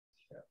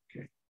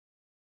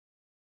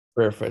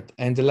Perfect.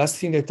 And the last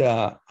thing that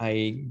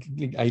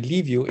I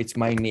leave you, it's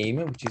my name,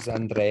 which is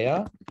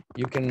Andrea.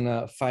 You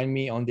can find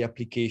me on the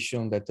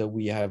application that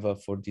we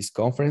have for this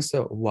conference,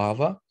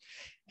 WAVA.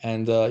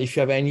 And if you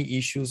have any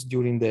issues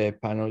during the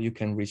panel, you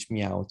can reach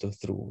me out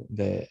through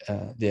the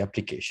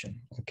application.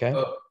 Okay.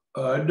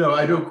 No,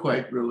 I don't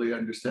quite really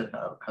understand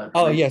how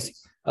Oh,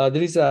 yes.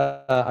 There is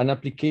an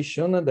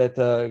application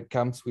that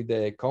comes with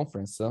the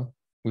conference,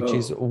 which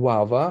is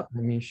WAVA.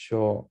 Let me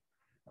show.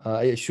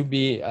 It should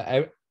be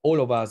all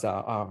of us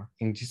are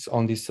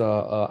on this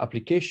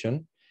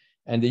application,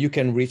 and you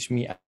can reach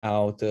me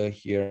out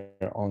here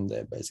on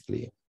the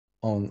basically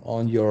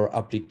on your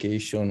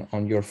application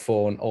on your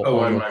phone or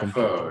on your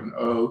computer. Phone.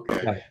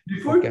 Okay.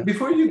 Right.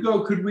 Before you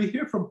go, could we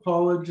hear from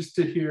Paula just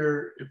to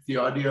hear if the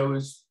audio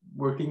is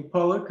working?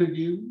 Paula, could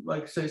you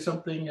like say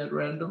something at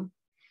random?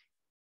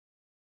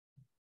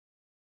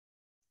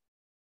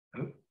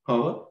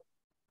 Paula?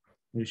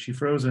 Is she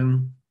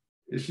frozen?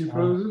 Is she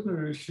frozen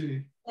or is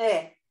she?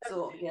 Yeah,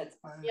 so yeah, it's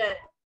fine. Yeah.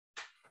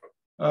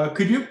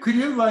 Could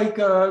you like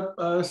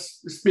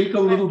speak a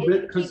little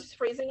bit? It keeps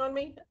freezing on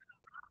me.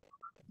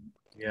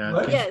 Yeah.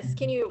 What? Yes.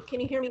 Can you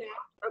hear me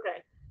now?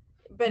 Okay.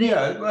 But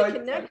yeah, the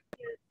connection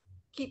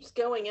keeps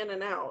going in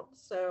and out.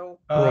 So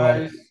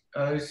I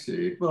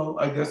see. Well,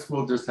 I guess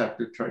we'll just have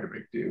to try to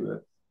make do.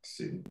 That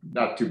seems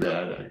not too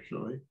bad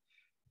actually.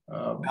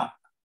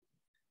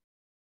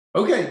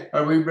 Okay,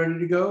 are we ready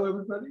to go,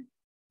 everybody?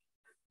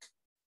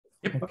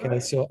 Okay,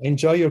 so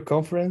enjoy your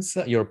conference,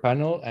 your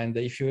panel, and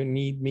if you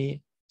need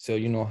me, so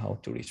you know how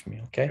to reach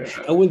me. Okay,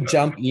 I will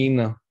jump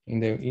in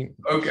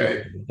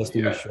okay, just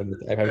to be sure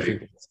that I have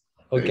you.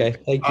 Okay,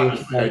 thank you.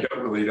 I don't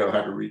really know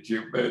how to reach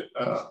you, but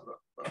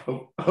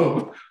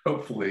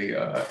hopefully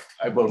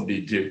I won't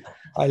need to.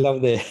 I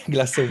love the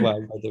glass of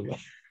wine, by the way.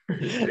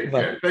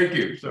 Thank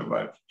you so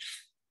much.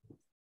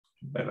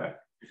 Bye-bye.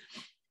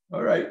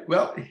 All right,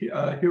 well,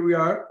 here we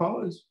are.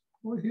 Paula, is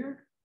Paula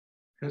here?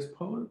 Has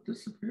Paula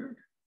disappeared?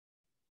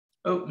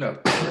 Oh, no.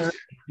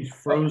 She's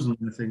frozen,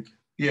 I think.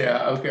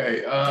 Yeah,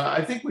 okay.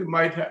 I think we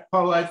might have,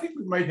 Paula, I think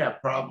we might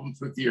have problems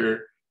with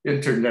your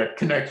internet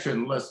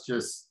connection. Let's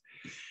just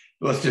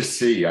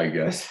see, I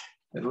guess.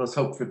 And let's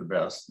hope for the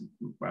best,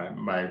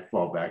 my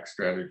fallback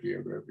strategy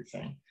of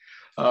everything.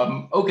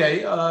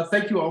 Okay,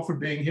 thank you all for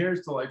being here.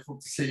 It's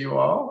delightful to see you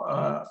all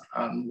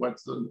on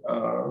what's,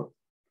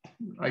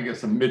 I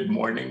guess, a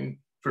mid-morning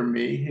for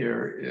me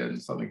here in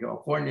Southern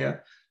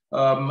California.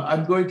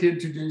 I'm going to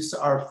introduce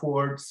our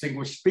four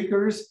distinguished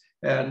speakers,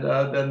 and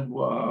then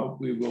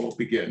we will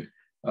begin.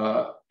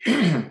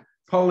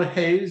 Paula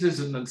Hayes is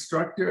an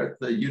instructor at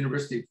the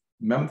University of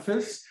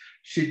Memphis.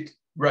 She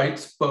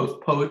writes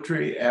both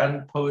poetry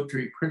and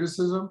poetry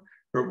criticism.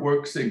 Her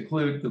works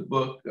include the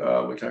book,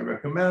 which I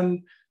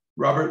recommend,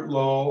 Robert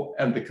Lowell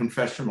and the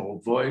Confessional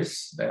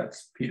Voice.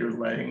 That's Peter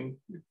Lang,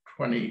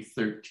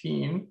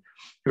 2013.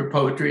 Her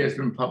poetry has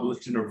been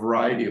published in a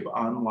variety of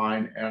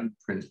online and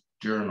print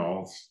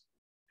journals.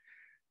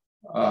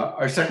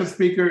 Our second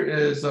speaker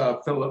is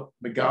Philip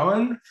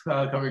McGowan,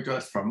 coming to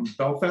us from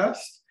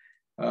Belfast.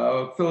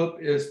 Philip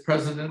is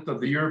president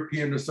of the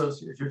European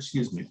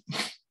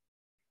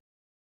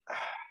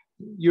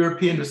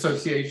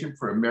Association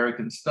for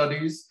American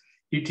Studies.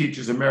 He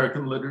teaches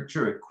American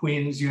literature at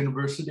Queen's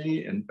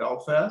University in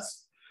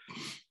Belfast.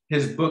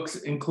 His books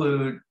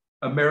include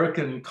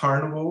American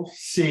Carnival,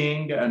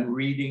 Seeing and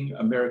Reading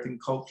American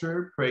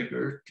Culture,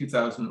 Prager,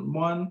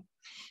 2001,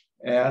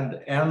 and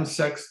Anne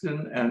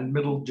Sexton and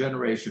Middle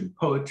Generation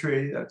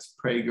Poetry, that's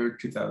Prager,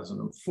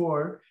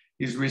 2004.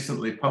 He's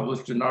recently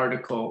published an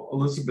article,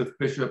 Elizabeth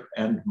Bishop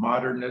and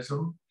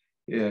Modernism,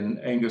 in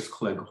Angus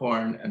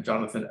Cleghorn and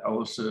Jonathan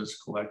Ellis's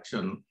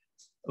collection,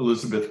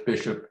 Elizabeth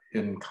Bishop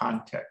in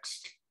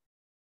Context.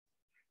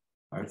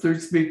 Our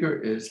third speaker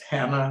is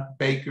Hannah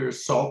Baker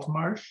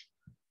Saltmarsh,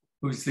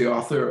 who's the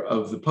author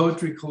of the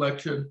poetry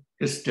collection,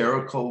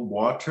 Hysterical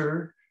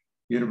Water,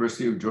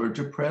 University of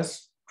Georgia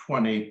Press,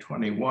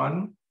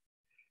 2021,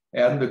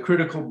 and the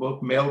critical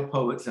book, Male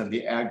Poets and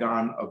the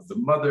Agon of the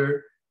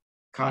Mother,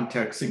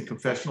 Context in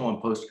Confessional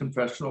and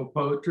Post-Confessional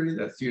Poetry,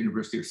 that's the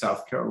University of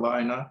South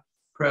Carolina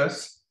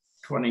Press,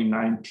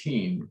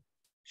 2019.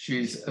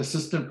 She's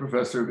assistant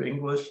professor of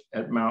English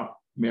at Mount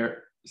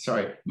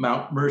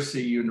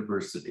Mercy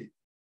University.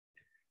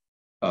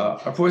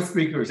 Our fourth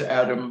speaker is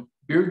Adam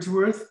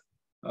Beardsworth,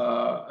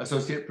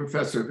 associate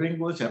professor of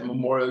English at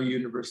Memorial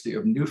University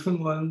of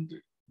Newfoundland,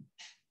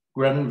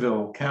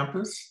 Grenville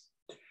campus.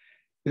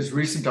 His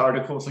recent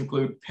articles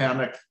include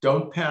Panic,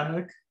 Don't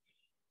Panic,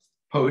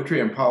 Poetry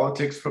and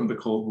Politics from the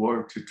Cold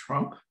War to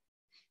Trump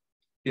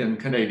in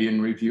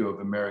Canadian Review of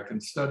American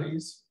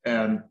Studies,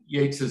 and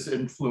Yeats's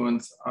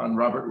influence on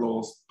Robert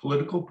Lowell's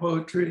political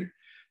poetry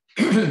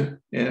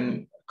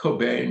in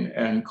Cobain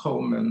and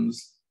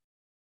Coleman's,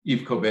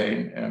 Eve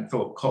Cobain and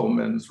Philip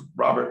Coleman's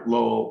Robert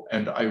Lowell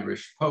and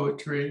Irish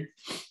Poetry.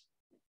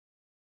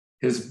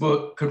 His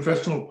book,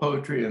 Confessional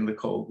Poetry in the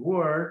Cold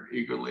War,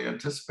 eagerly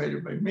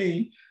anticipated by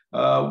me,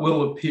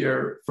 will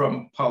appear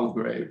from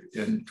Palgrave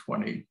in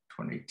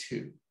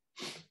 2022.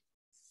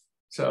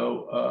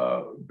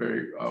 So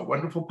very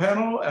wonderful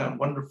panel and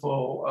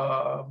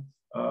wonderful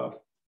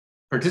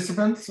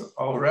participants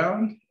all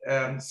around.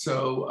 And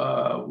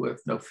so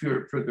with no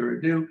further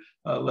ado,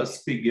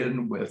 let's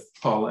begin with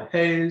Paula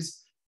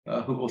Hayes,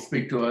 who will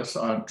speak to us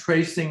on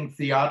tracing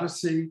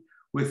theodicy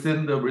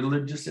within the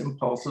religious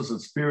impulses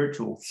and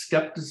spiritual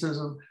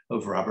skepticism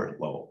of Robert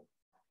Lowell.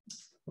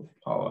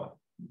 Paula.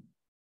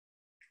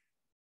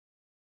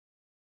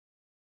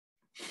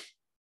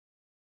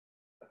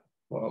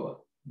 Paula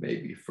may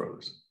be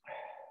frozen.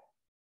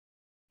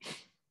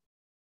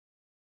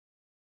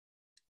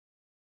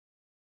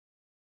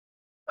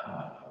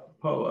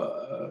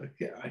 Paula,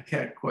 I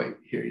can't quite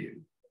hear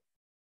you.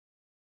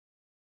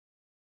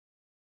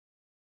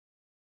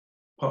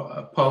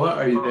 Paula,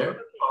 are you there?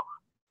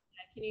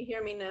 Can you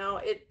hear me now?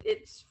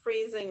 It's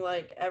freezing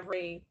like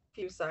every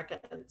few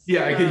seconds.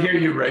 Yeah, I can hear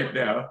you right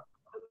now.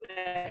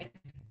 Okay,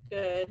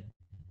 good.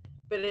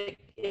 But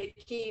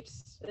it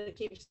keeps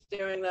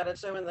doing that. It's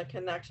showing the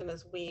connection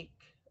is weak.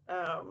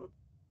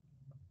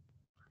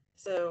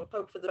 So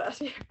hope for the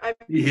best. I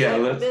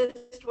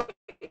missed what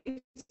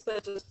you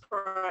said just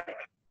prior.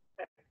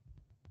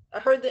 I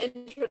heard the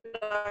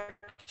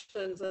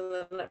introductions and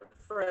then it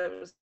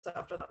froze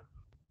after that.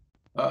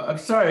 I'm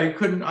sorry, I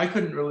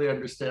couldn't really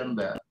understand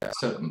that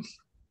sentence.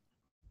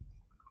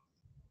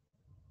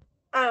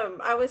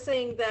 I was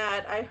saying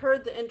that I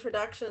heard the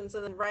introductions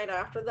and then right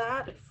after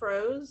that it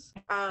froze.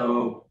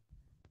 Oh.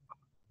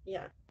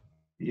 Yeah.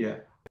 Yeah.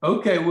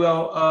 Okay,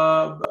 well,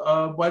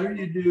 why don't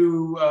you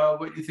do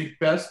what you think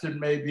best and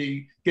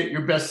maybe get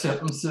your best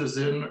sentences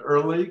in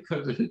early,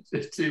 because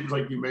it seems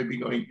like you may be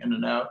going in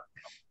and out.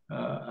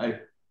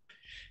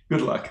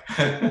 Good luck.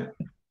 Okay,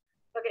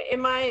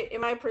 am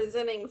I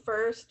presenting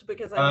first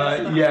because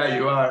yeah,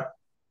 you are.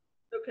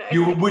 Okay.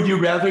 Would you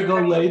rather go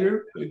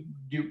later?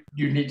 You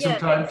need some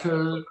time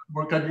to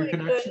work on your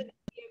connection?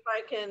 If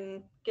I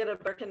can get a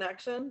better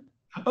connection.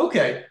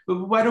 Okay,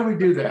 but why don't we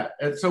do that?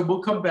 And so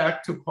we'll come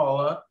back to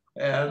Paula,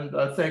 and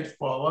thanks,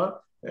 Paula,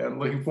 and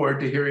looking forward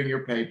to hearing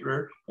your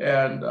paper.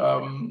 And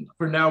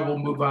for now, we'll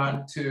move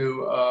on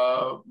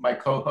to my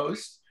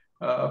co-host,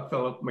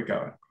 Philip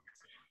McGowan.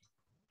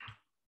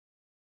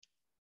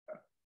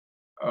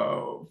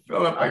 Oh,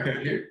 Philip, I can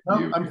hear you.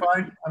 No, I'm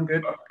fine. I'm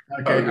good.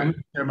 Okay, I'm going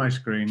to share my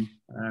screen.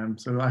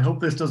 So I hope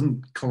this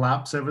doesn't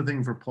collapse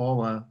everything for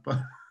Paula,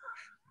 but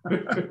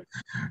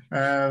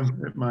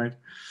it might.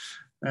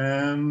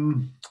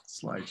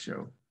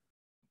 Slideshow.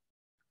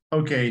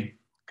 Okay,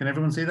 can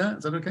everyone see that?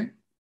 Is that okay?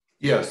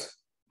 Yes.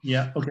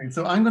 Yeah, okay.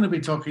 So I'm going to be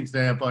talking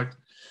today about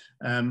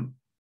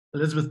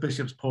Elizabeth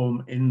Bishop's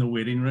poem, In the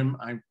Waiting Room.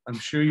 I'm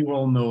sure you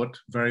all know it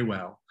very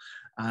well.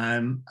 I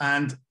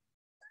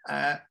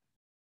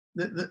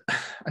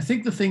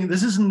think the thing,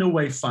 this is in no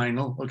way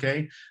final,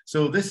 okay?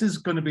 So this is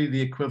going to be the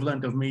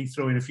equivalent of me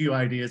throwing a few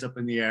ideas up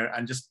in the air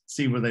and just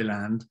see where they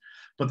land.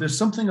 But there's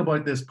something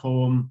about this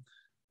poem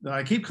that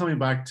I keep coming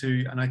back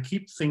to, and I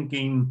keep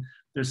thinking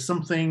there's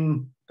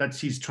something that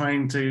she's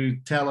trying to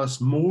tell us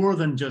more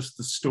than just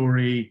the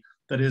story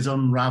that is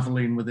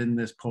unraveling within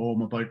this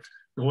poem about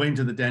going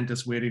to the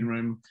dentist waiting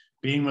room,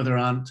 being with her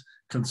aunt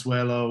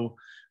Consuelo,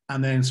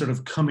 and then sort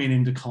of coming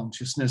into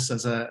consciousness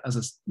as a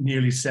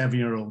nearly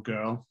 7-year-old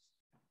girl.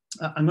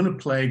 I'm going to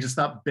play just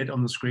that bit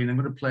on the screen. I'm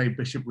going to play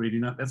Bishop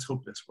reading that. Let's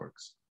hope this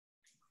works.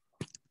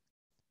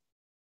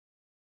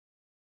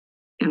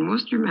 In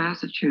Worcester,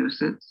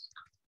 Massachusetts,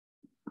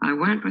 I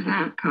went with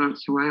Aunt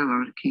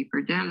Consuelo to keep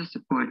her dentist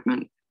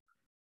appointment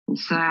and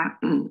sat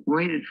and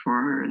waited for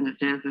her in the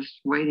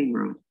dentist's waiting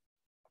room.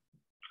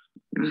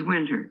 It was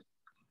winter,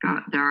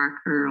 got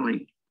dark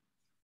early.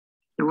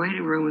 The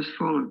waiting room was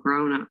full of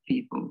grown-up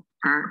people,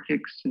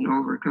 arctics and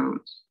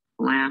overcoats,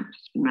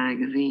 lamps and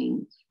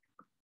magazines.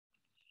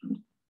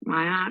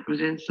 My aunt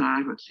was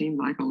inside what seemed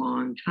like a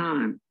long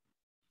time.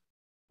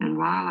 And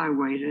while I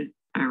waited,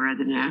 I read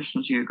the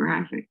National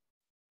Geographic.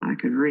 I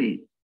could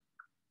read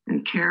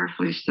and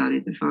carefully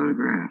studied the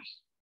photographs.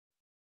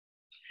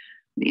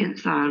 The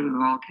inside of the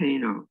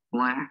volcano,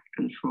 black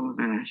and full of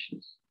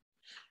ashes.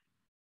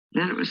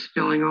 Then it was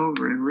spilling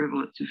over in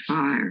rivulets of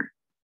fire.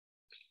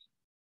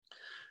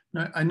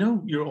 Now, I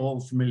know you're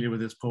all familiar with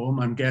this poem,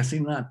 I'm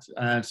guessing that,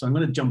 so I'm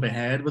going to jump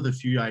ahead with a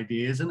few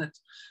ideas in it.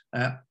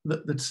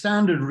 The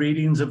standard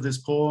readings of this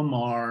poem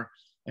are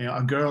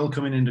a girl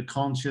coming into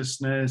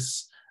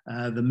consciousness,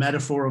 the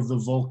metaphor of the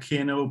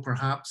volcano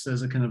perhaps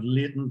as a kind of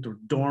latent or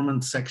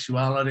dormant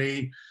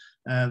sexuality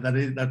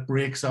that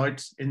breaks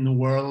out in the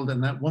world,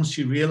 and that once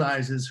she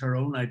realizes her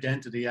own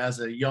identity as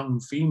a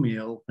young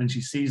female, when she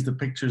sees the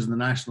pictures in the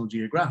National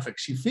Geographic,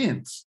 she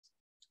faints.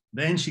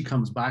 Then she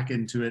comes back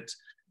into it,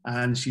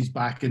 and she's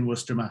back in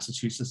Worcester,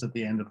 Massachusetts at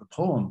the end of the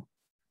poem.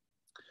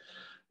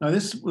 Now,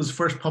 this was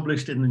first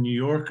published in the New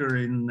Yorker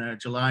in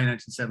July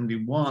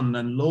 1971,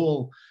 and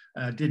Lowell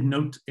did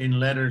note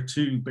in letter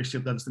to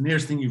Bishop that it's the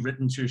nearest thing you've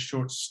written to a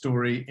short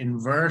story in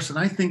verse. And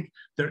I think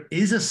there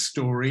is a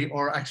story,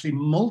 or actually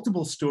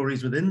multiple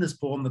stories within this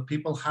poem that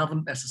people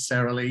haven't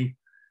necessarily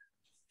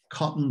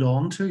cottoned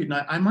on to.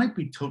 Now, I might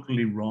be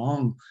totally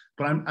wrong,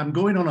 but I'm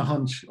going on a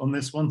hunch on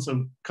this one,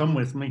 so come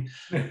with me.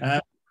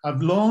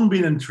 I've long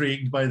been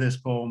intrigued by this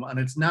poem and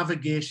its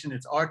navigation,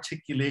 its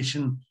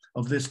articulation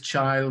of this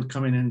child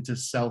coming into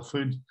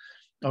selfhood,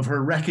 of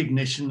her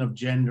recognition of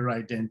gender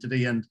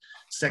identity and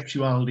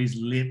sexuality's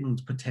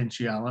latent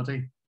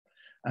potentiality.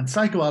 And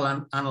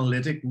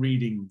psychoanalytic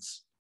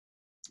readings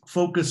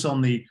focus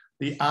on the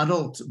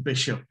adult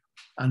bishop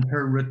and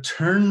her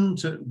return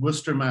to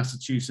Worcester,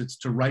 Massachusetts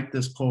to write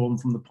this poem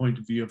from the point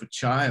of view of a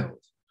child.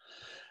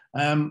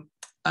 And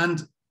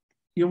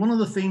you know, one of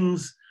the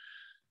things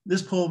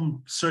this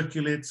poem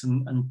circulates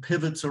and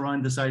pivots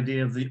around this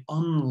idea of the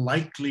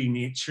unlikely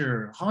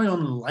nature, how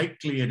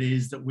unlikely it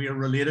is that we are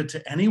related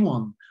to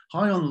anyone,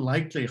 how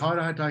unlikely, how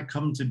did I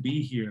come to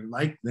be here,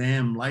 like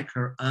them, like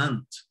her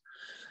aunt.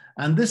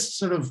 And this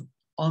sort of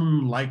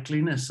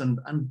unlikeliness,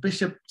 and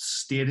Bishop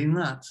stating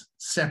that,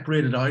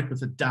 separated out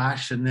with a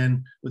dash and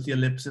then with the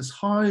ellipsis,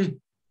 how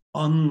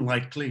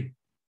unlikely.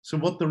 So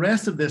what the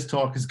rest of this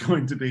talk is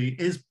going to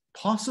be is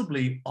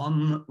possibly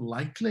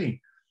unlikely,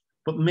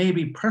 but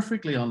maybe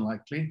perfectly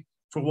unlikely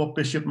for what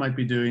Bishop might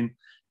be doing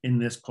in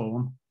this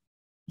poem.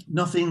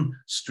 Nothing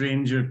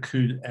stranger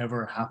could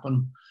ever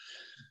happen.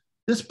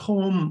 This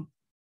poem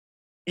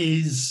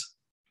is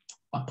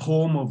a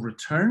poem of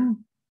return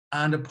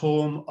and a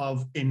poem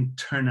of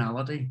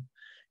internality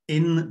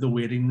in the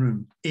waiting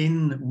room,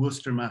 in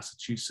Worcester,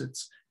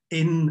 Massachusetts,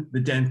 in the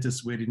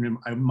dentist's waiting room.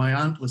 My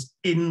aunt was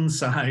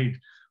inside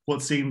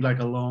what seemed like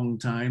a long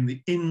time,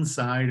 the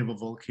inside of a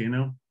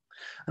volcano.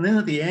 And then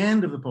at the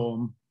end of the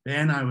poem,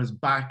 then I was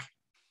back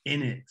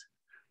in it.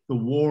 The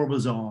war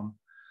was on.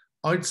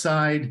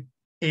 Outside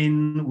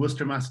in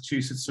Worcester,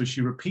 Massachusetts. So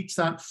she repeats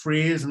that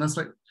phrase, and that's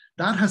like,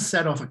 that has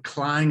set off a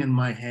clang in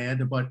my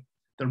head about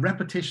the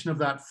repetition of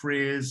that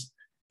phrase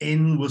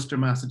in Worcester,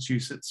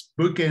 Massachusetts,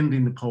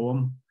 bookending the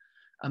poem.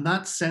 And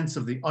that sense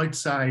of the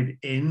outside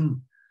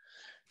in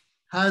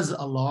has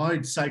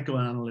allowed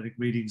psychoanalytic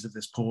readings of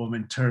this poem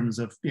in terms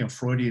of, you know,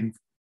 Freudian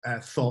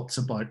thoughts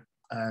about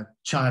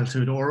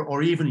childhood,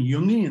 or even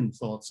Jungian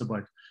thoughts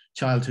about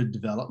childhood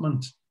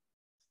development.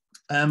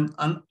 And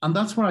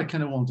that's where I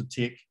kind of want to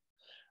take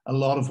a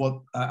lot of what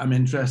I'm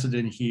interested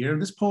in here.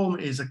 This poem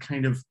is a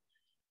kind of,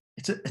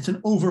 it's an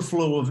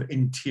overflow of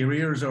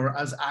interiors, or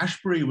as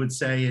Ashbery would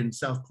say in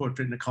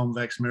Self-Portrait in a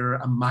Convex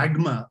Mirror, a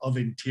magma of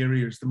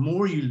interiors. The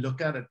more you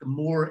look at it, the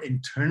more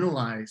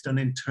internalized and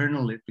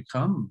internal it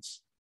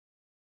becomes.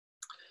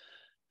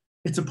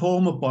 It's a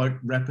poem about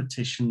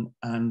repetition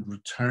and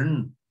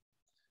return.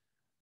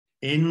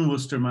 In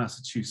Worcester,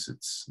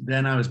 Massachusetts.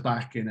 Then I was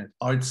back in it,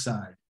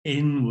 outside,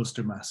 in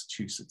Worcester,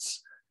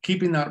 Massachusetts,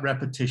 keeping that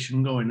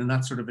repetition going and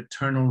that sort of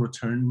eternal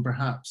return,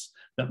 perhaps,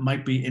 that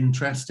might be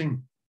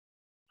interesting.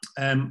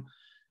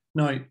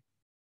 Now,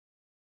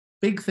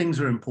 big things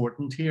are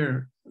important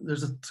here.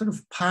 There's a sort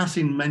of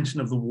passing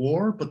mention of the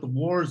war, but the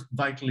war is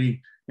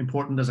vitally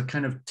important as a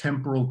kind of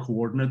temporal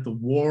coordinate. The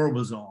war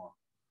was on.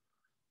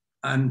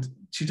 And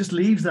she just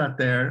leaves that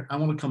there. I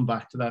want to come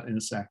back to that in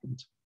a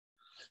second.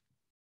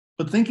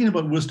 But thinking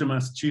about Worcester,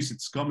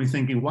 Massachusetts got me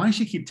thinking, why does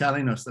she keep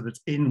telling us that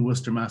it's in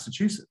Worcester,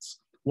 Massachusetts?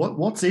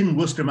 What's in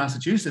Worcester,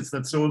 Massachusetts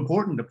that's so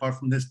important apart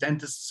from this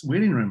dentist's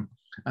waiting room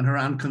and her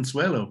Aunt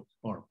Consuelo,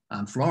 or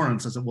Aunt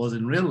Florence as it was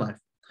in real life?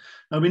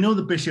 Now we know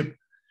the Bishop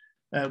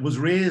was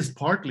raised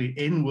partly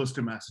in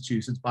Worcester,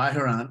 Massachusetts by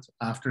her aunt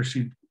after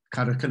she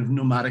had a kind of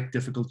nomadic,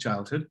 difficult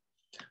childhood.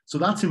 So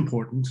that's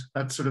important.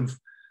 That sort of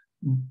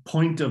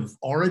point of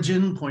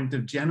origin, point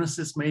of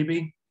genesis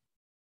maybe.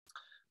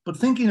 But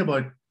thinking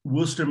about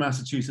Worcester,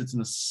 Massachusetts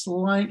in a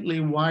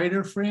slightly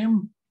wider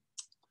frame,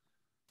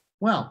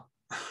 well,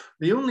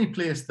 the only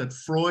place that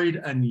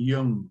Freud and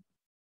Jung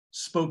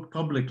spoke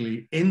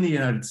publicly in the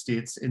United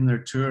States in their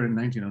tour in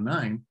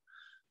 1909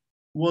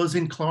 was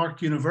in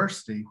Clark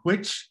University,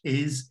 which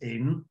is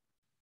in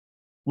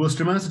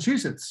Worcester,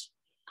 Massachusetts.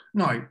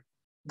 Now,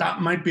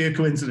 that might be a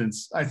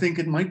coincidence. I think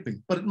it might be,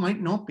 but it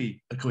might not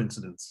be a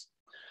coincidence.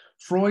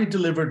 Freud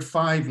delivered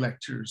 5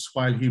 lectures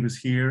while he was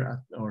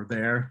here or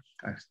there.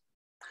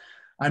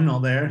 I'm not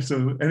there.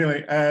 So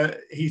anyway,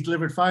 he's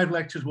delivered 5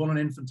 lectures, one on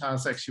infantile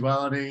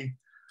sexuality,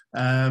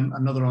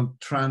 another on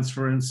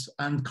transference.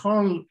 And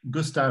Carl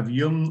Gustav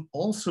Jung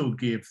also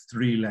gave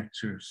 3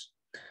 lectures.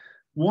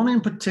 One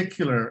in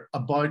particular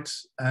about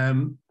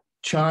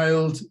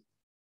child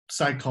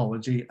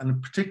psychology,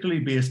 and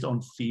particularly based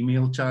on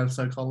female child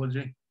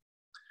psychology.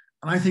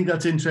 And I think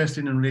that's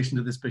interesting in relation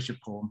to this Bishop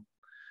poem,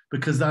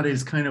 because that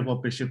is kind of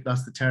what Bishop,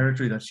 that's the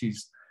territory that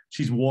she's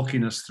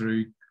walking us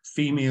through,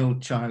 female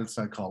child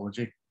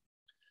psychology.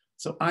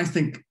 So I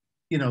think,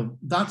 you know,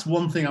 that's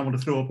one thing I want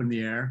to throw up in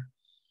the air.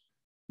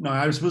 Now,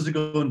 I was supposed to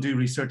go and do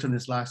research on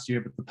this last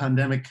year, but the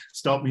pandemic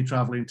stopped me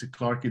traveling to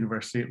Clark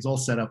University. It was all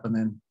set up and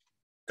then,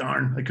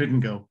 darn, I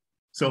couldn't go.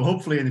 So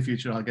hopefully in the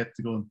future, I'll get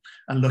to go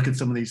and look at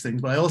some of these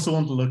things. But I also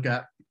want to look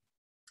at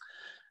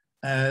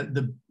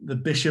the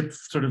Bishop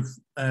sort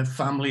of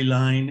family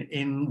line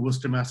in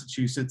Worcester,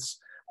 Massachusetts,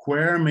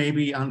 where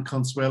maybe Aunt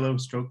Consuelo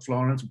 /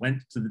 Florence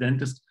went to the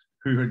dentist,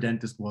 who her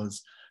dentist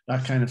was.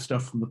 that kind of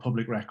stuff from the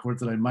public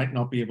records that I might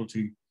not be able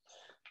to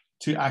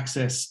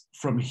access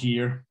from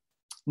here.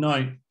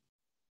 Now,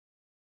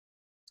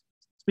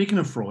 speaking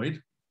of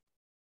Freud,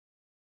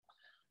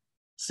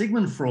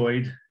 Sigmund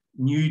Freud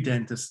knew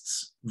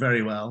dentists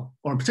very well,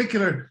 or in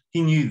particular,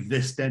 he knew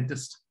this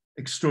dentist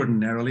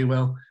extraordinarily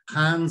well,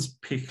 Hans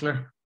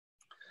Pichler.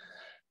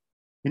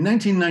 In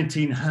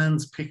 1919,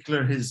 Hans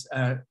Pichler,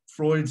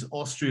 Freud's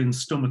Austrian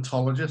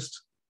stomatologist,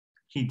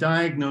 he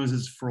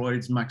diagnoses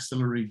Freud's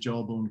maxillary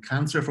jawbone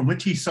cancer, from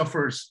which he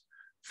suffers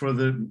for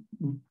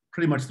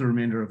pretty much the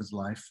remainder of his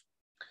life.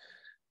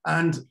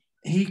 And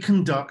he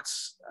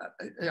conducts,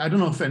 I don't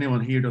know if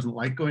anyone here doesn't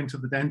like going to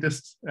the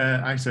dentist.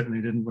 I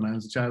certainly didn't when I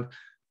was a child,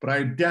 but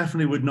I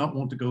definitely would not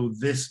want to go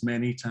this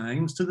many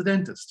times to the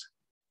dentist.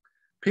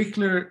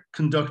 Pichler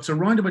conducts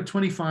around about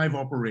 25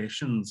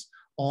 operations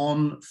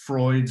on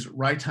Freud's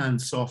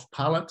right-hand soft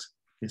palate,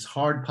 his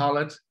hard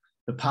palate,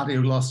 the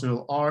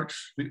palaeoglossal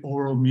arch, the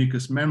oral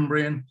mucous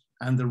membrane,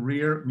 and the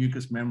rear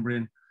mucous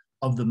membrane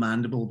of the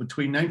mandible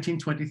between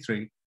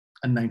 1923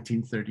 and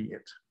 1938.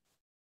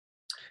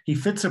 He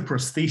fits a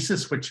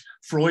prosthesis, which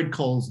Freud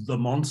calls the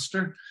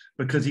monster,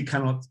 because he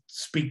cannot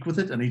speak with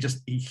it, and he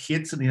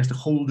hits it and he has to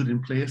hold it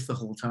in place the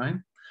whole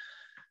time.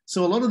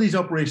 So a lot of these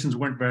operations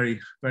weren't very,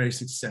 very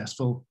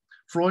successful.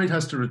 Freud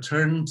has to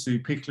return to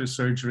Pichler's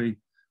surgery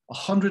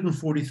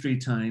 143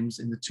 times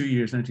in the 2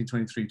 years,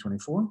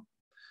 1923-24,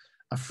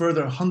 a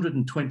further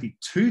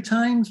 122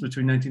 times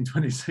between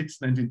 1926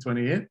 and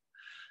 1928,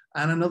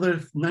 and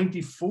another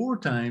 94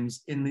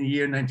 times in the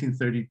year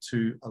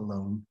 1932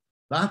 alone.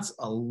 That's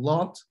a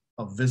lot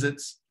of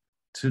visits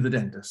to the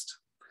dentist,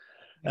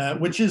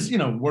 which is,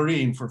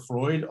 worrying for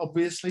Freud,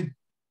 obviously.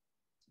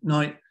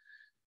 Now,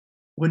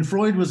 when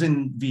Freud was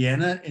in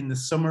Vienna in the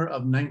summer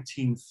of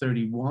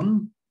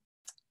 1931,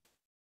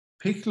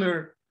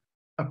 Pichler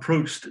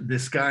approached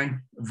this guy,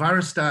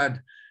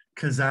 Riverside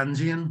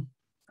Kazanjian,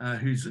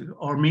 who's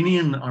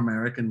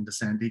Armenian-American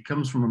descent. He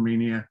comes from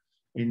Armenia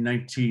in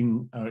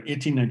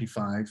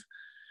 1895,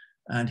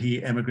 and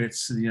he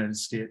emigrates to the United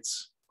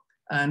States.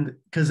 And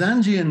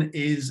Kazanjian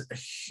is a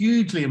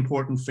hugely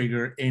important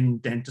figure in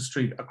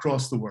dentistry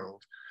across the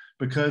world,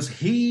 because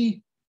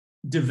he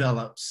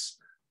develops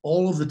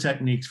all of the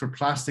techniques for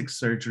plastic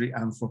surgery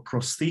and for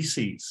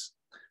prostheses,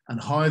 and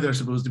how they're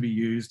supposed to be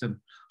used, and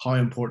how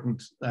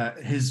important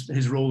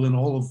his role in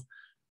all of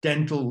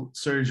dental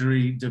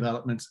surgery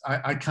developments.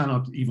 I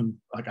cannot even,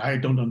 I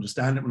don't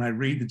understand it when I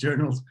read the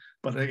journals,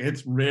 but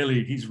he's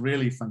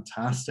really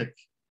fantastic.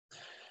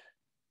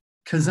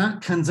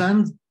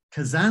 Kazanjian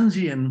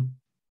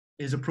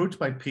is approached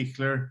by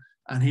Pichler,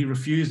 and he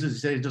refuses. He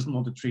says he doesn't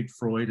want to treat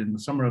Freud in the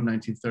summer of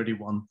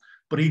 1931,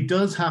 but he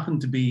does happen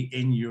to be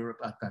in Europe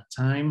at that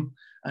time,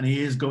 and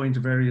he is going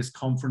to various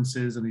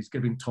conferences, and he's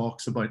giving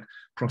talks about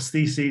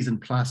prostheses and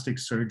plastic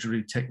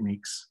surgery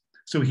techniques.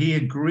 So he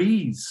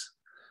agrees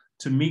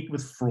to meet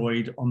with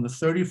Freud on the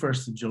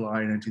 31st of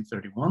July,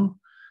 1931,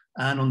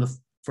 and on the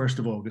 1st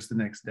of August, the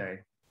next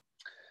day.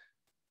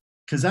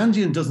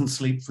 Kazanjian doesn't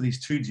sleep for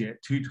these two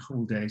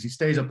whole days. He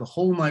stays up the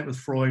whole night with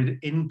Freud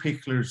in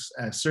Pichler's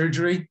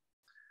surgery,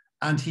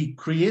 and he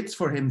creates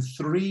for him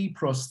 3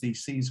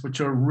 prostheses,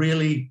 which are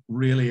really,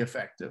 really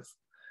effective.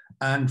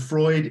 And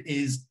Freud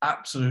is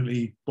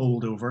absolutely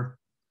bowled over.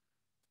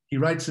 He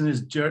writes in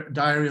his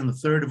diary on the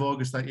 3rd of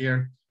August that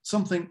year,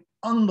 something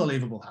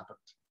unbelievable happened.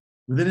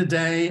 Within a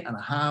day and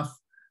a half,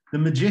 the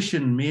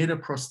magician made a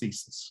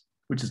prosthesis,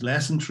 which is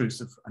less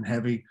intrusive and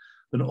heavy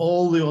than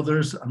all the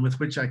others, and with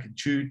which I could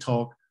chew,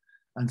 talk,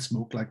 and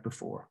smoke like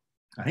before.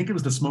 I think it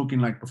was the smoking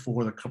like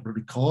before that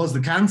probably caused the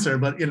cancer,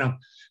 but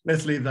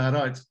let's leave that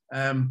out.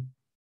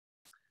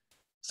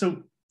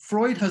 So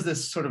Freud has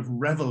this sort of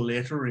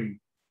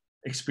revelatory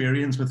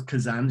experience with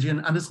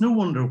Kazanjian, and it's no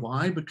wonder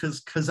why,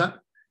 because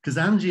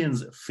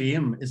Kazanjian's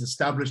fame is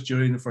established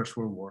during the First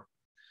World War.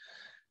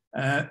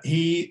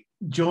 He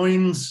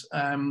joins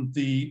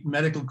the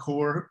medical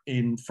corps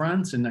in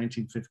France in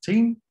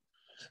 1915.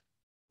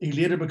 He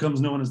later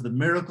becomes known as the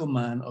Miracle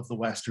Man of the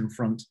Western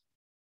Front,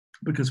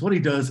 because what he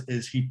does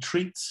is he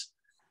treats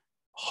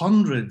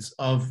hundreds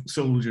of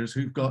soldiers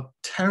who've got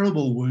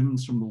terrible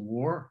wounds from the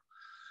war,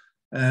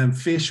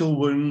 facial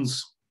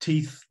wounds,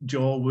 teeth,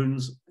 jaw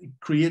wounds. He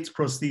creates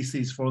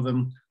prostheses for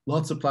them,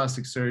 lots of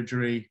plastic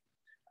surgery,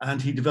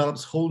 and he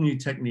develops whole new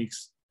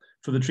techniques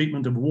for the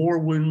treatment of war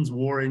wounds,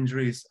 war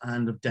injuries,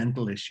 and of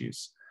dental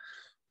issues.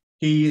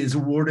 He is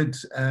awarded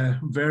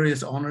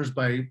various honors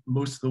by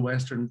most of the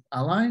Western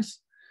allies.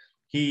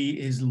 He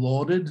is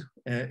lauded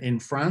in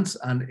France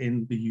and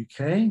in the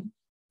UK.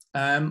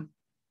 And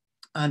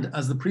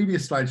as the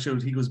previous slide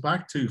showed, he goes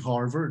back to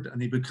Harvard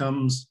and he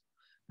becomes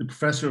the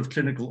professor of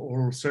clinical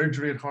oral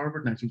surgery at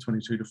Harvard,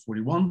 1922 to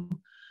 41,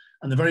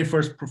 and the very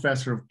first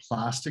professor of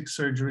plastic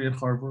surgery at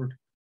Harvard,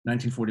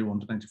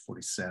 1941 to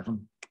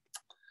 1947.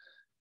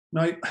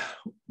 Now,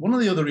 one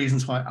of the other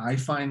reasons why I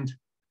find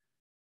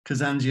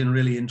Kazanjian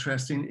really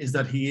interesting is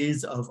that he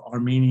is of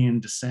Armenian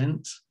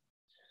descent.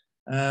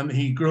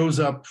 He grows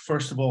up,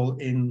 first of all,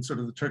 in sort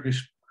of the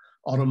Turkish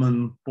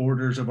Ottoman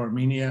borders of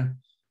Armenia,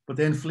 but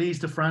then flees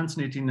to France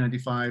in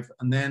 1895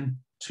 and then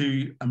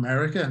to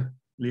America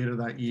later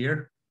that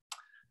year.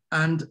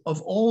 And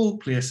of all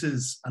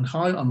places, and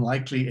how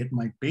unlikely it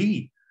might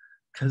be,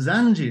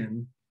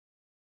 Kazanjian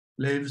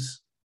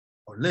lives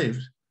or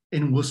lived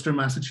in Worcester,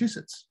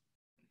 Massachusetts.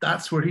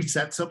 That's where he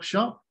sets up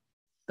shop.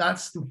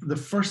 That's the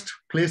first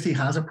place he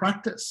has a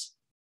practice.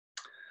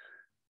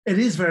 It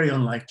is very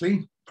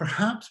unlikely.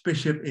 Perhaps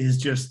Bishop is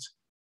just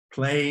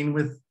playing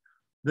with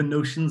the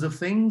notions of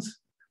things.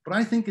 But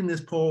I think in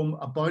this poem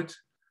about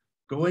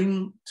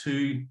going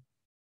to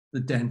the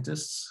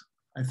dentists,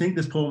 I think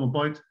this poem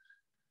about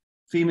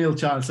female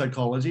child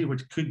psychology,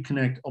 which could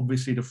connect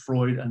obviously to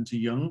Freud and to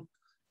Jung,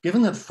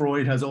 given that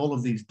Freud has all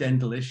of these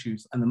dental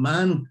issues, and the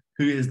man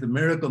who is the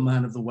miracle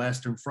man of the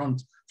Western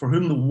Front, for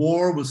whom the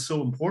war was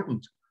so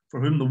important,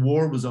 for whom the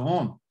war was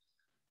on,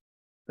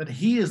 that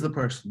he is the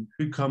person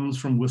who comes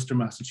from Worcester,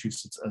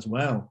 Massachusetts as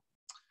well.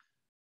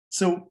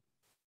 So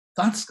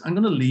I'm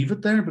going to leave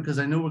it there because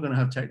I know we're going to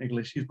have technical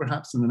issues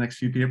perhaps in the next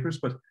few papers,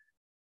 but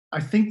I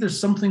think there's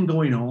something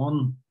going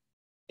on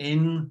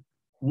in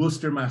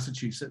Worcester,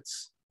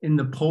 Massachusetts, in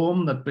the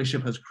poem that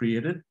Bishop has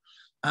created,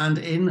 and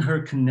in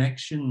her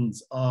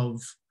connections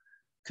of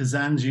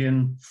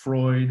Kazanjian,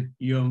 Freud,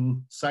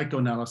 Jung,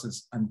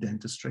 psychoanalysis, and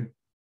dentistry.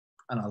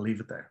 And I'll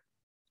leave it there.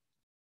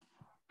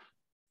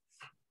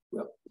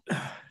 Well,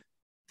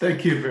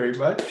 thank you very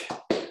much.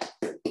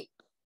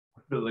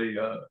 Really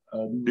a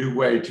new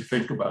way to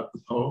think about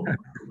the poem,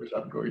 which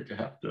I'm going to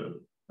have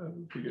to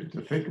begin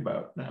to think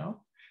about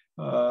now.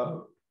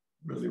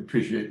 Really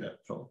appreciate that,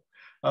 Phil.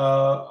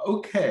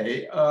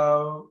 Okay,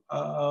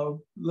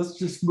 let's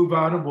just move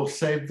on, and we'll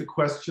save the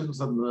questions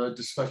and the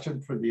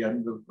discussion for the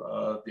end of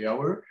the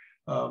hour.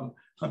 I'm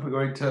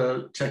going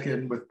to check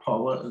in with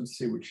Paula and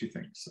see what she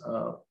thinks.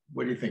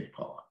 What do you think,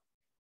 Paula?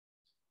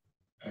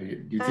 Do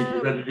you think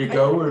you're ready to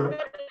go? Or?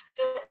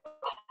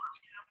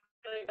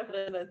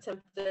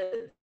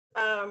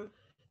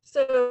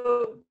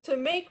 So to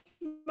make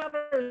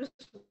matters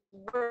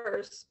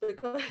worse,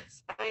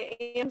 because I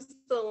am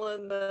still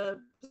in the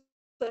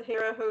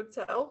Sahara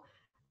Hotel,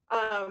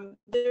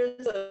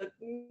 there's a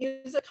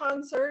music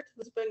concert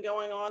that's been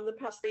going on the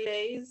past 3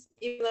 days.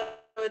 Even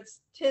though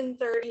it's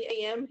 10:30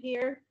 a.m.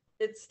 here,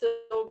 it's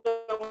still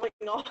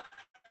going on.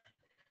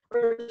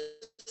 We're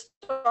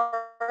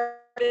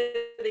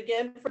started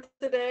again for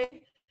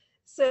today.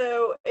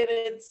 So, and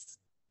it's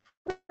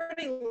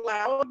pretty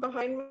loud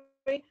behind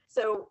me.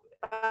 So,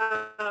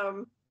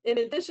 in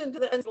addition to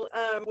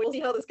the, we'll see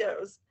how this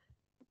goes.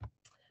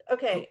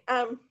 Okay.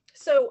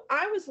 So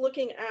I was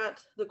looking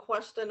at the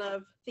question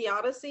of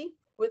theodicy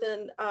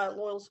within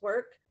Lowell's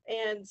work,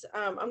 and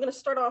I'm going to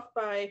start off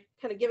by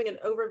kind of giving an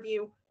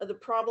overview of the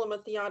problem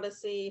of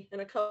theodicy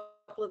and a couple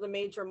of the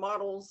major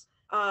models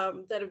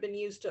that have been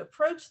used to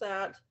approach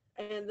that,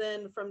 and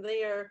then from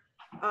there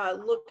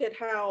look at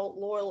how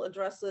Lowell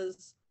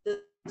addresses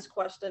this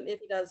question, if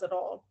he does at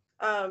all.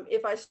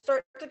 If I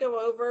start to go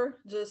over,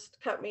 just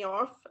cut me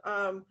off.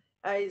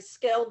 I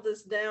scaled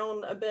this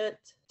down a bit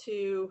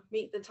to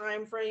meet the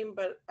time frame,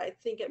 but I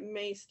think it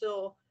may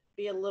still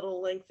be a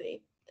little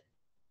lengthy.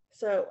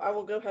 So I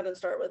will go ahead and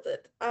start with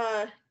it.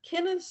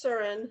 Kenneth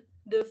Surin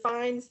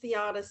defines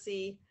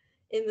theodicy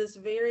in this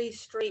very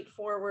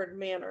straightforward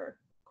manner.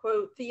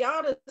 Quote,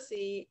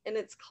 theodicy in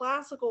its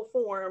classical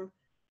form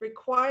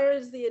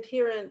requires the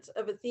adherent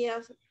of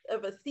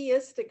a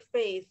theistic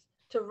faith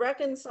to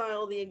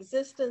reconcile the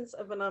existence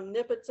of an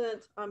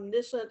omnipotent,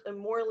 omniscient, and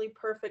morally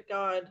perfect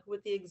God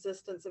with the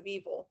existence of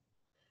evil.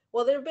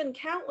 While there have been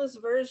countless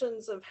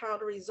versions of how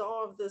to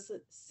resolve this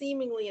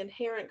seemingly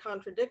inherent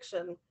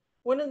contradiction,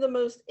 one of the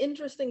most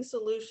interesting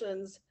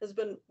solutions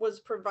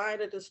was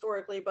provided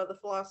historically by the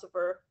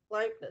philosopher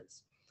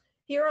Leibniz.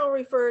 Here I'll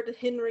refer to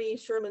Henry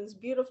Sherman's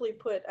beautifully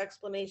put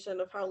explanation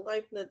of how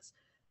Leibniz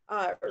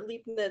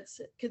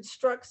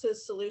constructs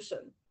his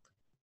solution.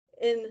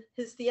 In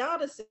his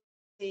theodicy,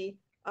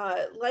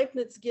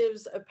 Leibniz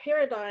gives a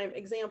paradigm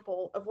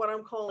example of what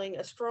I'm calling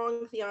a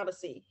strong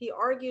theodicy. He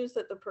argues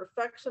that the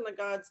perfection of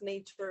God's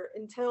nature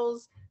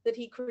entails that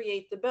he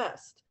create the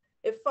best.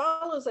 It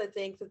follows, I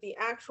think,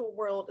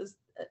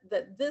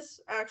 that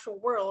this actual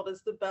world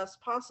is the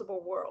best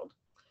possible world.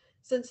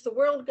 Since the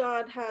world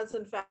God has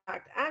in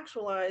fact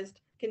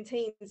actualized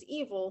contains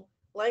evil,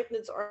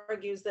 Leibniz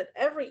argues that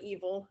every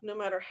evil, no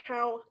matter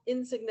how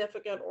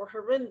insignificant or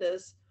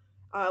horrendous,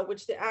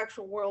 which the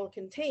actual world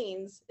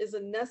contains, is a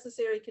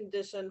necessary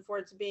condition for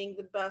its being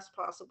the best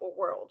possible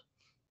world.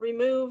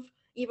 Remove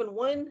even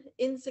one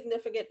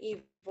insignificant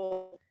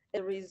evil,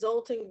 and the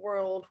resulting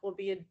world will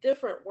be a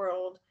different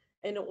world,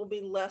 and it will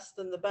be less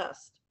than the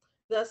best.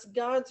 Thus,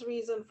 God's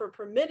reason for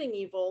permitting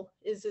evil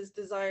is his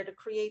desire to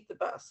create the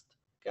best.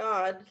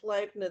 God,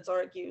 Leibniz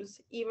argues,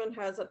 even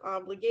has an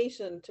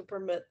obligation to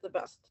permit the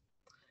best.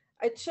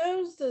 I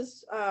chose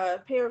this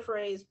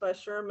paraphrase by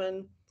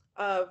Sherman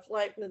of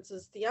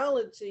Leibniz's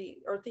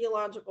theology or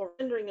theological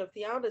rendering of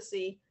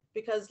theodicy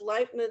because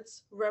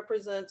Leibniz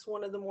represents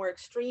one of the more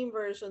extreme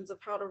versions of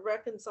how to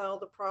reconcile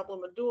the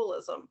problem of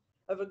dualism,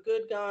 of a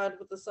good God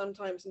with a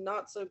sometimes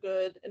not so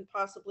good and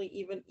possibly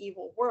even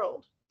evil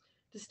world.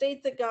 To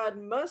state that God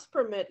must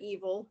permit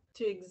evil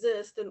to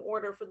exist in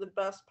order for the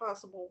best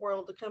possible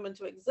world to come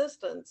into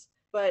existence,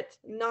 but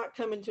not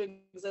come into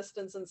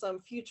existence in some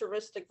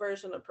futuristic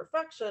version of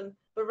perfection,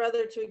 but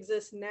rather to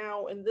exist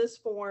now in this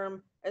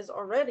form as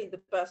already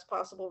the best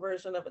possible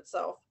version of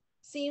itself,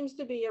 seems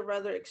to be a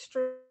rather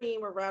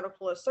extreme or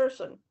radical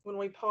assertion when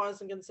we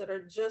pause and consider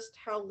just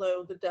how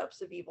low the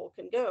depths of evil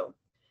can go.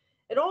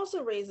 It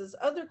also raises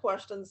other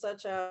questions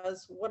such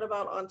as, what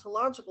about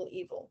ontological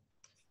evil?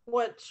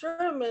 What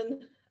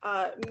Sherman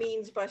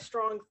means by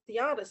strong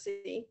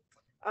theodicy,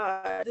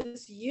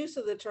 this use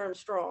of the term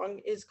strong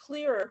is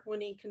clearer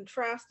when he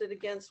contrasts it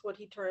against what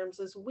he terms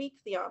as weak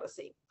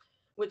theodicy,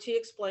 which he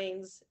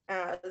explains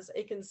as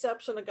a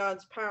conception of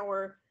God's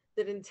power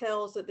that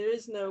entails that there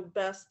is no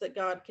best that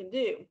God can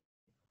do.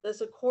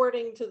 Thus,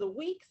 according to the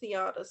weak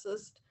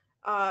theodicist,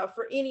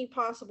 for any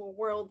possible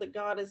world that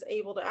God is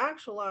able to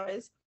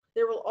actualize,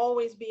 there will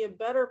always be a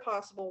better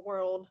possible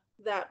world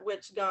that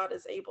which God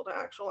is able to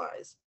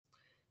actualize.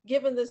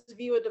 Given this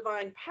view of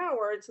divine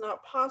power, it's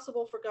not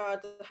possible for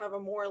God to have a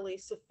morally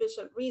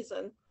sufficient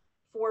reason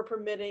for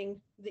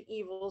permitting the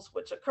evils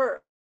which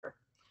occur.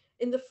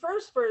 In the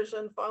first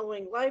version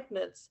following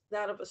Leibniz,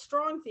 that of a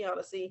strong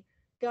theodicy,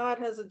 God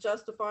has a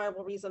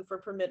justifiable reason for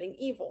permitting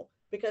evil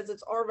because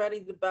it's already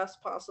the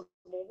best possible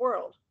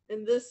world.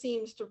 And this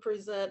seems to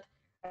present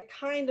a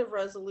kind of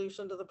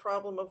resolution to the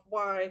problem of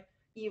why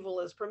evil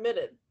is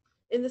permitted.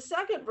 In the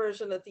second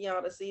version of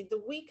theodicy,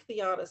 the weak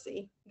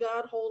theodicy,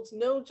 God holds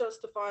no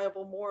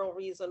justifiable moral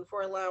reason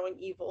for allowing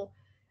evil,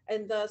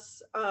 and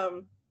thus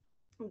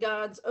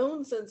God's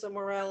own sense of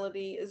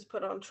morality is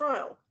put on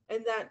trial,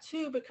 and that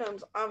too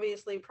becomes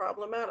obviously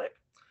problematic.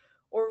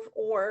 Or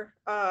for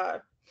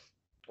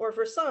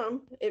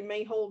some, it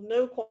may hold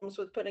no qualms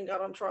with putting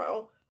God on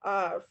trial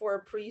for a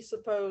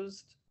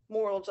presupposed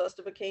moral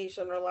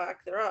justification or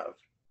lack thereof.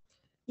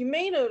 You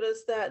may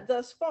notice that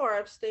thus far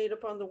I've stayed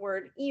upon the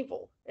word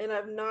evil, and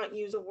I've not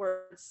used the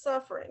word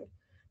suffering.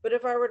 But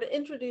if I were to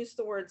introduce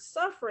the word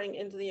suffering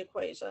into the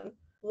equation,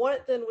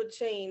 what then would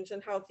change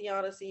in how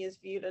theodicy is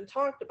viewed and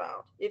talked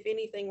about, if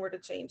anything were to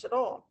change at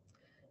all?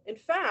 In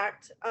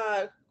fact,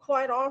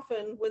 quite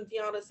often when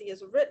theodicy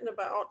is written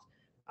about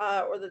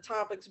or the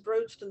topics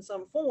broached in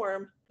some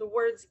form, the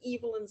words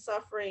evil and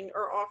suffering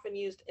are often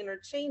used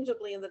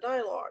interchangeably in the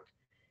dialogue,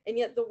 and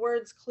yet the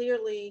words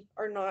clearly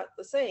are not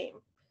the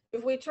same.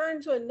 If we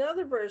turn to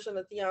another version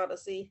of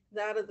theodicy,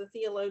 that of the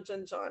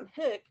theologian John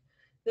Hick,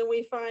 then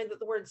we find that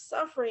the word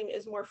suffering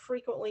is more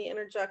frequently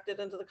interjected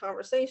into the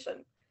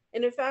conversation.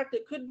 And in fact,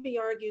 it could be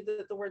argued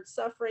that the word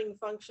suffering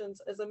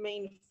functions as a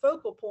main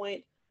focal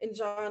point in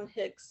John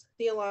Hick's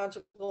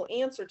theological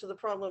answer to the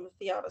problem of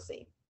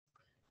theodicy.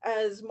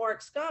 As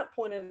Mark Scott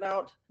pointed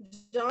out,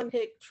 John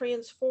Hick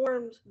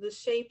transformed the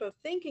shape of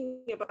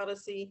thinking about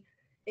theodicy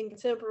in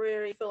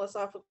contemporary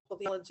philosophical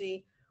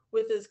theology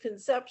with his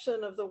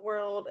conception of the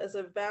world as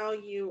a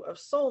value of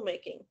soul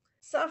making.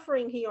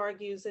 Suffering, he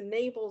argues,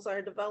 enables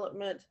our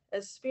development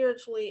as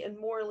spiritually and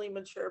morally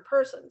mature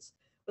persons.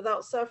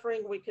 Without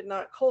suffering, we could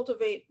not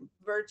cultivate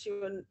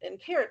virtue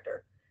and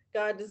character.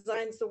 God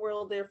designs the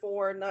world,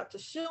 therefore, not to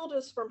shield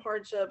us from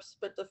hardships,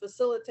 but to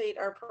facilitate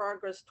our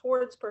progress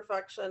towards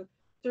perfection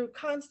through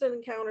constant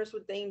encounters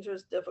with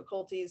dangers,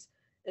 difficulties,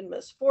 and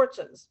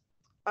misfortunes.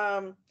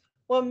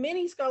 While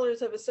many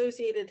scholars have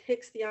associated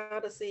Hick's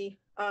theodicy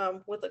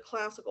with a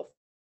classical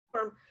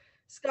form,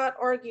 Scott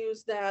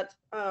argues that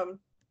that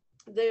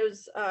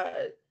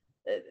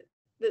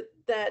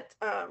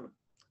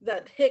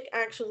Hick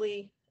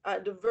actually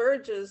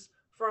diverges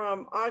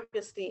from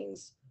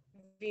Augustine's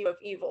view of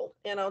evil.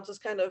 And I'll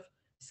just kind of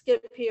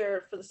skip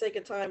here for the sake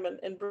of time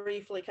and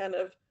briefly kind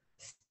of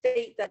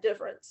state that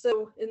difference.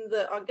 So in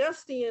the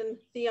Augustine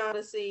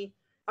theodicy,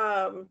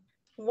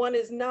 one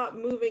is not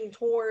moving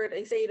toward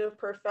a state of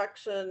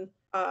perfection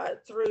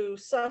through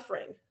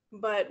suffering.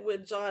 But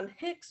with John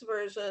Hick's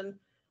version,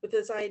 with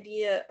this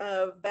idea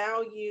of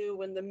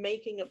value and the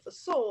making of the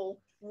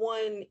soul,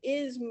 one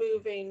is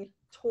moving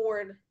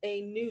toward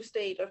a new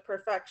state of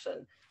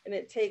perfection, and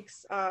it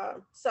takes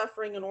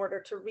suffering in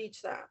order to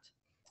reach that.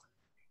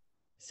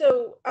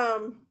 So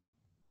for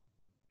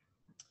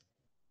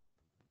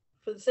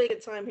the sake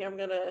of time here, I'm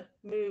going to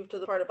move to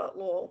the part about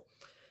Lowell.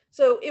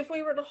 So if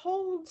we were to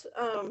hold,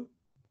 let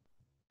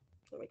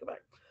me go back.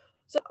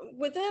 So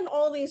within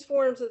all these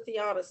forms of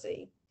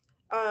theodicy,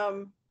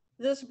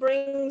 this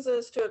brings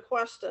us to a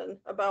question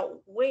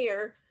about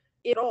where,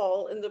 if at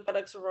all, in the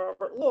Poetics of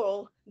Robert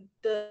Lowell,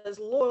 does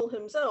Lowell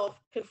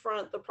himself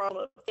confront the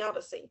problem of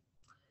theodicy?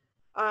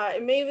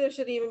 And maybe there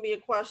should even be a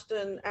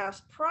question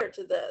asked prior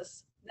to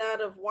this,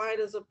 that of why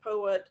does a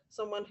poet,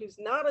 someone who's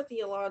not a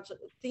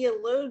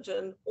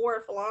theologian or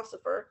a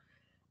philosopher,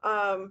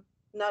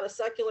 not a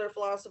secular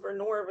philosopher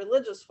nor a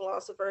religious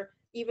philosopher,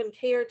 even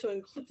care to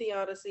include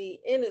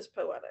theodicy in his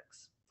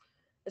poetics?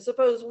 I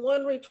suppose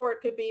one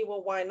retort could be,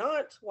 well, why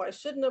not? Why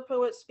shouldn't a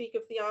poet speak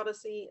of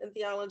theodicy and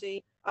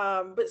theology?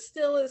 But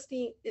still,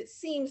 it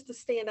seems to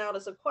stand out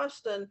as a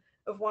question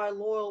of why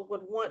Lowell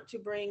would want to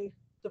bring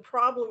the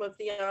problem of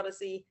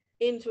theodicy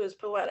into his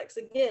poetics,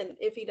 again,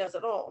 if he does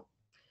at all.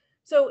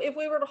 So if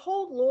we were to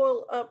hold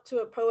Lowell up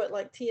to a poet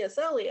like T.S.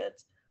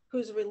 Eliot,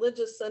 whose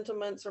religious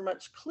sentiments are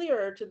much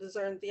clearer to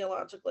discern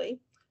theologically,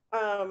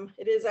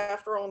 it is,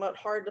 after all, not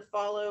hard to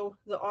follow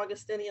the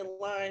Augustinian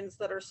lines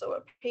that are so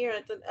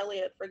apparent in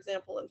Eliot, for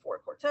example, in Four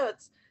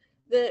Quartets,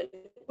 that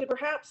we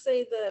perhaps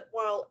say that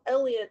while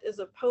Eliot is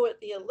a poet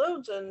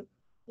theologian,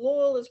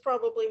 Lowell is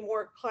probably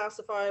more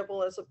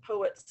classifiable as a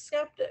poet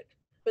skeptic,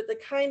 but the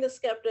kind of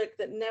skeptic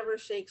that never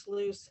shakes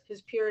loose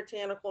his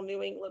puritanical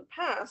New England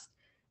past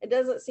and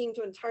doesn't seem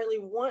to entirely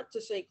want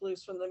to shake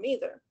loose from them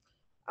either.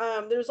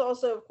 There's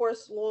also, of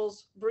course,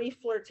 Lowell's brief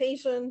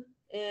flirtation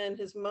and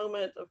his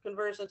moment of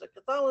conversion to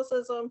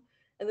Catholicism,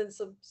 and then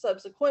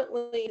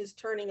subsequently his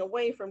turning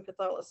away from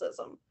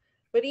Catholicism.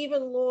 But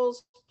even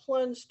Lowell's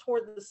plunge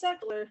toward the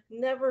secular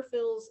never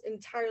feels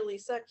entirely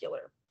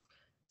secular.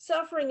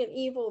 Suffering and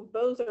evil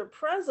both are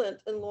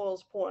present in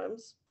Lowell's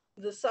poems.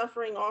 The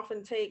suffering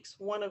often takes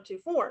one of two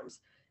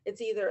forms.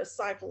 It's either a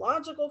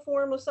psychological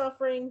form of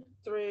suffering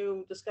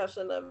through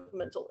discussion of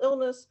mental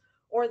illness,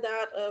 or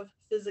that of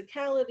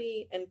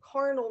physicality and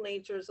carnal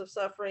natures of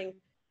suffering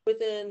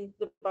within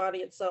the body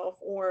itself,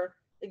 or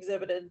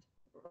exhibited,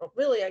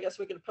 really, I guess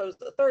we could pose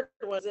the third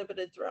one,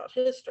 exhibited throughout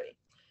history.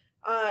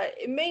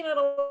 It may not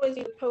always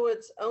be the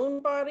poet's own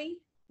body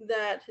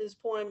that his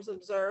poems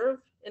observe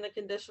in a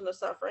condition of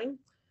suffering.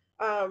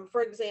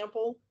 For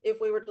example, if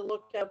we were to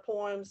look at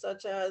poems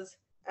such as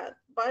at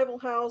Bible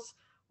House,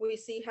 we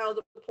see how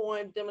the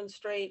poem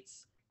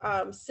demonstrates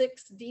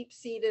 6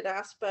 deep-seated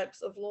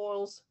aspects of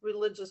Lowell's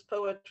religious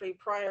poetry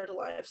prior to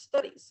life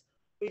studies.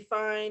 We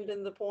find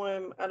in the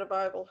poem At a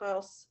Bible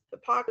House,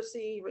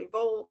 hypocrisy,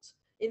 revolt,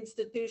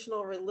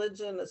 institutional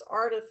religion as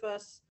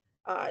artifice,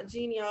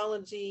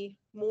 genealogy,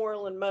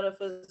 moral and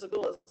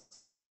metaphysicalism,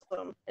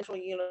 and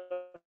unification.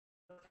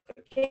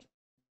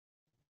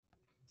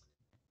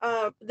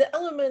 The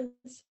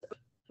elements of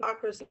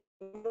hypocrisy,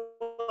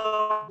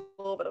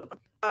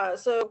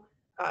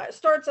 it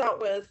starts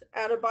out with,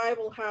 at a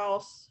Bible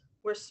house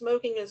where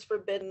smoking is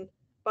forbidden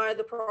by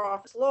the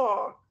prophet's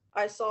law,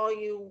 I saw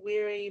you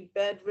weary,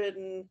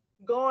 bedridden,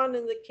 gone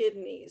in the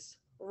kidneys,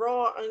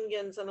 raw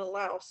onions and a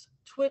louse,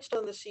 twitched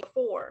on the sheet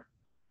floor.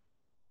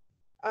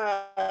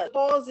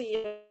 Palsy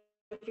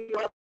if you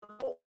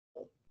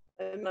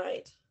at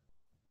night,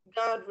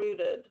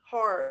 God-rooted,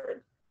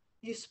 hard.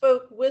 You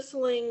spoke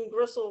whistling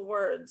gristle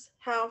words,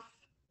 half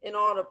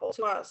inaudible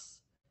to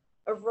us,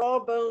 of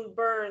raw-boned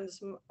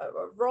birds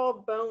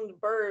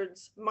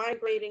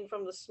migrating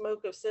from the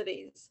smoke of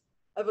cities,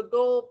 of a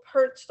gull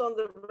perched on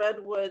the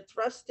redwood,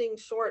 thrusting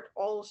short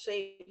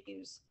all-shaped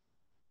hues.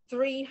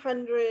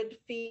 300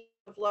 feet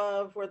of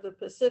love where the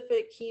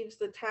Pacific heaves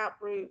the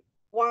taproot,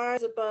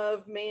 wise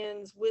above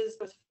man's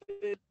wisdom,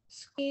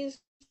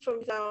 squeezed from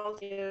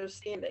 1,000 years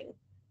standing.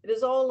 It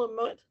is all a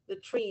moment. The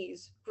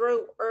trees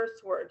grow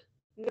earthward,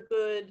 no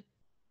good,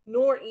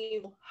 nor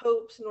evil,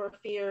 hopes nor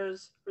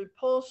fears,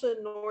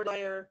 repulsion nor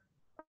desire,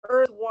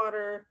 earth,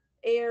 water,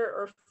 air,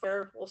 or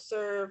fire will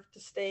serve to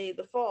stay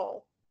the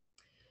fall.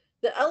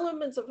 The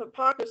elements of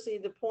hypocrisy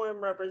the poem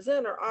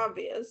represent are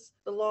obvious.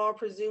 The law,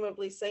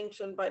 presumably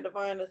sanctioned by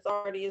divine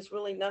authority, is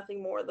really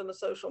nothing more than a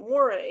social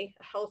moray,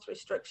 a health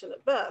restriction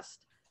at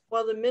best.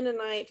 While the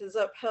Mennonite has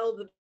upheld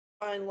the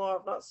divine law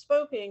of not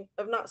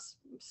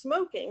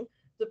smoking,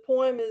 the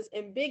poem is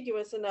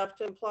ambiguous enough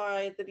to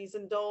imply that he's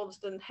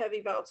indulged in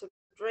heavy bouts of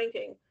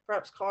drinking,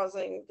 perhaps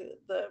causing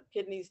the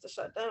kidneys to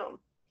shut down.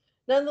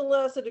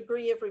 Nonetheless, a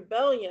degree of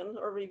rebellion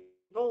or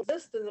revolt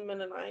exists in the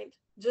Mennonite,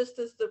 just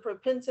as the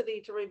propensity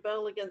to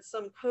rebel against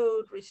some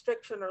code,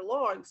 restriction, or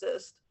law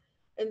exists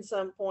in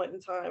some point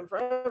in time for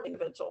every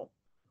individual.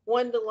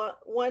 One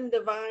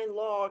divine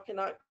law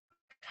cannot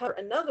cover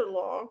another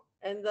law,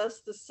 and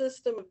thus the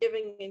system of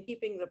giving and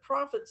keeping the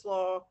prophet's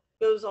law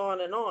goes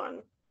on and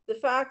on. The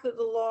fact that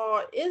the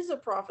law is a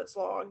prophet's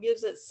law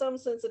gives it some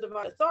sense of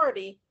divine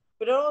authority,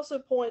 but it also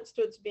points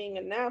to its being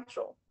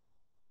unnatural.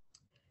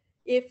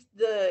 It's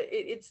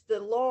the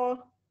law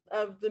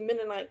of the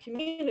Mennonite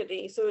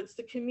community, so it's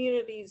the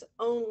community's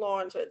own law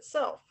unto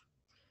itself.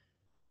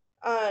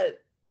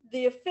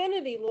 The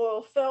affinity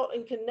Lowell felt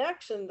in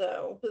connection,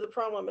 though, to the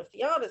problem of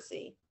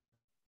theodicy,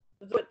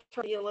 what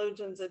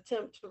theologians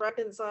attempt to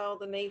reconcile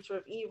the nature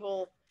of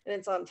evil and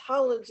its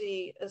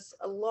ontology is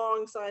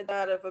alongside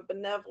that of a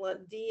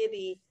benevolent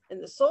deity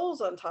in the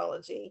soul's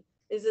ontology,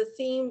 is a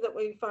theme that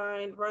we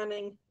find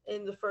running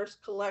in the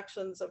first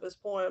collections of his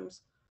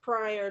poems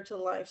prior to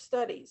Life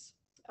Studies.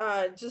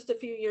 Just a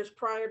few years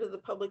prior to the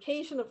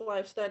publication of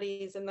Life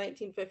Studies in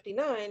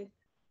 1959,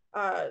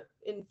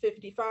 in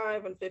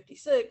 55 and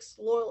 56,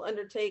 Lowell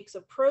undertakes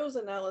a prose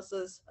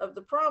analysis of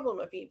the problem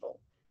of evil.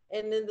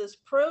 And in this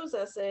prose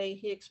essay,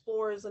 he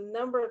explores a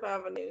number of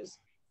avenues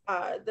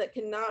that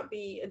cannot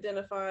be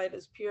identified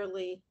as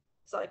purely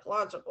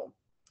psychological.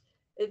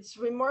 It's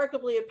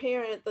remarkably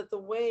apparent that the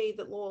way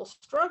that Lowell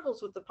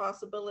struggles with the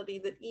possibility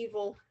that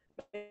evil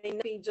may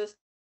not be just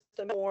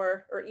a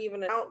more or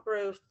even an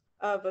outgrowth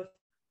of a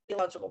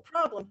theological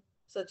problem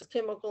such as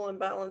chemical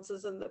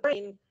imbalances in the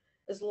brain,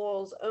 as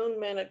Lowell's own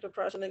manic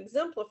depression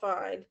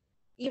exemplified,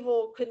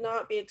 evil could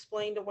not be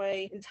explained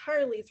away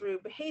entirely through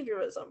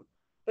behaviorism,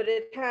 but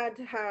it had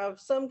to have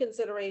some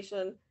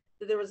consideration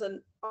that there was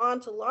an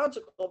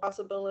ontological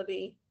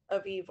possibility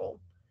of evil.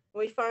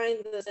 We find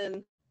this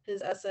in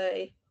his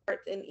essay, Art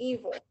and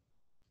Evil.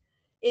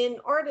 In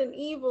Art and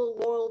Evil,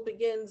 Lowell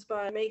begins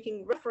by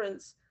making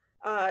reference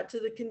to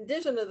the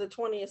condition of the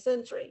 20th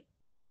century.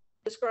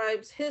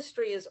 Describes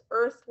history as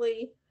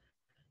earthly,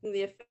 and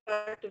the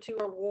effect of 2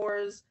 world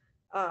wars,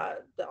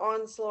 the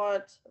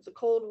onslaught of the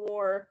Cold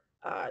War,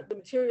 the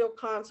material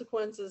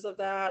consequences of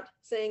that,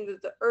 saying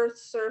that the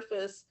Earth's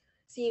surface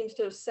seems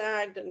to have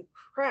sagged and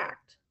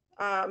cracked.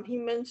 He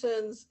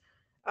mentions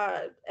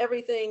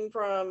everything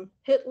from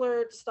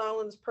Hitler to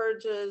Stalin's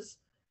purges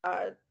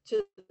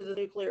to the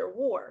nuclear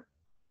war.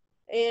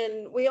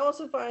 And we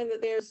also find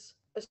that there's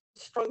a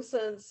strong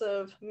sense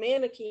of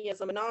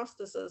Manichaeism and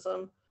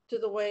Gnosticism to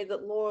the way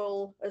that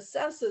Lowell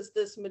assesses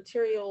this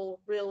material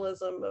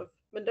realism of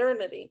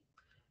modernity.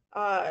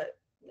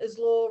 As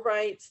Lowell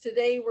writes,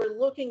 today we're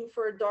looking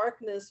for a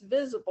darkness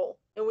visible,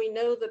 and we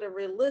know that a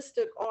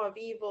realistic awe of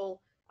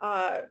evil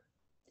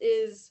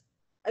is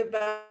a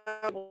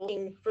valuable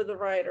thing for the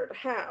writer to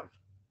have.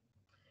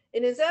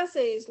 In his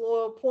essays,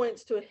 Lowell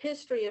points to a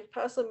history of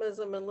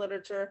pessimism in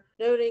literature,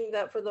 noting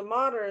that for the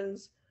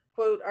moderns,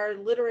 quote, our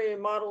literary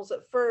models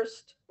at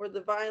first were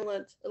the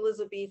violent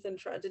Elizabethan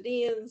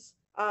tragedians.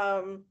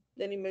 Then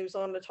he moves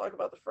on to talk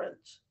about the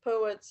French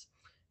poets.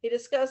 He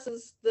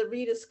discusses the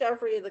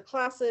rediscovery of the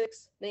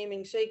classics,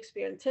 naming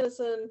Shakespeare and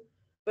Tennyson,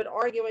 but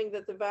arguing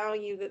that the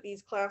value that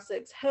these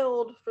classics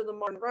held for the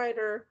modern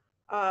writer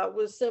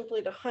was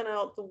simply to hunt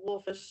out the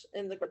wolfish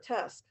and the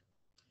grotesque.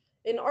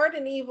 In Art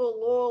and Evil,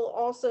 Lowell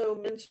also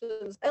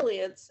mentions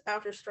Eliot's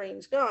After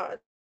Strange Gods,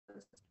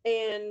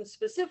 and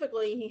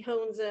specifically he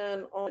hones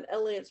in on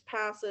Eliot's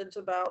passage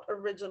about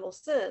original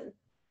sin,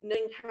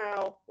 noting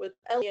how with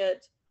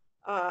Eliot,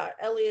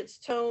 Eliot's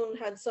tone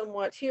had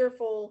somewhat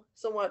tearful,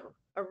 somewhat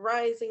a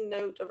rising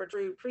note of a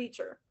true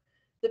preacher.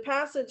 The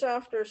passage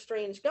After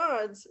Strange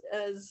Gods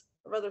is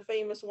a rather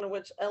famous one in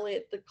which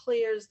Eliot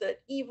declares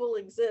that evil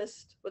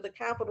exists with a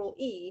capital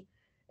E,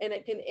 and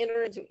it can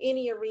enter into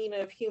any arena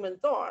of human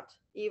thought,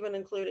 even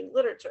including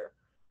literature.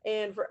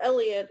 And for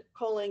Eliot,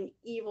 calling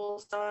evil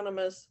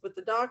synonymous with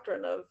the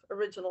doctrine of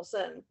original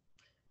sin.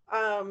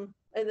 And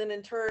then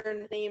in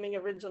turn, naming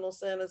original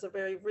sin as a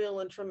very real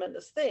and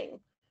tremendous thing.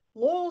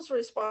 Lowell's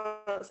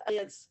response to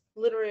Eliot's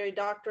literary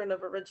doctrine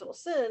of original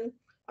sin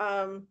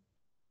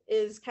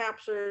is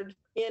captured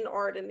in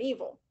Art and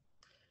Evil.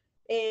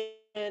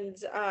 And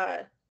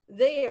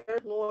there,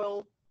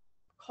 Lowell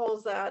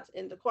calls that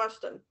into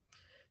question.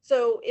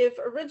 So if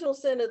original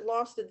sin had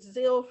lost its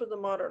zeal for the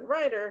modern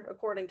writer,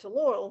 according to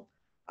Lowell,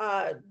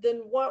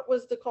 then what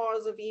was the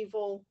cause of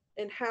evil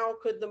and how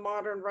could the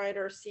modern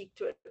writer seek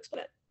to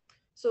explain it?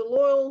 So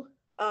Lowell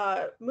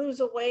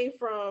moves away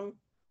from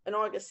an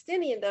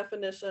Augustinian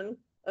definition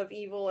of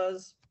evil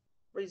as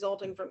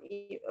resulting from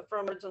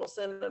original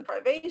sin and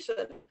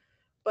privation,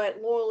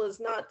 but Lowell is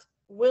not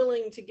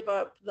willing to give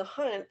up the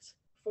hunt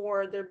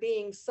for there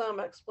being some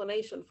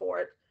explanation for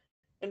it,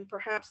 and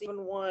perhaps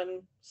even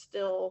one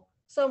still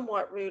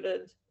somewhat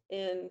rooted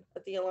in a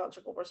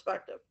theological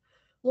perspective.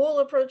 Lowell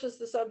approaches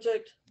the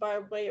subject by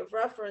way of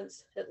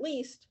reference, at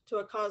least, to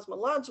a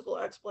cosmological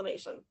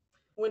explanation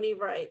when he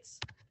writes,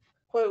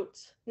 quote,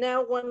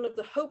 now one of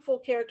the hopeful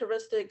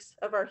characteristics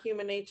of our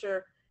human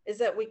nature is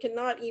that we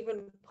cannot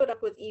even put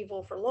up with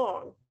evil for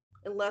long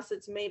unless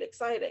it's made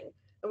exciting,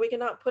 and we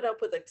cannot put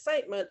up with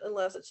excitement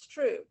unless it's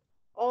true.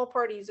 All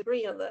parties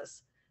agree on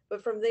this,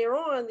 but from there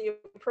on, the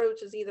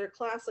approach is either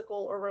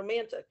classical or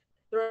romantic.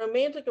 The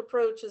romantic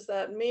approach is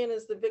that man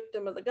is the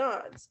victim of the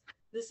gods.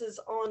 This is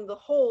on the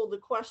whole the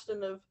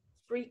question of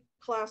Greek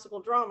classical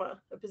drama,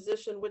 a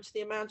position which the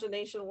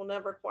imagination will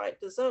never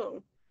quite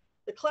disown.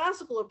 The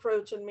classical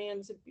approach in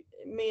man's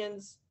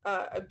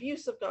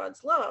abuse of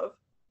God's love,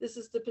 this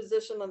is the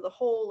position on the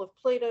whole of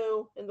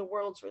Plato and the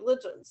world's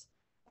religions,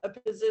 a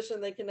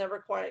position they can never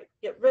quite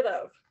get rid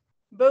of.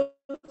 Both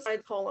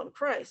sides call on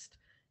Christ.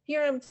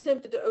 Here I'm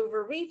tempted to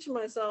overreach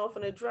myself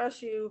and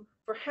address you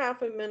for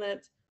half a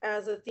minute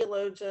as a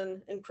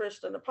theologian and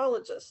Christian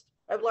apologist.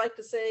 I'd like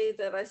to say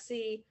that I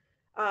see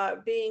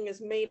being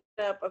is made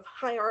up of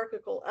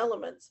hierarchical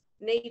elements,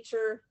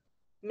 nature,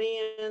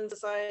 man,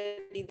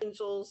 society,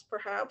 angels,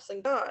 perhaps,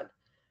 and God.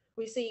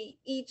 We see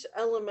each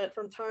element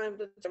from time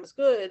to time as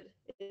good,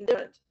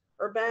 indifferent,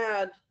 or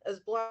bad, as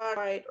black,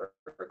 white, or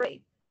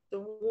gray. The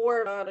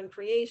war of God and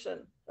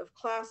creation, of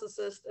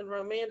classicist and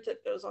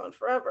romantic, goes on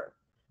forever.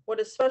 What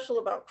is special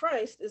about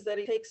Christ is that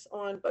he takes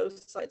on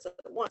both sides at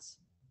once.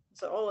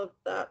 So all of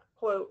that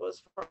quote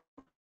was from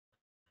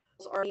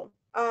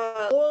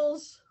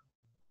Lowell's,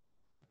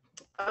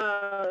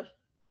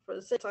 for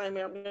the sake of time,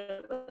 I'm going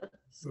to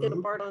skip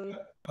a part on.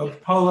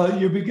 Paula,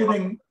 you're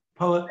beginning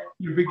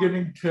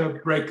to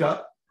break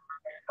up.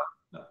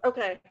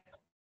 Okay.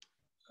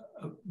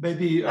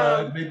 Maybe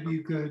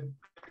you could.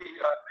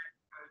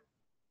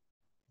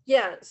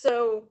 Yeah,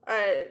 so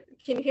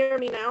can you hear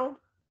me now?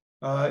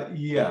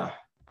 Yeah.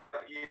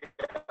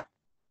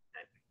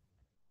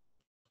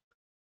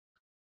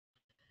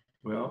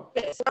 Well,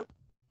 Okay, so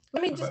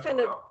let me just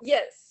kind of,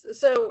 yes.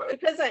 So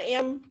because I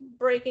am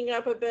breaking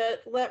up a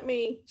bit, let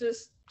me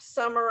just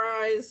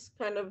summarize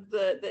kind of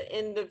the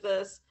end of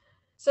this.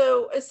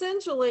 So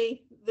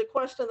essentially, the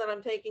question that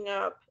I'm taking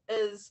up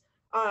is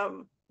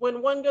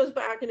when one goes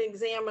back and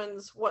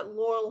examines what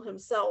Lowell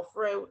himself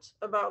wrote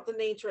about the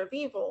nature of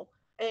evil,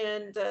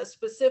 and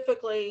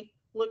specifically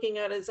looking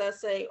at his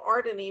essay,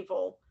 Art and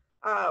Evil,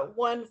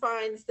 one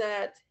finds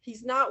that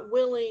he's not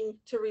willing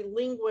to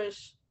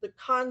relinquish the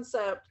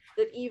concept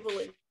that evil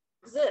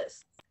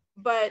exists,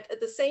 but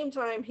at the same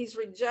time, he's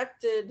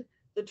rejected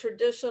the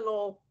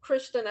traditional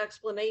Christian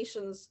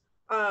explanations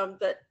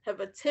that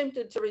have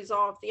attempted to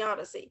resolve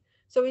theodicy.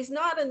 So he's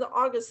not in the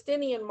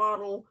Augustinian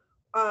model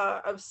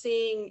of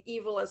seeing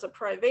evil as a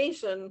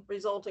privation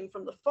resulting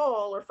from the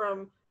fall or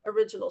from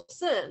original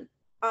sin.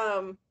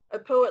 A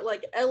poet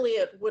like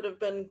Eliot would have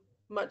been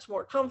much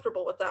more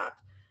comfortable with that.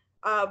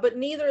 But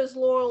neither is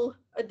Lowell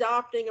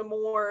adopting a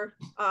more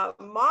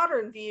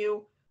modern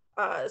view,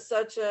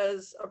 such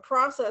as a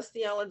process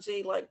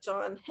theology like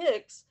John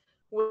Hicks,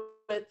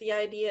 with the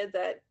idea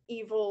that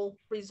evil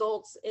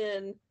results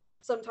in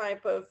some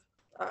type of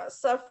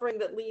suffering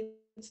that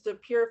leads to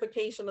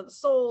purification of the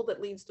soul,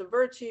 that leads to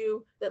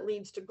virtue, that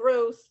leads to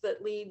growth,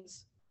 that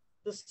leads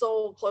the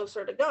soul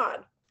closer to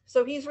God.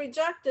 So he's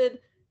rejected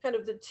kind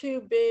of the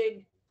two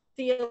big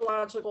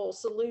theological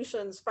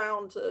solutions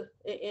found to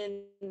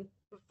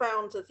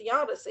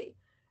theodicy.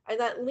 And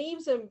that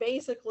leaves him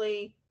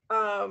basically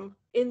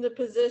in the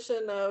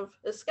position of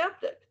a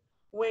skeptic,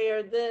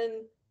 where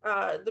then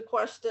the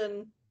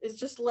question is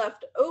just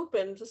left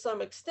open to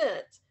some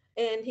extent.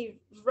 And he's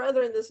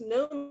rather in this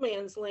no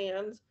man's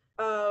land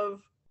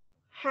of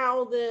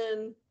how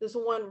then does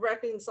one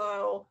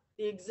reconcile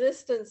the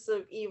existence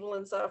of evil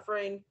and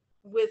suffering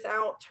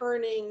without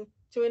turning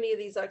to any of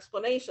these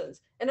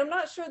explanations. And I'm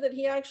not sure that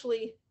he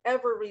actually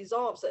ever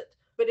resolves it,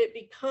 but it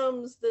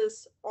becomes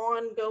this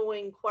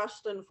ongoing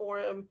question for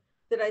him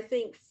that I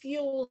think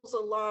fuels a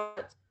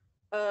lot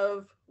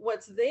of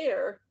what's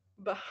there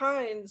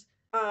behind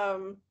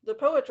the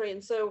poetry.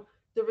 And so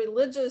the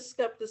religious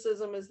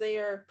skepticism is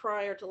there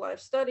prior to life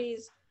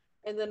studies.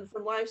 And then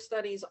from life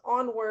studies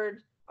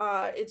onward,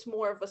 it's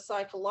more of a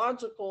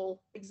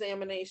psychological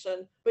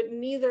examination, but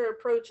neither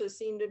approaches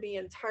seem to be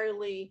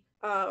entirely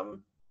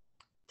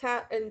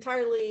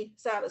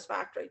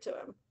satisfactory to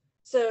him.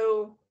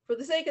 So for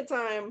the sake of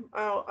time,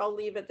 I'll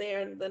leave it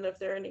there. And then if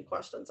there are any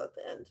questions at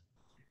the end.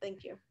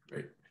 Thank you.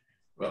 Great.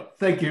 Well,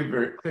 thank you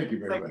very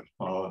much,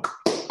 Paula.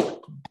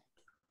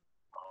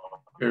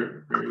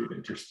 Very, very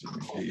interesting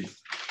indeed.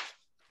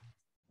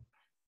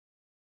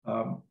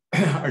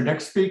 Our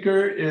next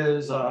speaker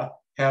is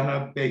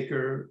Hannah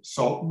Baker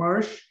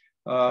Saltmarsh,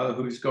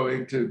 who's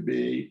going to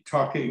be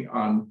talking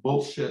on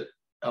Bullshit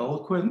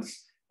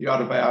Eloquence, the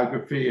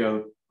autobiography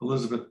of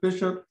Elizabeth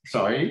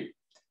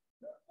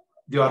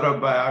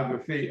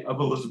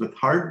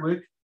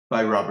Hardwick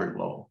by Robert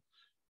Lowell.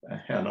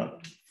 Hannah,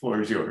 the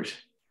floor is yours.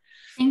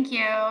 Thank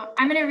you.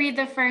 I'm going to read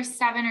the first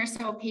 7 or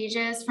so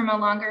pages from a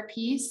longer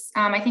piece.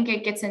 I think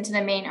it gets into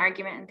the main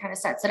argument and kind of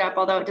sets it up,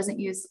 although it doesn't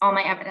use all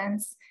my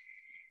evidence.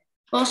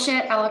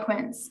 Bullshit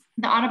Eloquence,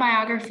 the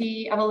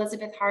autobiography of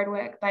Elizabeth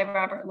Hardwick by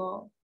Robert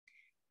Lowell.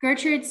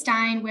 Gertrude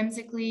Stein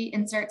whimsically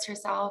inserts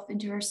herself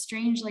into her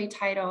strangely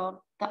titled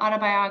The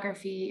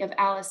Autobiography of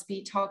Alice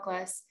B.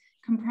 Toklas,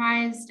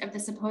 comprised of the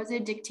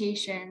supposed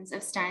dictations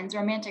of Stein's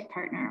romantic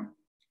partner.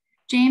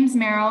 James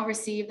Merrill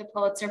received the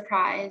Pulitzer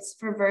Prize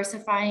for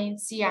versifying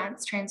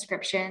seance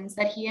transcriptions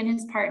that he and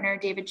his partner,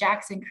 David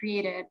Jackson,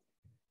 created,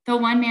 though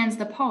one man's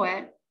the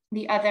poet,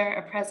 the other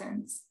a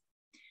presence.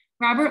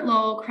 Robert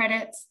Lowell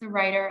credits the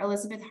writer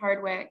Elizabeth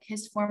Hardwick,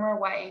 his former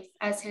wife,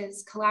 as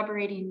his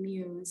collaborating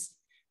muse,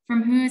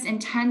 from whose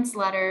intense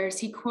letters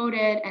he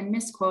quoted and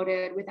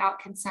misquoted without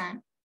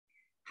consent.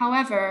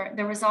 However,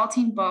 the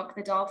resulting book,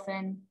 The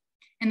Dolphin,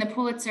 and the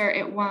Pulitzer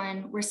it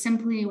won were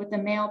simply what the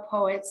male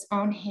poet's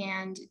own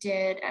hand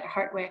did at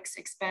Hardwick's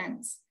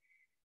expense.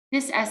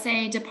 This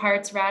essay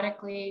departs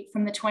radically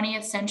from the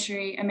 20th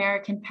century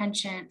American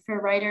penchant for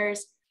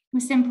writers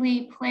who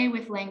simply play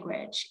with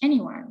language,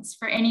 anyone's,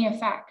 for any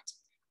effect,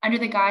 under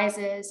the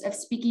guises of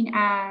speaking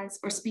as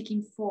or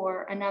speaking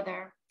for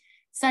another,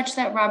 such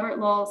that Robert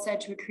Lowell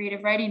said to a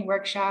creative writing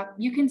workshop,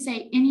 "You can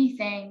say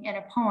anything in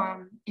a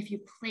poem if you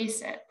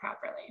place it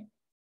properly."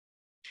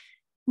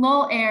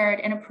 Lowell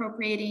erred in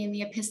appropriating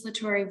the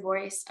epistolary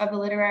voice of the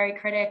literary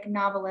critic,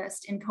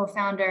 novelist, and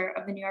co-founder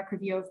of the New York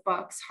Review of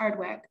Books,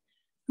 Hardwick,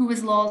 who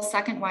was Lowell's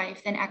second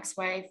wife and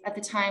ex-wife at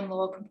the time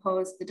Lowell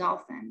composed The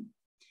Dolphin.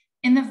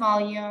 In the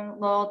volume,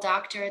 Lowell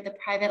doctored the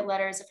private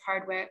letters of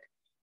Hardwick.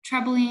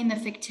 Troubling the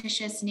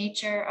fictitious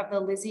nature of the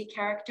Lizzie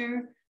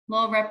character,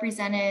 Lowell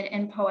represented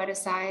and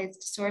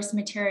poeticized source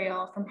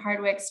material from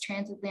Hardwick's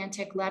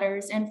transatlantic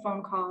letters and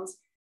phone calls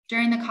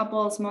during the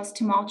couple's most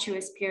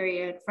tumultuous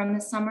period from the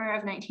summer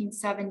of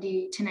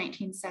 1970 to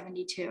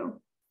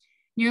 1972.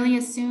 Nearly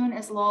as soon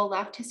as Lowell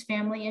left his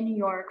family in New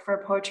York for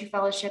a poetry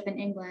fellowship in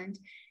England,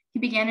 he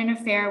began an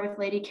affair with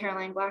Lady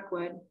Caroline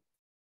Blackwood.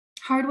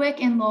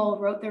 Hardwick and Lowell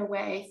wrote their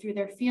way through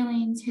their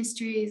feelings,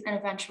 histories, and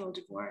eventual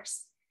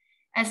divorce.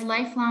 As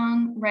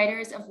lifelong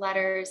writers of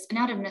letters, and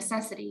out of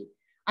necessity,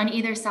 on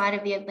either side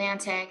of the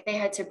Atlantic, they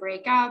had to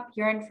break up,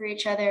 yearn for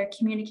each other,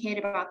 communicate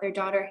about their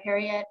daughter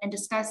Harriet, and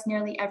discuss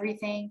nearly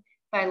everything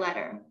by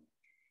letter.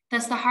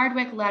 Thus, the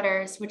Hardwick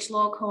letters, which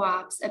Lowell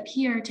co-opts,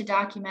 appear to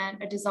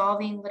document a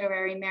dissolving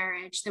literary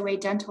marriage the way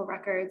dental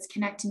records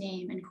connect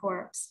name and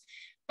corpse.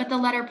 But the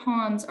letter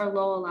poems are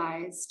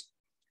Lowellized.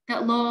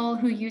 That Lowell,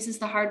 who uses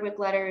the Hardwick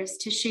letters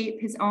to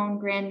shape his own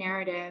grand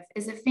narrative,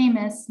 is a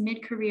famous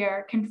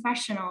mid-career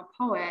confessional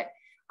poet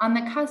on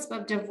the cusp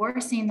of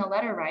divorcing the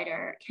letter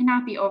writer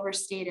cannot be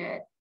overstated.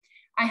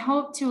 I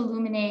hope to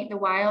illuminate the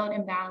wild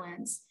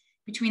imbalance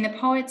between the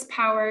poet's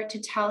power to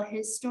tell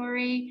his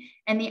story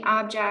and the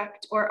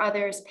object or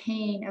other's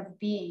pain of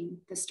being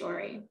the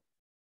story.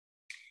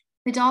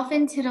 The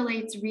Dolphin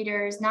titillates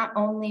readers not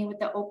only with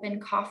the open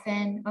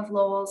coffin of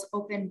Lowell's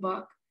open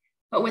book,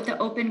 but with the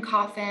open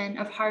coffin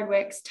of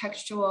Hardwick's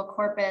textual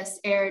corpus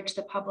aired to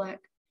the public,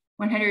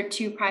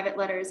 102 private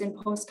letters and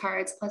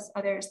postcards, plus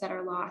others that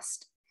are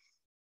lost.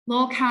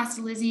 Lowell cast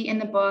Lizzie in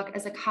the book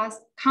as a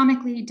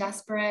comically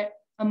desperate,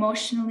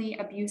 emotionally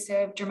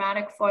abusive,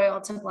 dramatic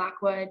foil to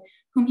Blackwood,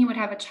 whom he would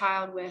have a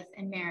child with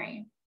and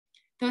marry.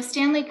 Though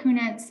Stanley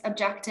Kunitz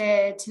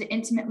objected to the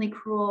intimately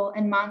cruel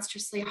and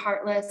monstrously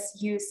heartless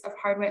use of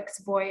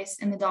Hardwick's voice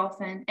in The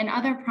Dolphin, and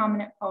other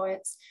prominent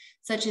poets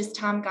such as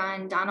Tom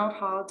Gunn, Donald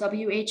Hall,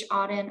 W.H.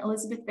 Auden,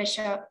 Elizabeth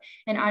Bishop,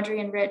 and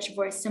Adrienne Rich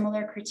voiced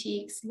similar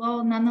critiques,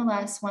 Lowell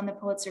nonetheless won the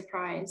Pulitzer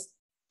Prize.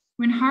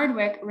 When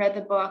Hardwick read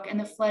the book and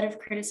the flood of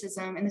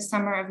criticism in the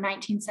summer of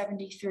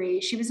 1973,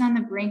 she was on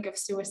the brink of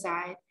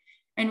suicide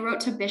and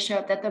wrote to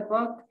Bishop that the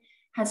book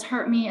has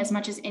hurt me as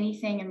much as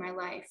anything in my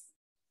life.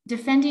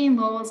 Defending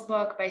Lowell's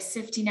book by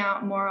sifting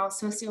out moral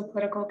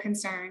socio-political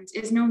concerns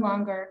is no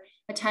longer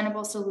a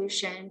tenable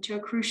solution to a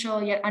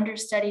crucial yet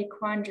understudied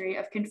quandary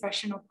of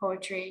confessional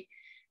poetry.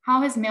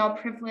 How has male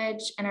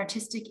privilege and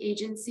artistic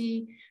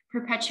agency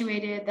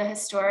perpetuated the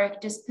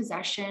historic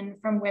dispossession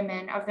from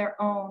women of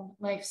their own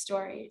life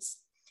stories?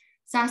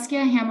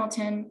 Saskia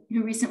Hamilton,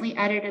 who recently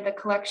edited the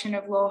collection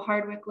of Lowell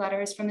Hardwick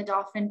letters from the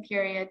Dolphin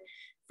period,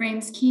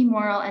 frames key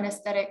moral and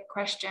aesthetic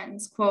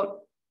questions. Quote,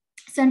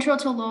 central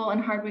to Lowell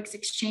and Hardwick's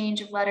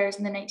exchange of letters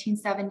in the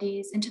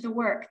 1970s and to the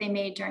work they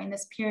made during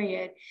this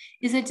period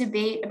is a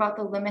debate about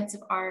the limits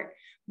of art,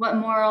 what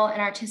moral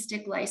and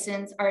artistic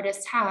license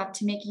artists have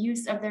to make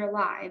use of their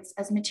lives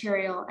as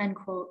material, end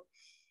quote.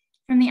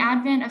 From the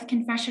advent of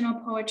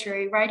confessional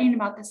poetry, writing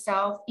about the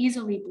self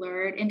easily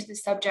blurred into the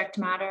subject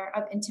matter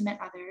of intimate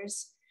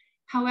others.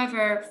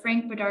 However,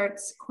 Frank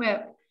Bodart's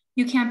quip,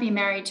 "You can't be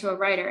married to a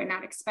writer and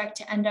not expect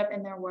to end up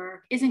in their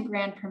work," isn't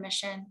grand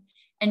permission.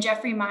 And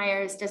Jeffrey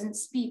Myers doesn't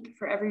speak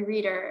for every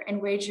reader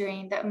in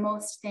wagering that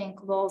most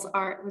think Lowell's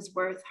art was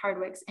worth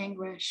Hardwick's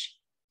anguish.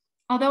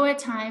 Although at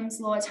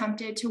times Lowell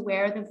attempted to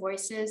wear the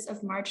voices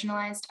of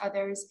marginalized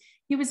others,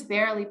 he was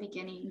barely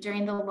beginning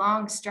during the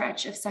long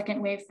stretch of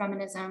second wave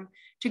feminism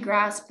to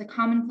grasp the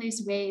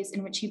commonplace ways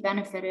in which he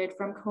benefited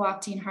from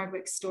co-opting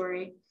Hardwick's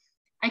story.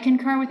 I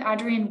concur with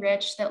Adrienne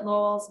Rich that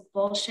Lowell's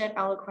bullshit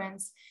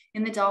eloquence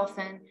in The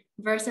Dolphin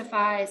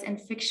versifies and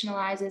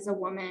fictionalizes a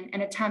woman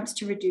and attempts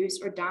to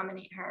reduce or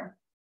dominate her.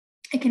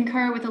 I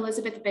concur with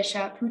Elizabeth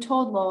Bishop, who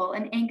told Lowell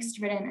in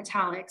angst-ridden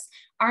italics,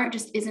 art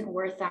just isn't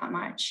worth that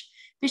much.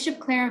 Bishop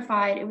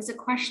clarified it was a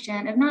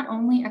question of not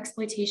only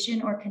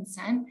exploitation or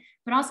consent,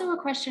 but also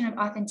a question of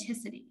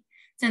authenticity,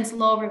 since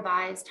Lowell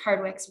revised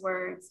Hardwick's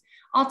words.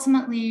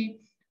 Ultimately,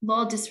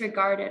 Lowell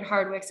disregarded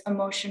Hardwick's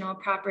emotional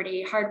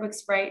property,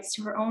 Hardwick's rights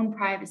to her own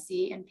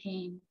privacy and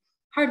pain.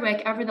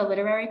 Hardwick, ever the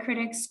literary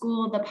critic,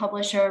 schooled the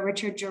publisher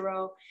Richard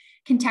Giroux,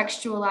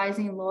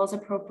 contextualizing Lowell's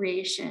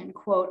appropriation,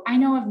 quote, "I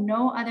know of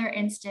no other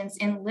instance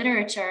in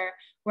literature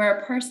where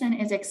a person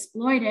is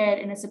exploited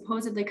in a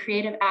supposedly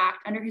creative act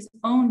under his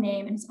own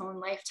name in his own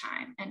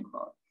lifetime," end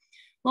quote.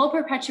 Lowell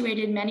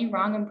perpetuated many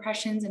wrong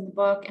impressions in the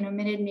book and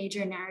omitted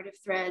major narrative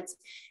threads,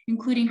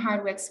 including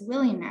Hardwick's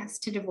willingness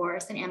to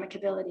divorce and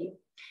amicability.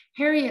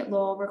 Harriet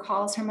Lowell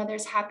recalls her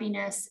mother's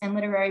happiness and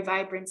literary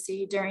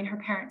vibrancy during her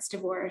parents'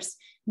 divorce.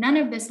 None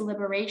of this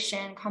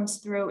liberation comes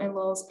through in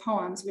Lowell's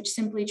poems, which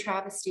simply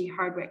travesty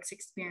Hardwick's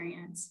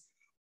experience.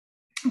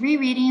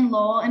 Rereading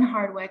Lowell and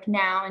Hardwick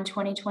now in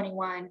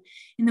 2021,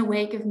 in the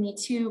wake of Me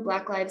Too,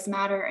 Black Lives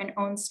Matter, and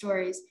Own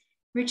Stories,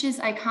 Rich's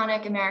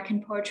iconic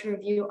American Poetry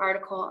Review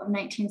article of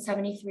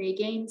 1973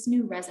 gains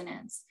new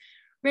resonance.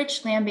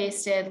 Rich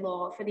lambasted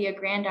Lowell for the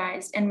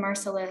aggrandized and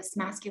merciless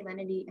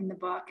masculinity in the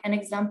book, an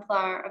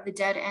exemplar of the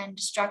dead-end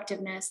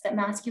destructiveness that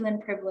masculine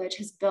privilege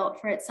has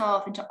built for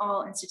itself into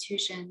all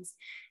institutions.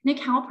 Nick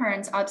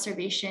Halpern's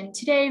observation,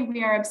 "Today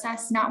we are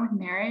obsessed not with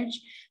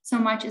marriage so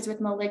much as with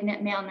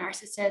malignant male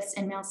narcissists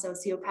and male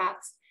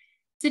sociopaths,"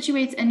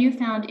 situates a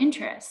newfound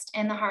interest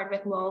in the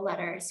Hardwick Lowell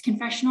letters,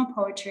 confessional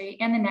poetry,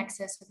 and the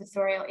nexus with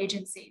authorial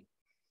agency.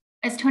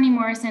 As Toni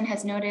Morrison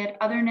has noted,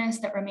 otherness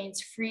that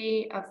remains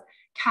free of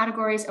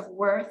categories of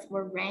worth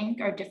or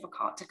rank are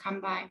difficult to come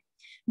by.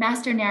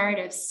 Master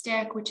narratives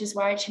stick, which is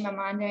why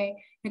Chimamanda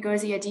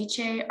Ngozi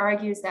Adichie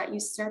argues that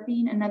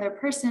usurping another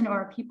person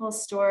or a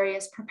people's story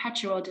is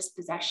perpetual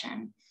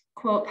dispossession.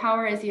 Quote,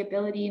 power is the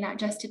ability not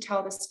just to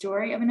tell the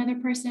story of another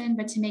person,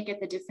 but to make it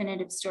the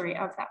definitive story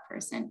of that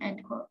person,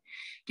 end quote.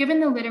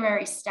 Given the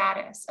literary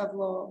status of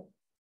Lowell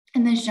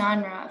and the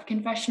genre of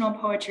confessional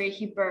poetry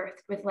he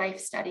birthed with life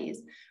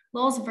studies,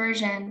 Lowell's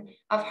version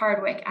of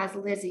Hardwick as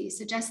Lizzie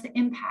suggests the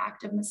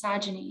impact of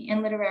misogyny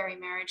in literary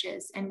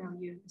marriages and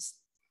milieus.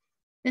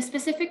 The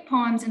specific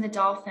poems in The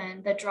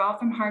Dolphin that draw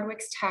from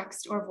Hardwick's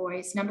text or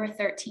voice, number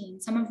 13,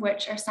 some of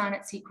which are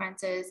sonnet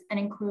sequences and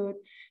include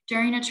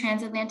During a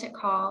Transatlantic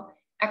Call,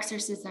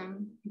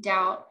 Exorcism,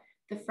 Doubt,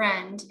 The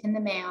Friend, In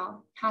the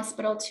Mail,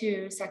 Hospital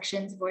 2,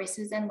 sections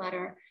Voices and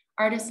Letter,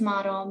 Artist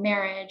Model,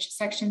 Marriage,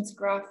 sections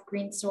Gruff,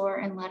 Green Store,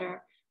 and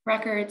Letter,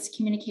 Records,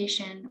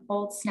 Communication,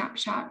 Old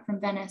Snapshot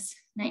from Venice,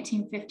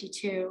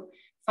 1952,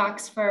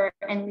 Fox Fur,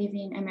 and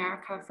Leaving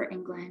America for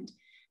England.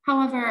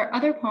 However,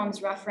 other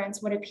poems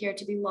reference what appear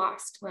to be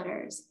lost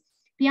letters.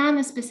 Beyond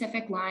the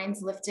specific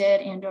lines lifted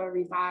and/or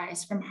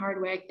revised from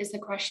Hardwick is the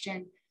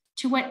question,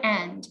 to what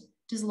end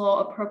does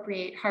Lowell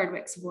appropriate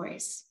Hardwick's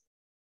voice?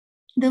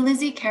 The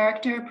Lizzie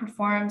character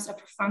performs a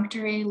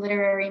perfunctory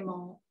literary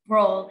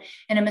role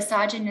in a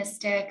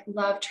misogynistic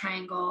love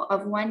triangle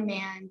of one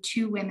man,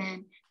 two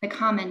women, the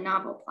common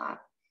novel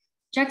plot.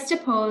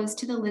 Juxtaposed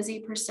to the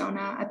Lizzie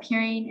persona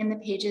appearing in the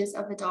pages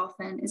of The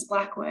Dolphin is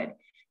Blackwood,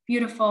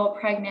 beautiful,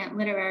 pregnant,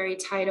 literary,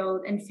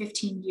 titled In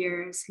 15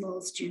 Years,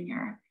 Lowell's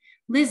Jr.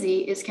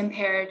 Lizzie is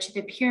compared to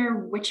the pure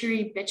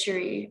witchery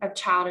bitchery of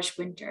Childish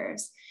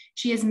Winters.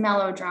 She is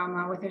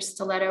melodrama with her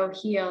stiletto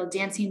heel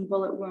dancing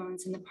bullet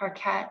wounds in the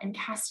parquet and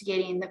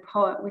castigating the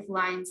poet with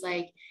lines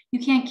like, you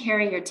can't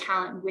carry your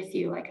talent with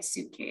you like a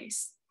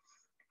suitcase.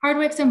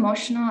 Hardwick's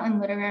emotional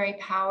and literary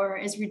power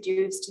is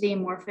reduced to the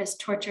amorphous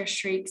torture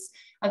shrieks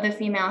of the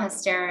female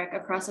hysteric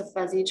across a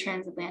fuzzy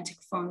transatlantic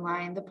phone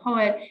line. The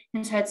poet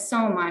has had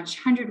so much,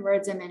 100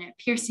 words a minute,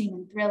 piercing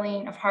and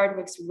thrilling of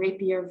Hardwick's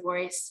rapier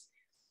voice.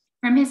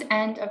 From his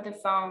end of the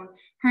phone,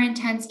 her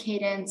intense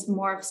cadence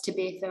morphs to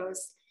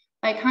bathos.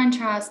 By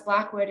contrast,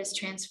 Blackwood is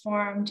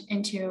transformed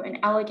into an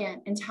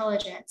elegant,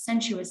 intelligent,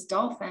 sensuous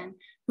dolphin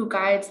who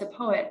guides the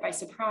poet by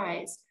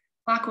surprise.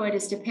 Blackwood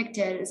is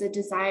depicted as a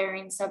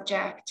desiring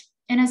subject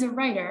and as a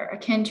writer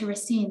akin to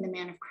Racine, the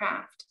man of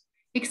craft.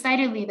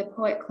 Excitedly, the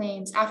poet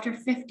claims, after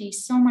 50,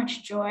 so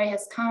much joy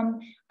has come,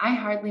 I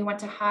hardly want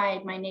to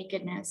hide my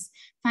nakedness,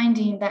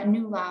 finding that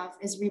new love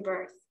is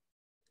rebirth.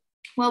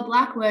 While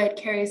Blackwood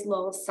carries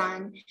Lowell's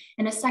son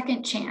in a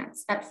second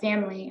chance at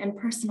family and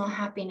personal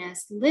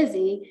happiness,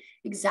 Lizzie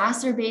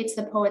exacerbates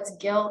the poet's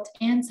guilt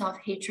and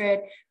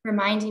self-hatred,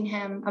 reminding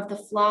him of the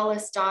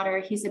flawless daughter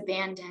he's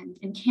abandoned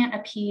and can't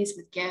appease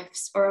with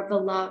gifts, or of the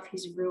love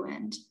he's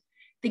ruined.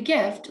 The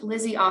gift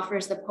Lizzie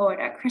offers the poet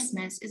at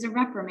Christmas is a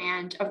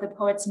reprimand of the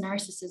poet's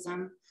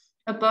narcissism,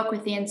 a book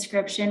with the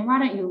inscription, why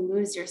don't you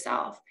lose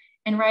yourself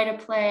and write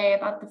a play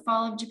about the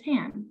fall of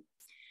Japan?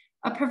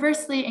 A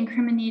perversely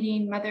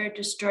incriminating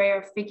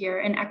mother-destroyer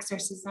figure in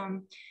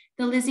Exorcism,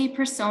 the Lizzie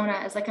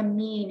persona is like a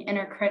mean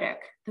inner critic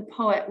the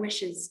poet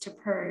wishes to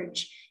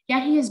purge,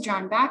 yet he is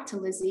drawn back to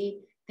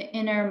Lizzie, the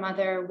inner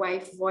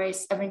mother-wife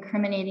voice of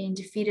incriminating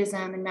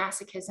defeatism and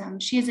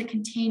masochism. She is a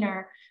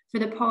container for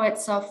the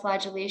poet's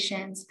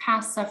self-flagellations,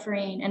 past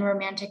suffering, and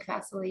romantic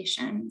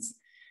vacillations.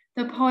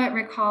 The poet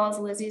recalls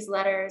Lizzie's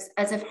letters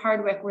as if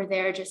Hardwick were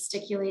there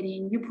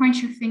gesticulating, you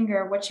point your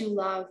finger, what you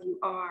love, you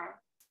are.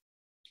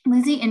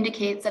 Lizzie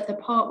indicates that the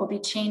poet will be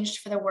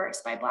changed for the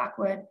worse by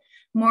Blackwood.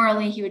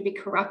 Morally, he would be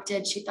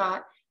corrupted, she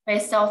thought, by a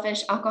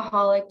selfish,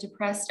 alcoholic,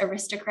 depressed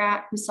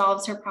aristocrat who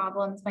solves her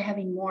problems by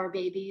having more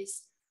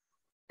babies.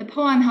 The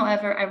poem,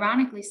 however,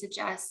 ironically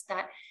suggests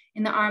that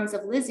in the arms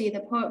of Lizzie, the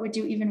poet would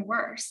do even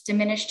worse,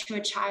 diminished to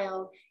a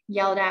child,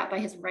 yelled at by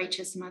his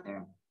righteous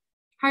mother.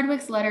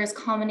 Hardwick's letters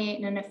culminate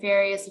in a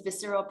nefarious,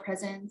 visceral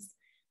presence,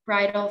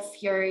 bridal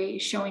fury,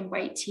 showing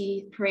white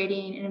teeth,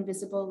 parading an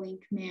invisible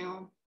link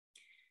mail.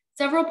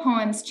 Several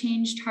poems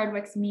changed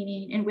Hardwick's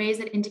meaning in ways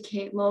that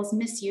indicate Lowell's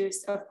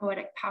misuse of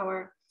poetic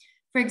power.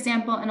 For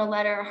example, in a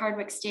letter,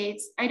 Hardwick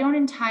states, I don't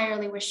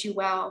entirely wish you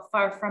well,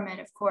 far from it,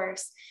 of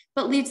course,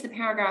 but leads the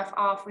paragraph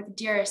off with,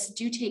 dearest,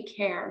 do take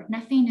care.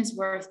 Nothing is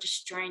worth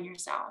destroying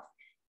yourself,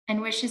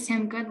 and wishes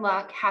him good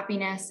luck,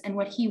 happiness, and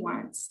what he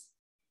wants.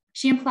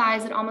 She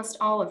implies that almost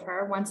all of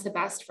her wants the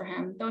best for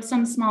him, though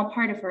some small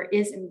part of her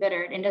is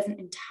embittered and doesn't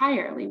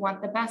entirely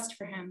want the best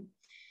for him.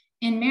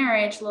 In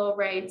Marriage, Lowell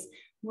writes,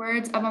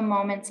 words of a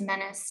moment's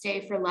menace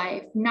stay for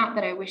life, not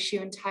that I wish you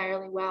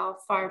entirely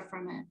well, far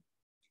from it.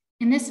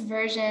 In this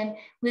version,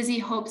 Lizzie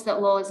hopes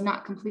that Lowell is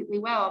not completely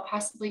well,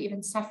 possibly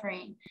even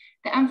suffering.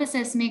 The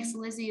emphasis makes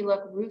Lizzie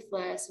look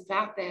ruthless,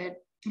 vapid,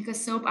 like a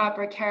soap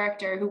opera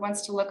character who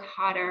wants to look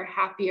hotter,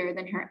 happier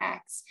than her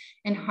ex,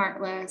 and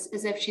heartless,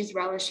 as if she's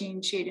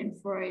relishing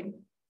Schadenfreude.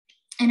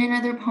 In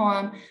another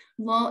poem,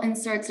 Lowell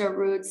inserts a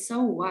rude,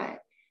 so what?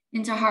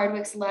 into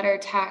Hardwick's letter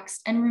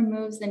text and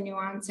removes the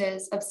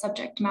nuances of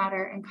subject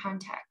matter and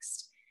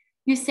context.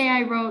 You say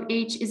I wrote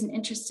H isn't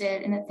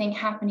interested in the thing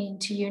happening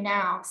to you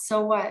now,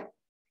 so what?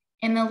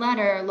 In the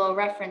letter Lowell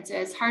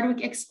references,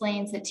 Hardwick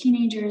explains that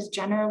teenagers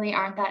generally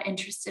aren't that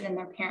interested in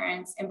their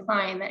parents,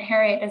 implying that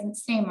Harriet doesn't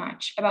say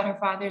much about her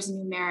father's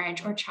new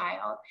marriage or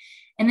child,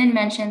 and then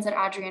mentions that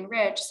Adrienne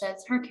Rich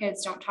says her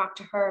kids don't talk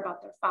to her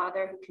about their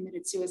father who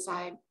committed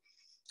suicide.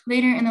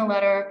 Later in the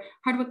letter,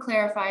 Hardwick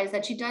clarifies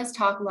that she does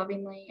talk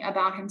lovingly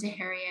about him to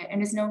Harriet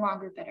and is no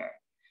longer bitter,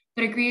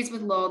 but agrees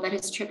with Lowell that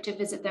his trip to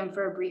visit them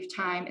for a brief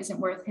time isn't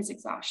worth his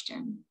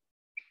exhaustion.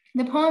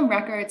 The poem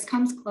Records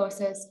comes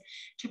closest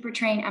to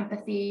portraying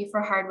empathy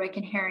for Hardwick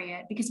and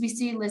Harriet because we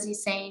see Lizzie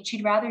saying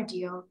she'd rather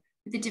deal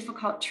with the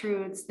difficult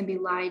truths than be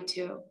lied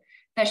to,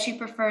 that she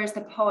prefers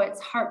the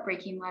poet's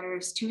heartbreaking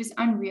letters to his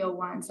unreal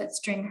ones that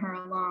string her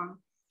along.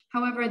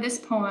 However, this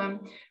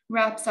poem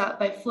wraps up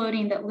by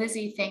floating that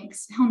Lizzie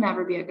thinks he'll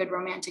never be a good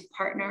romantic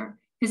partner.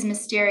 His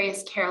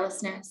mysterious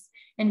carelessness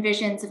and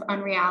visions of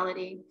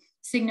unreality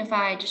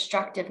signify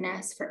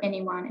destructiveness for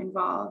anyone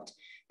involved.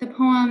 The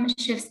poem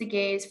shifts the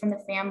gaze from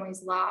the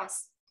family's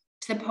loss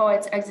to the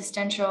poet's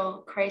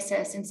existential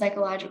crisis and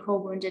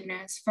psychological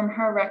woundedness, from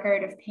her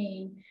record of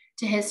pain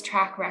to his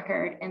track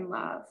record in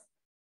love.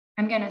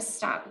 I'm going to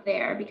stop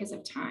there because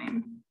of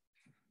time.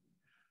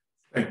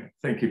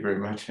 Thank you very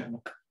much,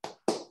 Hannah.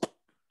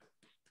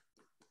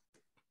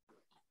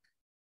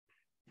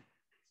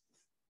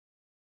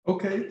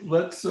 Okay,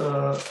 let's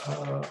hear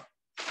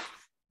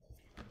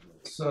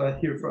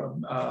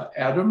from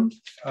Adam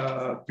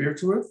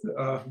Beardsworth,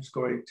 who's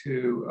going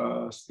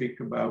to speak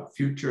about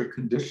future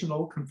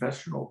conditional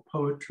confessional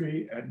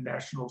poetry and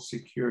national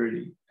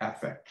security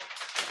affect.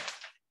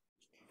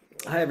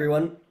 Hi,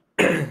 everyone,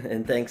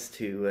 and thanks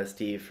to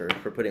Steve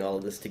for putting all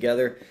of this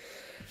together.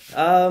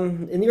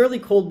 In the early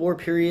Cold War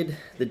period,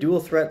 the dual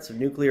threats of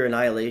nuclear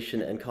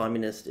annihilation and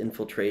communist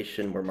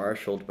infiltration were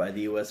marshaled by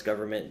the US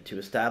government to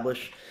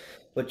establish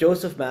what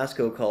Joseph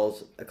Masco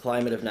calls a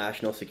climate of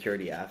national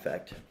security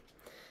affect.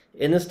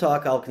 In this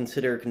talk, I'll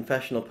consider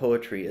confessional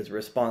poetry as a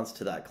response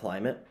to that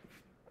climate,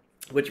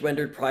 which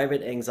rendered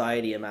private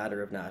anxiety a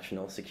matter of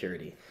national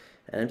security.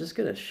 And I'm just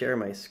going to share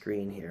my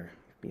screen here.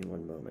 Give me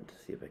one moment to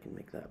see if I can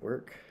make that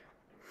work.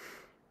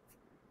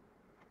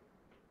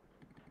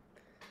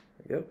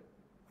 There we go.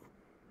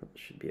 That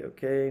should be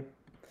okay.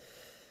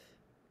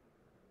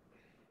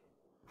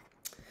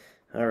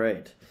 All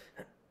right.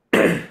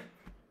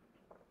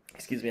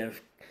 Excuse me, I'm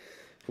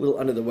a little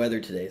under the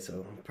weather today,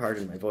 so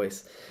pardon my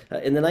voice.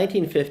 In the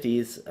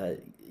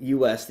 1950s,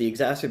 US, the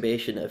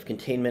exacerbation of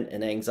containment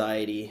and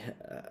anxiety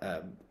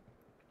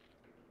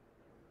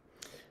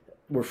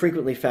were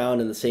frequently found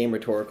in the same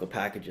rhetorical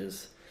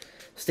packages.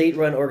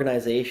 State-run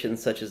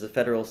organizations such as the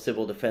Federal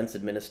Civil Defense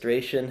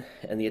Administration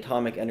and the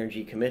Atomic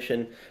Energy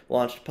Commission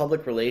launched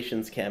public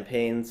relations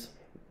campaigns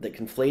that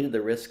conflated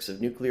the risks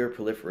of nuclear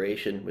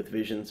proliferation with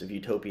visions of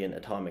utopian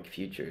atomic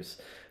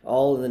futures,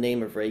 all in the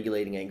name of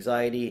regulating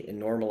anxiety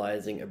and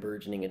normalizing a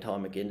burgeoning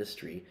atomic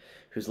industry,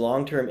 whose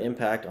long-term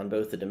impact on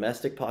both the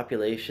domestic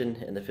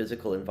population and the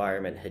physical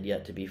environment had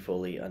yet to be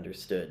fully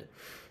understood.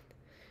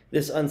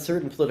 This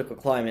uncertain political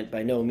climate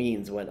by no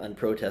means went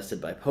unprotested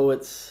by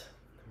poets.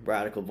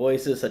 Radical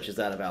voices such as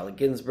that of Allen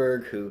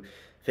Ginsberg, who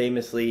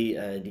famously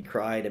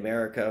decried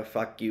America,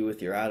 fuck you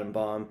with your atom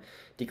bomb,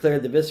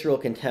 declared the visceral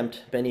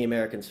contempt many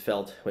Americans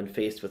felt when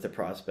faced with the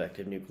prospect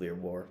of nuclear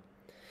war.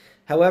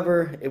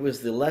 However, it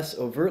was the less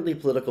overtly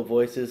political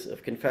voices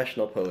of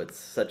confessional poets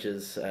such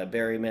as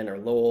Berryman or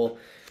Lowell,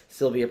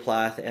 Sylvia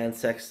Plath, Anne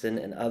Sexton,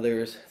 and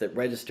others that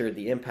registered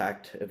the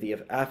impact of the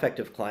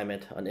affective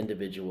climate on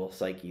individual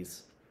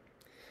psyches.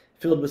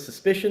 Filled with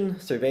suspicion,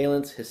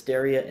 surveillance,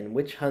 hysteria, and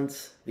witch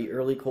hunts, the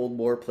early Cold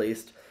War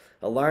placed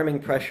alarming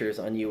pressures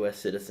on U.S.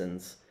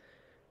 citizens.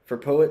 For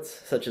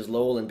poets such as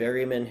Lowell and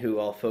Berryman, who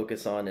I'll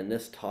focus on in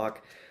this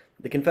talk,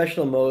 the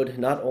confessional mode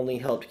not only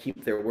helped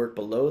keep their work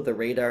below the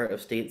radar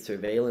of state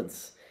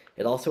surveillance,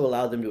 it also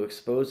allowed them to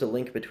expose a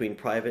link between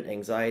private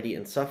anxiety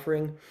and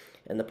suffering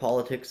and the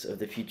politics of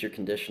the future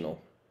conditional,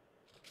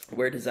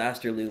 where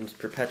disaster looms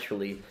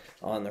perpetually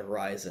on the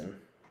horizon.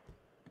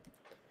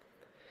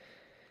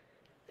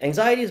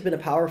 Anxiety has been a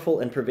powerful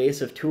and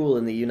pervasive tool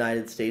in the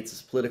United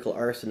States' political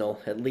arsenal,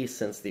 at least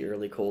since the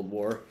early Cold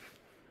War.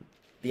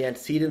 The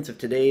antecedents of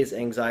today's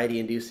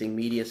anxiety-inducing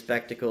media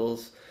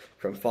spectacles,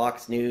 from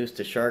Fox News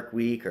to Shark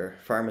Week or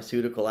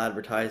pharmaceutical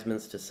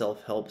advertisements to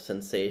self-help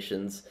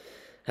sensations,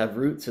 have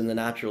roots in the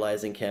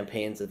naturalizing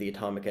campaigns of the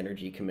Atomic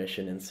Energy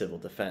Commission and civil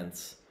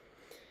defense.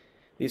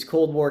 These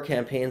Cold War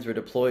campaigns were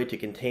deployed to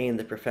contain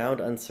the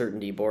profound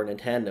uncertainty born in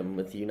tandem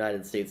with the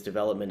United States'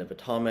 development of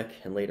atomic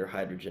and later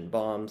hydrogen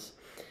bombs,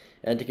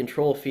 and to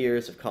control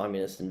fears of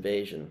communist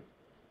invasion.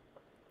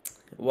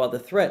 While the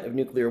threat of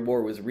nuclear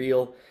war was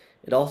real,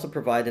 it also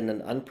provided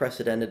an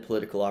unprecedented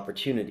political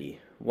opportunity,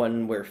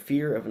 one where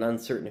fear of an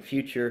uncertain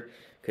future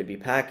could be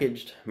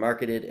packaged,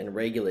 marketed, and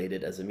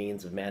regulated as a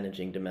means of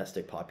managing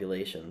domestic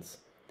populations.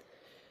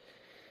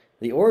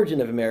 The origin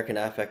of American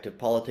affective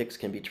politics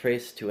can be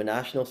traced to a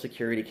National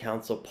Security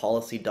Council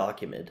policy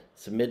document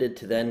submitted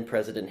to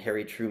then-President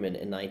Harry Truman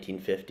in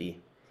 1950.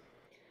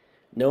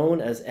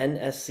 Known as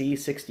NSC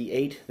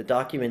 68, the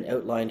document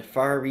outlined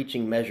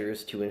far-reaching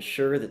measures to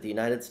ensure that the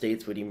United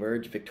States would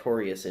emerge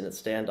victorious in its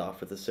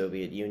standoff with the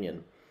Soviet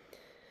Union.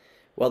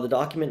 While the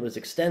document was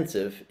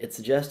extensive, it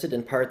suggested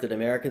in part that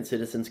American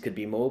citizens could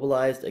be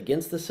mobilized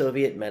against the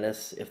Soviet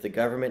menace if the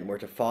government were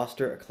to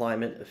foster a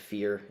climate of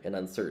fear and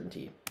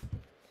uncertainty.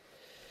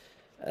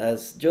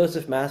 As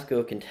Joseph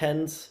Masco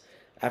contends,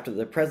 after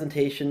the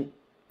presentation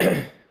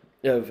of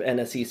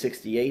NSC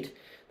 68,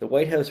 the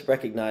White House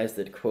recognized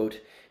that,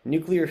 quote,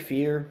 nuclear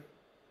fear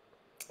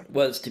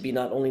was to be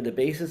not only the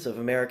basis of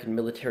American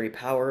military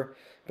power,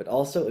 but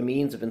also a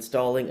means of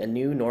installing a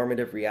new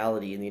normative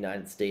reality in the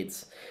United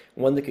States,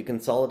 one that could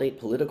consolidate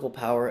political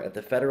power at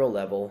the federal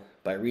level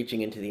by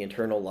reaching into the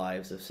internal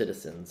lives of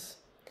citizens.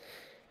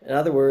 In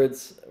other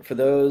words, for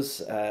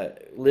those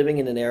living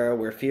in an era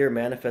where fear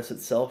manifests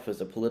itself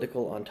as a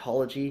political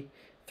ontology,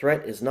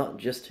 threat is not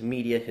just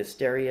media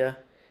hysteria,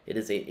 it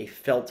is a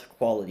felt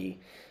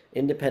quality,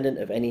 independent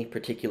of any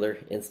particular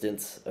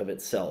instance of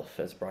itself,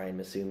 as Brian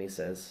Masumi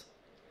says.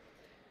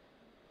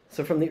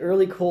 So from the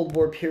early Cold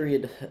War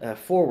period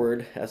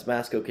forward, as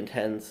Masco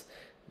contends,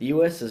 the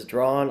U.S. has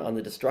drawn on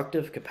the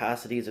destructive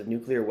capacities of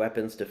nuclear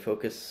weapons to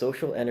focus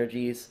social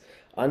energies,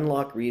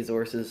 unlock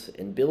resources,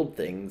 and build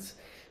things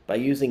by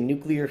using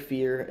nuclear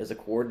fear as a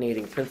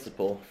coordinating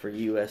principle for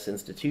U.S.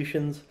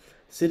 institutions,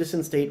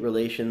 citizen-state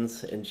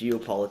relations, and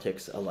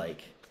geopolitics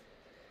alike.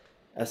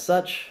 As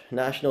such,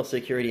 national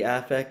security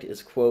affect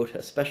is, quote,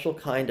 a special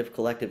kind of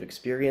collective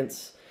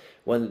experience,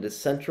 one that is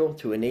central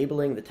to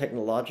enabling the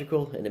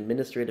technological and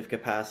administrative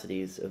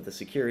capacities of the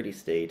security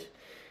state,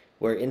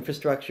 where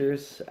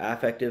infrastructures,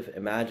 affective,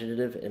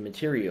 imaginative, and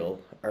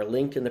material are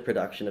linked in the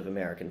production of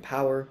American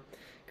power,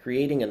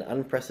 creating an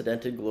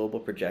unprecedented global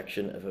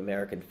projection of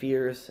American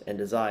fears and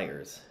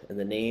desires in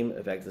the name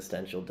of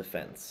existential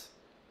defense.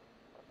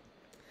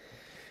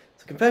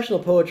 So confessional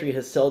poetry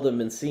has seldom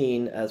been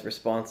seen as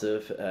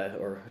responsive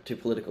to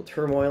political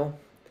turmoil.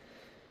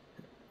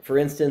 For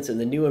instance, in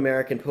the New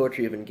American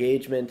Poetry of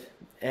Engagement,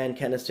 Ann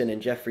Keniston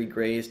and Jeffrey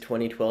Gray's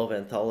 2012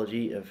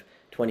 anthology of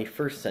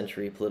 21st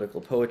century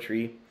political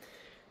poetry,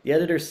 the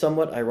editors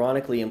somewhat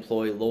ironically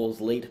employ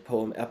Lowell's late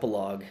poem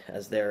Epilogue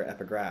as their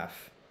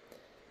epigraph.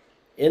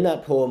 In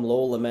that poem,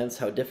 Lowell laments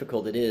how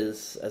difficult it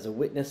is, as a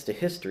witness to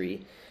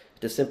history,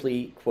 to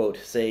simply, quote,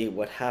 say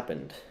what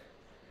happened.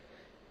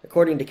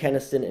 According to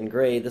Keniston and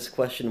Gray, this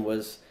question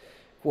was,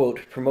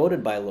 quote,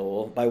 promoted by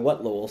Lowell, by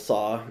what Lowell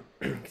saw,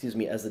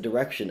 as the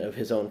direction of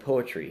his own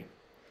poetry.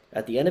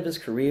 At the end of his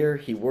career,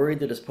 he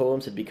worried that his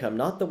poems had become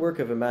not the work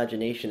of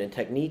imagination and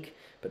technique,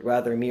 but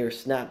rather mere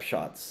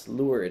snapshots,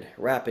 lurid,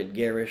 rapid,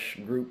 garish,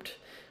 grouped,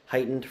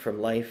 heightened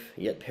from life,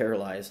 yet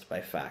paralyzed by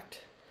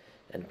fact,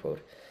 end quote.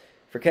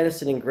 For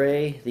Keniston and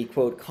Gray, the,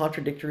 quote,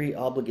 contradictory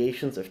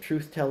obligations of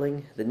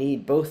truth-telling, the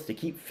need both to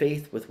keep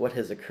faith with what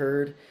has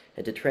occurred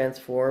and to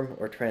transform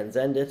or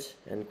transcend it,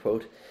 end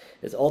quote,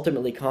 is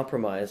ultimately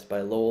compromised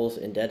by Lowell's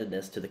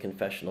indebtedness to the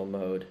confessional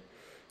mode.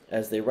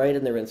 As they write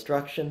in their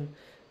introduction,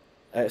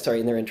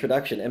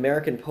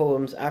 American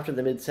poems after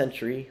the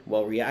mid-century,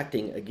 while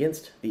reacting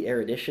against the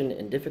erudition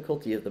and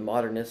difficulty of the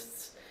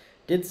modernists,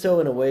 did so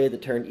in a way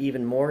that turned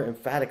even more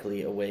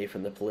emphatically away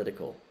from the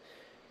political.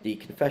 The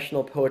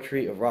confessional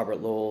poetry of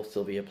Robert Lowell,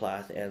 Sylvia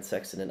Plath, Anne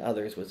Sexton, and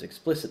others was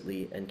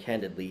explicitly and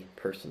candidly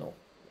personal,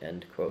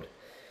 end quote.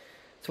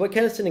 So what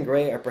Keniston and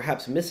Gray are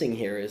perhaps missing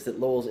here is that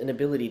Lowell's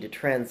inability to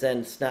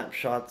transcend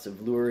snapshots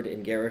of lurid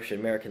and garish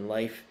American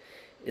life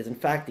is in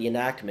fact the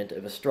enactment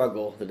of a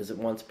struggle that is at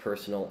once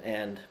personal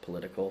and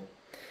political,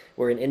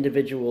 where an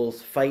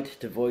individual's fight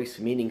to voice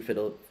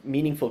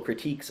meaningful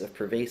critiques of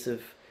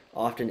pervasive,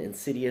 often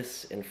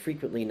insidious, and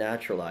frequently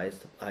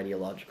naturalized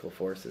ideological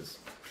forces.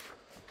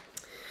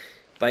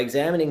 By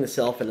examining the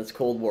self in its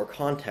Cold War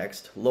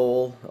context,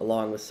 Lowell,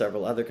 along with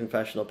several other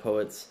confessional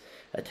poets,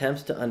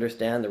 attempts to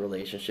understand the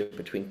relationship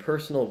between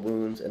personal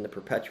wounds and the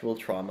perpetual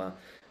trauma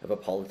of a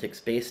politics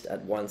based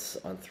at once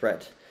on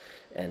threat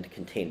and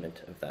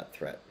containment of that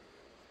threat.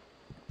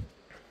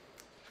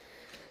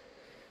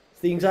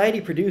 The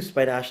anxiety produced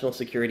by national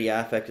security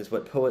affect is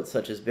what poets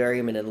such as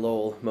Berryman and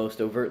Lowell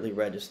most overtly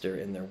register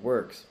in their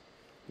works.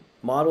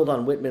 Modeled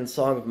on Whitman's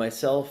Song of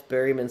Myself,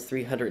 Berryman's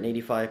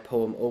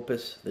 385-poem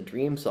opus, The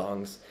Dream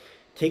Songs,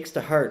 takes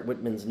to heart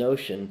Whitman's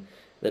notion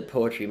that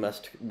poetry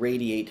must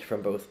radiate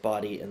from both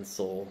body and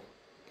soul.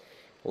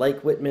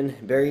 Like Whitman,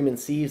 Berryman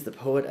sees the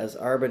poet as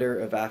arbiter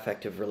of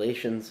affective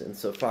relations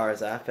insofar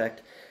as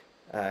affect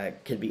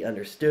can be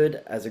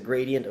understood as a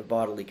gradient of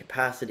bodily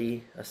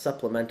capacity, a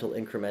supplemental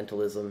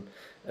incrementalism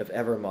of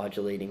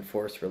ever-modulating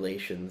force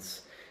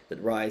relations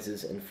that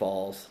rises and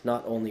falls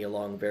not only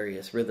along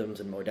various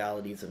rhythms and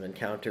modalities of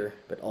encounter,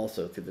 but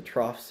also through the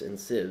troughs and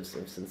sieves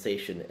of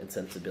sensation and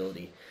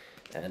sensibility.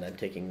 And I'm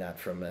taking that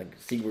from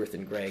Seaworth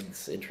and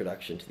Gregg's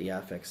Introduction to the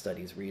Affect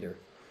Studies reader.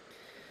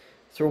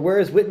 So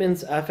whereas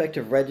Whitman's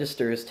affective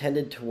registers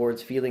tended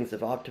towards feelings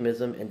of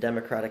optimism and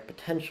democratic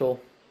potential,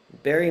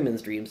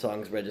 Berryman's dream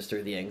songs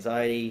register the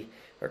anxiety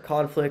or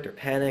conflict or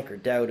panic or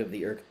doubt of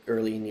the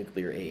early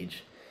nuclear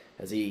age.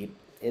 As he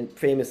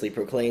famously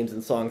proclaims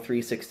in Song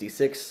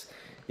 366,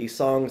 these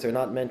songs are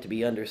not meant to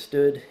be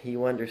understood,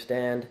 you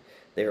understand,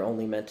 they are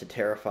only meant to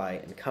terrify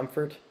and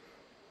comfort.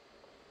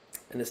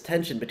 And this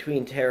tension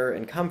between terror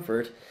and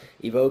comfort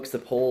evokes the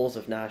poles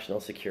of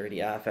national security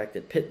affect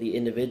that pit the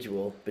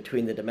individual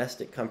between the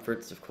domestic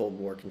comforts of Cold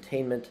War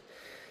containment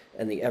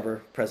and the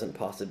ever-present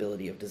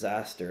possibility of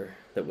disaster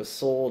that was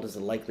sold as a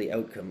likely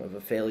outcome of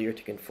a failure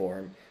to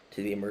conform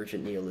to the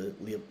emergent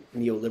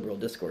neoliberal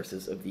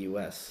discourses of the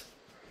US.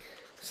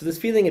 So this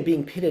feeling of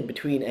being pitted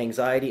between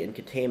anxiety and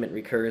containment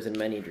recurs in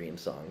many dream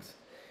songs.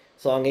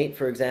 Song 8,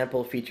 for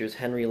example, features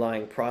Henry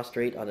lying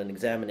prostrate on an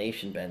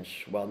examination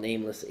bench while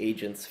nameless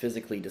agents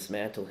physically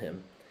dismantle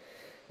him.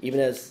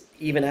 Even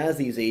as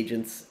these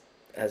agents,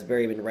 as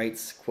Berryman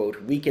writes,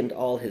 quote, weakened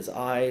all his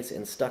eyes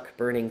and stuck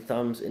burning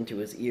thumbs into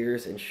his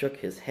ears and shook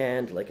his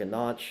hand like a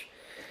notch,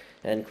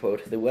 end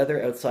quote, the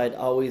weather outside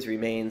always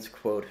remains,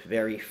 quote,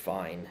 very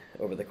fine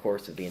over the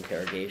course of the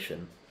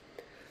interrogation.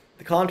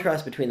 The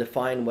contrast between the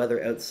fine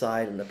weather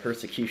outside and the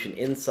persecution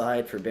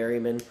inside for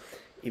Berryman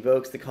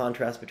evokes the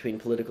contrast between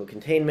political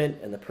containment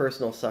and the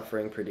personal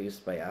suffering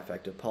produced by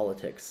affective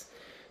politics.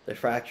 The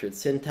fractured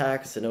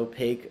syntax and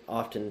opaque,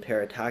 often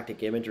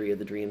paratactic imagery of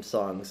the dream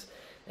songs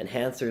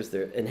enhances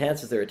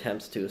their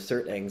attempts to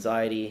assert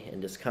anxiety and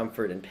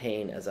discomfort and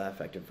pain as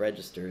affective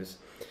registers,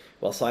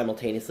 while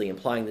simultaneously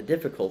implying the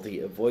difficulty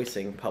of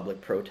voicing public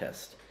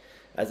protest,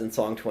 as in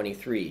Song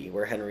 23,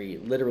 where Henry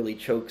literally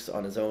chokes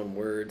on his own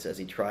words as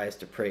he tries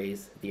to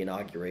praise the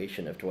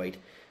inauguration of Dwight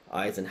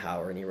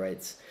Eisenhower, and he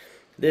writes,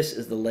 this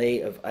is the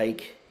lay of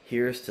Ike,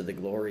 here's to the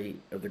glory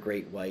of the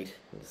great white.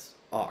 It's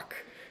Ock,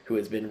 who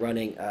has been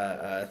running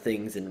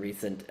things in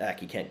recent,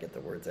 he can't get the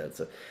words out.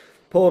 So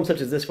poems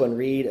such as this one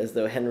read as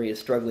though Henry is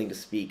struggling to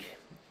speak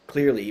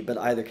clearly, but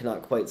either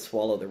cannot quite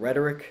swallow the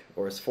rhetoric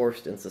or is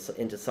forced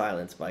into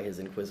silence by his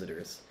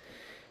inquisitors.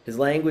 His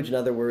language, in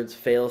other words,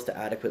 fails to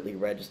adequately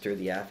register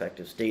the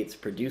affective states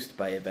produced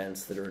by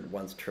events that are at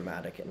once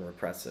traumatic and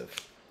repressive.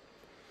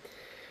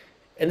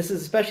 And this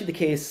is especially the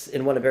case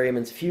in one of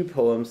Berryman's few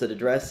poems that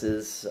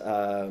addresses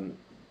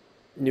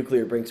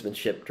nuclear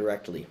brinksmanship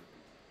directly.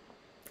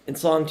 In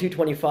Song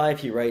 225,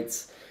 he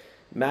writes,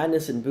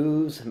 madness and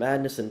booze,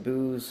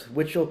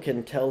 which'll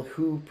can tell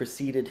who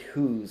preceded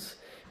whose,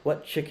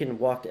 what chicken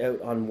walked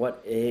out on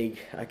what egg,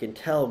 I can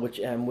tell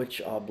which am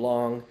which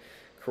oblong,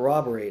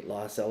 corroborate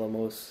Los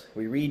Alamos,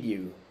 we read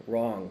you,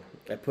 wrong,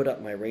 I put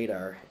up my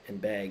radar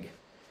and beg.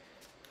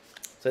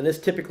 So in this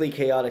typically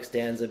chaotic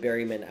stanza,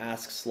 Berryman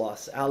asks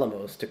Los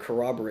Alamos to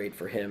corroborate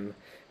for him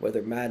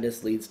whether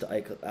madness leads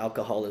to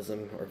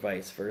alcoholism or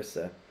vice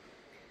versa.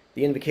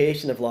 The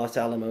invocation of Los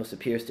Alamos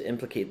appears to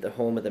implicate the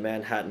home of the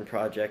Manhattan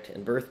Project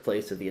and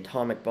birthplace of the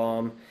atomic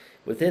bomb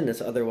within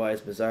this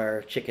otherwise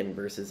bizarre chicken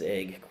versus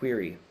egg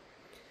query.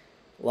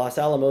 Los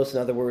Alamos,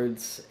 in other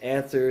words,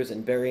 answers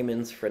in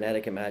Berryman's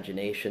frenetic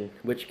imagination,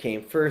 which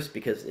came first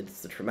because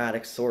it's the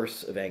traumatic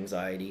source of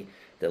anxiety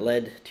that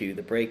led to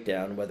the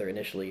breakdown, whether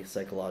initially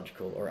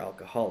psychological or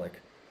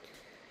alcoholic.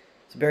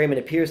 So Berryman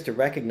appears to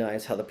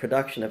recognize how the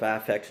production of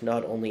affect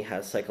not only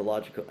has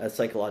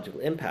psychological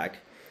impact,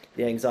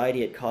 the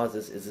anxiety it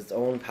causes is its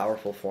own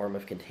powerful form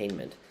of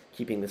containment,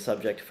 keeping the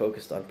subject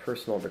focused on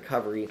personal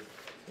recovery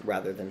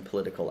rather than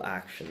political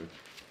action.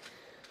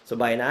 So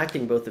by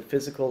enacting both the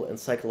physical and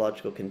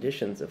psychological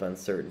conditions of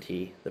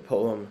uncertainty, the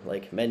poem,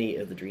 like many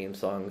of the dream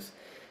songs,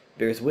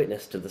 bears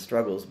witness to the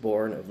struggles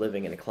born of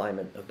living in a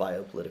climate of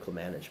biopolitical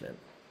management.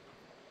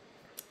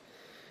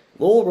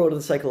 Lowell wrote of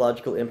the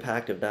psychological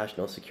impact of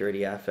national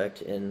security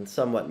affect in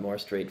somewhat more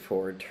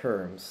straightforward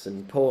terms.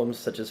 In poems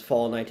such as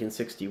Fall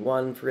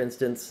 1961, for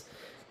instance,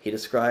 he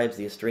describes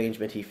the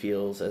estrangement he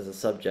feels as a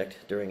subject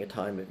during a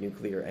time of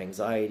nuclear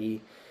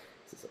anxiety.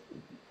 The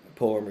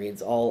poem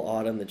reads, all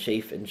autumn the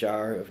chafe and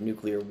jar of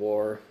nuclear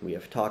war, we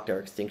have talked our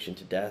extinction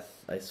to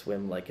death, I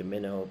swim like a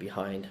minnow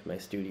behind my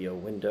studio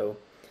window.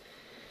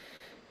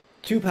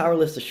 Too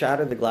powerless to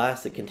shatter the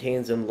glass that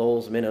contains him,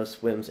 Lowell's minnow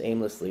swims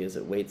aimlessly as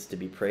it waits to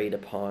be preyed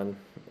upon.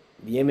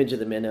 The image of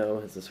the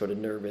minnow as a sort of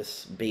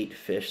nervous bait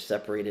fish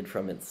separated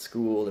from its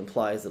school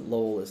implies that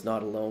Lowell is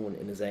not alone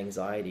in his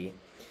anxiety.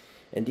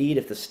 Indeed,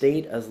 if the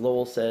state, as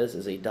Lowell says,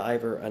 is a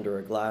diver under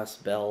a glass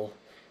bell,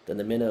 then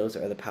the minnows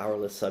are the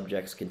powerless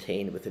subjects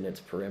contained within its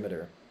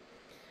perimeter.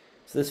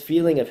 So this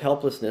feeling of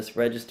helplessness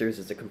registers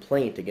as a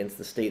complaint against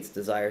the state's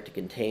desire to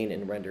contain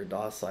and render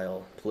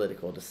docile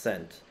political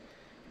dissent.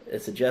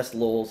 It suggests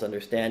Lowell's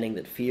understanding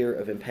that fear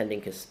of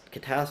impending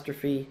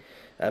catastrophe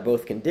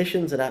both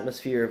conditions an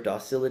atmosphere of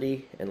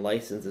docility and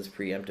licenses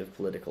preemptive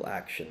political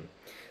action,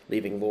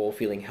 leaving Lowell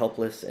feeling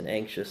helpless and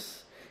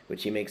anxious,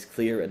 which he makes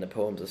clear in the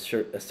poem's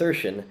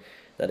assertion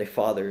that a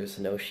father's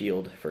no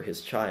shield for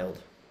his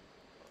child.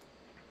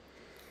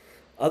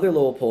 Other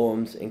Lowell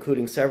poems,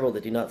 including several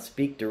that do not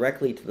speak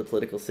directly to the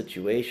political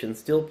situation,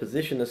 still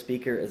position the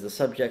speaker as a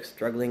subject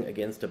struggling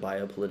against a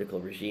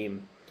biopolitical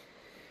regime.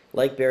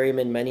 Like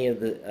Berryman, many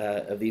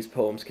of these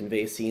poems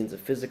convey scenes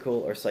of physical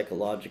or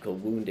psychological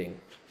wounding.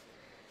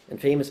 In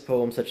famous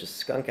poems such as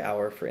Skunk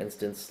Hour, for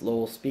instance,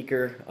 Lowell's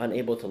speaker,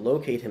 unable to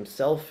locate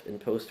himself in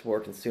post-war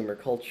consumer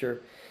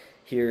culture,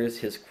 hears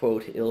his,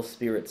 quote, ill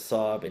spirit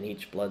sob in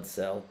each blood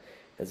cell,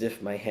 as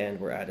if my hand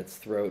were at its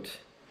throat.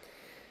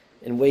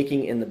 In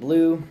Waking in the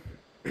Blue,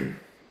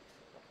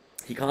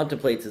 he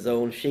contemplates his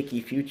own shaky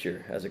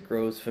future as it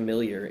grows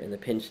familiar in the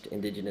pinched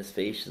indigenous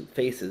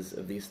faces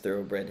of these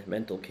thoroughbred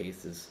mental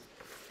cases.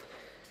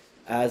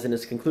 As in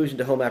his conclusion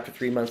to Home After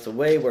 3 Months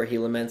Away, where he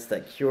laments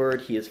that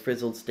cured, he is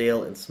frizzled,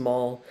 stale, and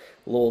small,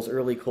 Lowell's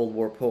early Cold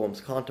War poems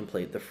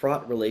contemplate the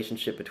fraught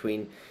relationship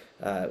between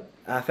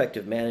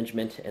affective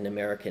management and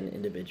American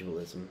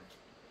individualism.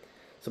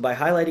 So by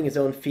highlighting his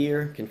own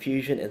fear,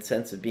 confusion, and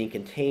sense of being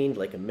contained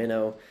like a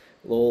minnow,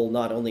 Lowell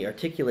not only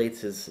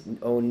articulates his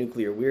own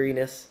nuclear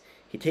weariness,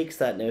 he takes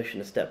that notion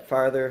a step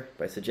farther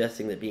by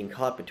suggesting that being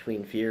caught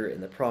between fear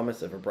and the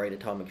promise of a bright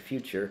atomic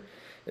future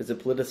is a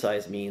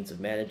politicized means of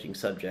managing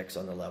subjects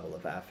on the level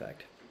of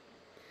affect.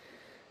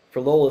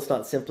 For Lowell, it's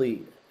not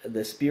simply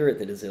the spirit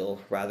that is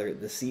ill, rather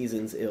the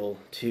season's ill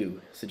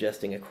too,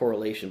 suggesting a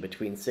correlation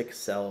between sick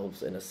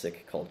selves and a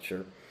sick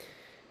culture.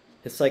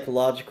 His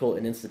psychological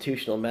and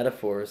institutional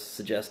metaphors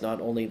suggest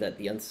not only that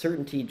the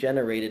uncertainty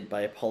generated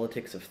by a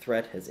politics of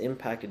threat has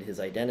impacted his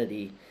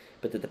identity,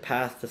 but that the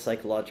path to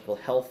psychological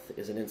health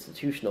is an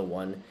institutional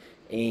one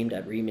aimed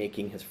at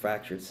remaking his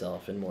fractured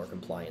self in more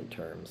compliant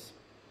terms.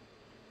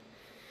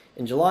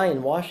 In July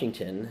in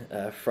Washington,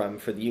 from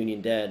For the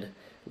Union Dead,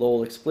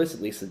 Lowell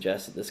explicitly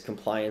suggests that this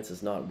compliance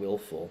is not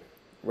willful.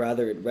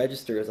 Rather, it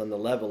registers on the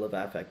level of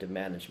affective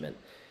management.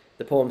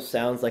 The poem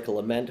sounds like a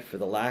lament for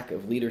the lack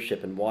of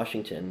leadership in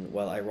Washington,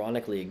 while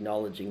ironically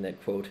acknowledging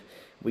that, quote,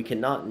 we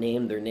cannot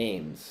name their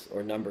names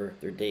or number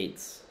their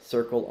dates,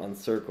 circle on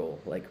circle,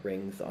 like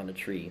rings on a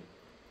tree.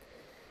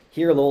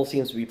 Here, Lowell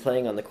seems to be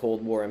playing on the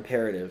Cold War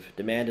imperative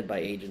demanded by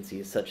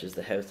agencies such as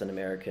the House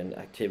Un-American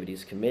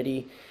Activities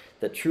Committee,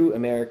 that true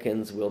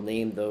Americans will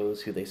name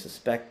those who they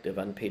suspect of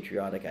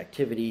unpatriotic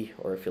activity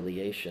or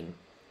affiliation.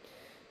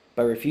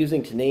 By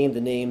refusing to name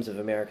the names of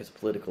America's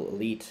political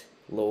elite,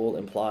 Lowell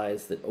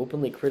implies that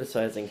openly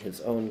criticizing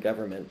his own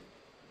government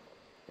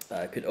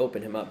could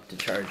open him up to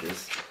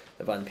charges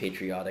of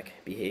unpatriotic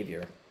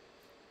behavior.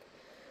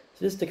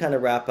 So just to kind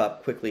of wrap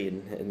up quickly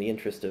in the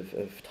interest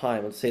of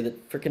time, I'll say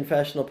that for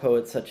confessional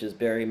poets such as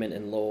Berryman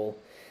and Lowell,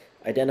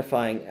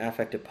 identifying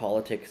affective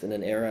politics in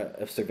an era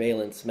of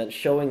surveillance meant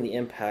showing the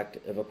impact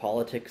of a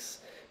politics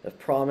of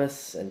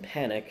promise and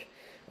panic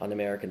on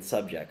American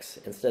subjects,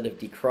 instead of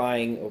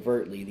decrying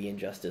overtly the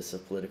injustice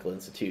of political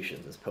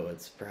institutions, as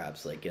poets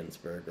perhaps like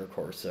Ginsberg or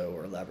Corso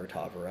or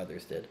Levertov or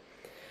others did.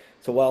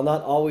 So while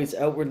not always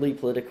outwardly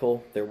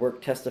political, their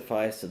work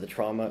testifies to the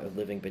trauma of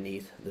living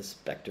beneath the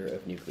specter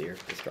of nuclear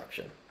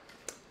destruction.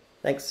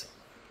 Thanks.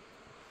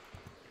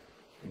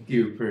 Thank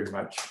you very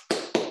much.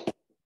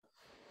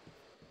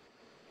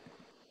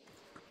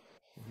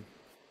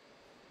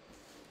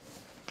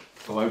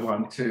 Well, I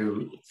want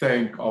to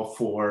thank all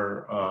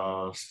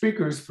four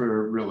speakers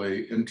for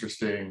really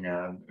interesting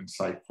and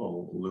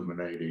insightful,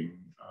 illuminating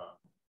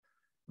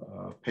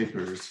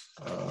papers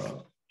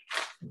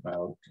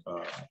about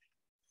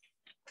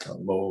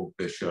Lowell,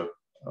 Bishop,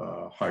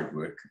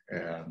 Hardwick,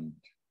 and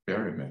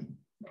Berryman.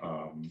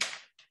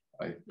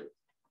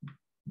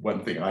 One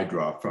thing I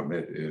draw from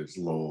it is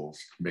Lowell's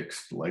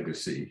mixed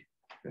legacy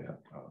that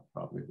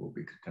probably we'll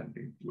be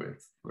contending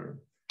with for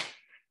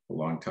a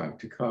long time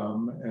to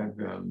come. And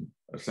then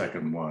a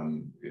second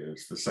one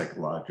is the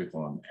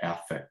psychological and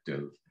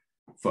affective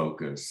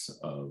focus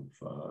of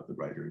the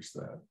writers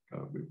that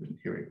we've been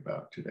hearing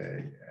about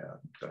today,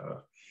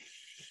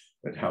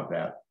 and how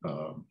that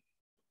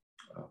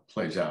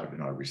plays out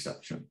in our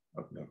reception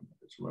of them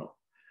as well.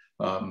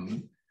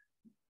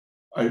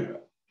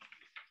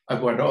 I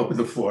want to open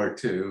the floor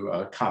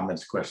to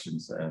comments,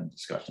 questions, and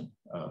discussion.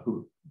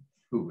 Who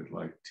would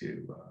like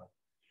to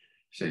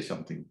say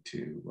something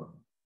to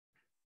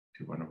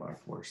one of our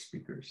four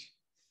speakers?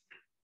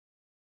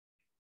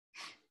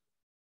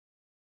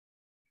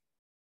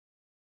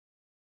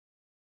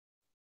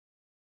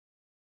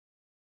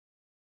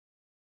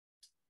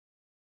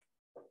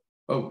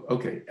 Oh,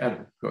 okay,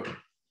 Adam, go ahead.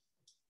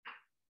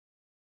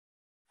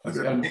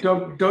 Okay, and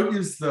don't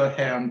use the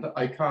hand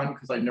icon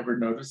because I never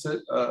notice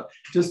it.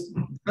 Just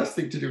the best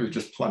thing to do is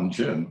just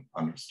plunge in,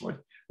 honestly,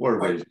 or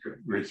raise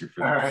your finger.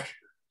 All right.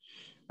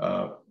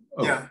 Oh.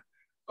 Yeah.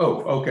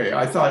 Oh, okay.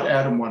 I thought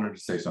Adam wanted to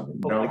say something.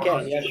 No.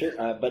 Okay, yeah, sure.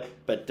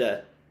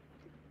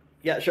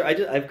 Yeah, sure.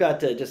 I've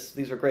got just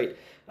these were great.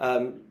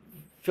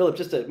 Philip,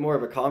 just more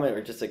of a comment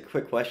or just a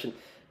quick question.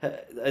 I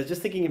was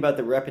just thinking about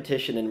the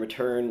repetition and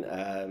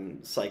return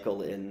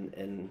cycle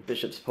in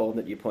Bishop's poem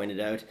that you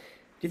pointed out.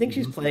 Do you think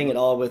she's playing at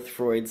all with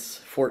Freud's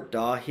Fort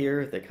Da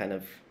here, the kind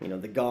of,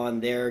 the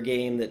gone there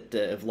game that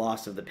of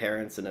loss of the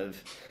parents and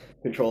of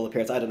control of the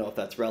parents? I don't know if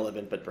that's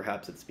relevant, but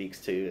perhaps it speaks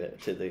to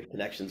the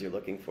connections you're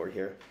looking for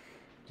here.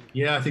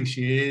 Yeah, I think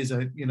she is.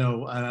 And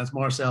as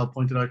Marcel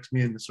pointed out to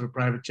me in the sort of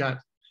private chat,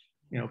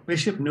 you know,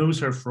 Bishop knows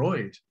her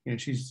Freud. You know,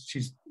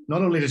 she's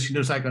not only does she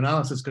know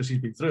psychoanalysis because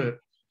she's been through it,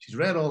 she's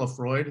read all of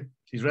Freud,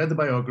 she's read the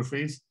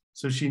biographies.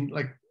 So she,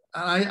 like,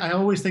 I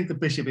always think the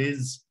Bishop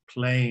is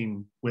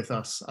playing with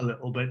us a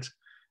little bit.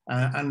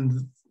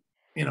 And,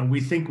 you know, we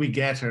think we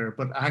get her,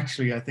 but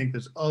actually I think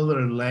there's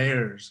other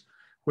layers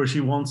where she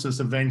wants us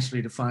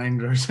eventually to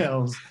find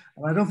ourselves.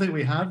 And I don't think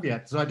we have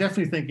yet. So I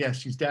definitely think, yes,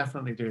 she's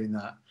definitely doing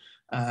that.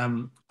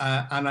 And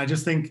I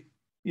just think,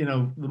 you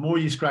know, the more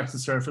you scratch the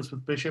surface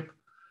with Bishop,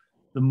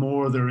 the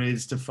more there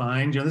is to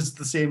find. You know, this is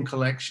the same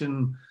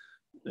collection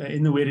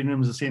in the waiting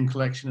room, is the same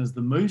collection as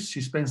the Moose.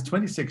 She spends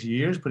 26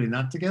 years putting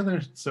that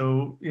together.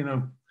 So, you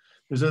know,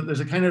 there's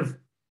a kind of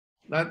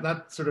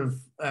that sort of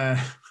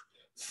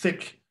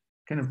thick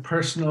kind of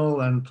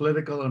personal and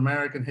political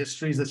American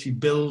histories that she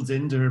builds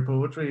into her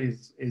poetry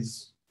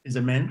is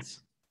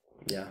immense.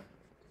 Yeah,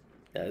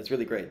 it's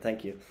really great.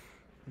 Thank you.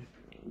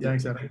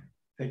 Thanks, Adam.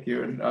 Thank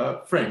you. And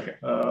Frank,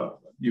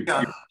 you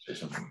say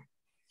something.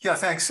 Yeah,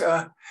 thanks.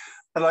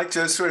 I'd like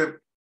to sort of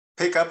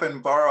pick up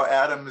and borrow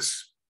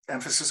Adam's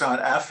emphasis on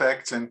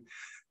affect and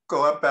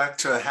go up back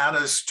to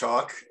Hannah's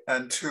talk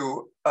and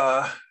to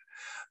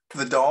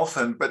the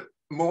dolphin, but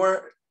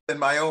more in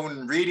my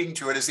own reading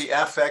to it is the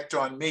affect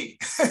on me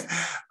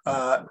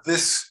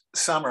this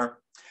summer,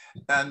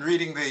 and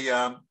reading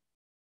the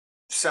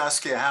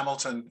Saskia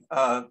Hamilton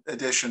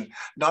edition,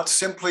 not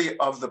simply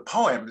of the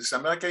poems.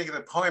 I'm not getting to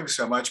the poems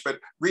so much, but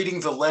reading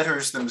the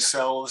letters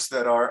themselves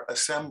that are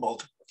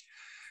assembled.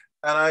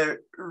 And I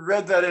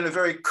read that in a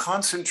very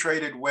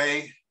concentrated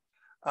way,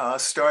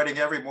 starting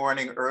every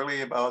morning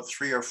early, about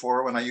 3 or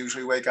 4, when I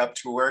usually wake up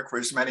to work, for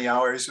as many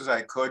hours as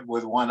I could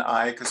with one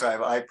eye, because I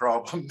have eye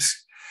problems.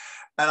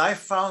 And I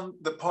found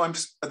the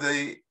poems,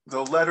 the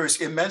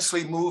letters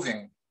immensely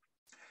moving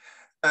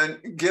and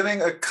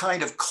giving a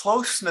kind of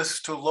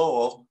closeness to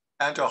Lowell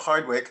and to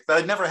Hardwick that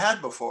I'd never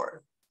had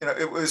before. You know,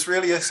 it was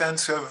really a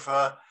sense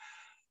of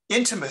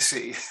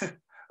intimacy,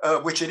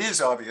 which it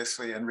is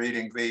obviously in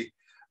reading the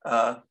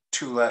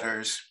 2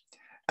 letters.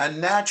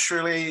 And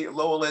naturally,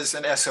 Lowell is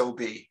an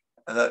SOB.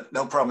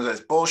 No problem with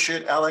that.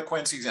 Bullshit,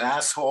 eloquence, he's an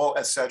asshole,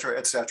 et cetera,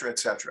 et cetera, et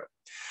cetera.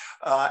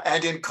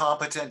 And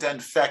incompetent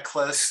and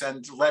feckless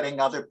and letting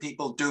other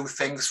people do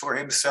things for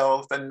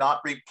himself and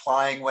not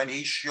replying when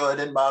he should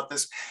and about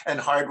this. And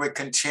Hardwick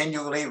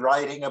continually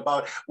writing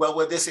about, well,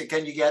 with this,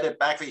 can you get it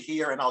back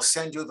here? And I'll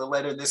send you the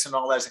letter and this and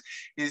all that.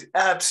 He's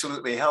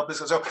absolutely helpless.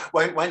 So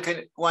one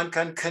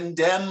can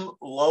condemn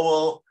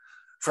Lowell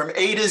from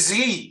A to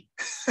Z.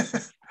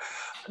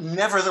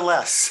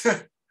 Nevertheless,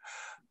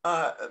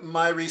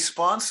 my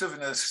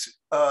responsiveness,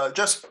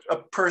 just a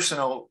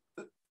personal,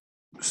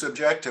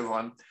 subjective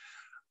one,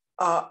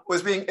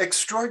 was being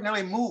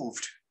extraordinarily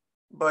moved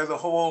by the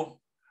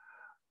whole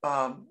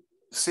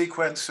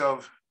sequence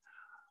of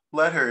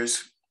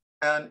letters,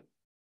 and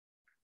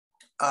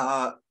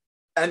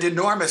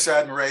enormous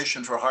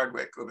admiration for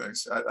Hardwick.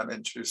 I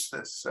mean, just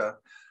this,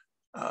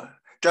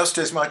 just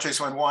as much as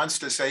one wants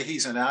to say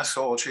he's an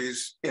asshole,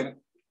 she's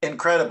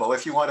incredible.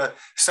 If you want to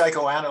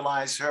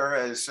psychoanalyze her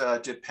as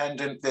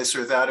dependent, this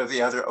or that or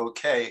the other,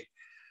 okay.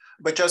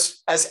 But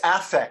just as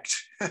affect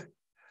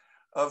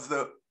of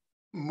the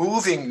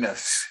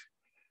movingness,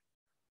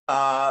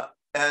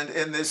 and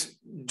in this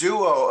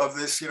duo of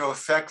this, you know,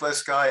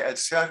 feckless guy,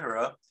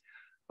 etc.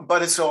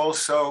 But it's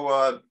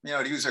also, you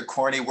know, to use a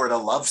corny word, a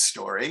love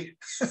story.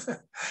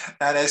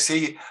 And as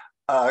he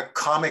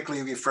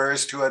comically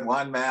refers to it,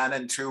 1 man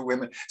and 2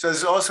 women. So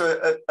there's also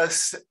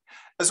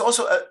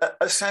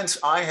a sense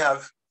I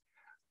have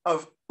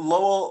of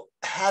Lowell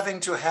having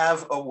to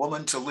have a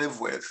woman to live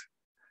with,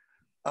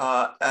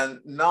 and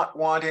not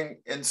wanting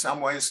in some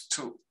ways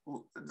to,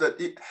 that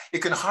you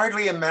can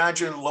hardly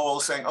imagine Lowell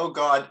saying, oh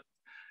God,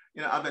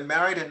 you know, I've been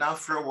married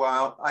enough for a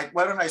while.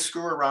 Why don't I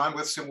screw around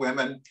with some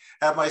women,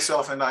 have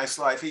myself a nice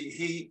life?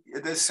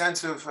 This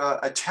sense of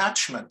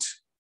attachment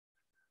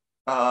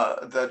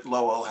that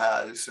Lowell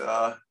has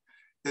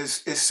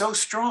is so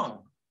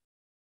strong.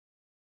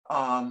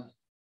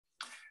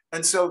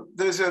 And so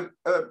there's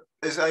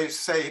as I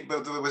say,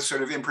 but was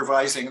sort of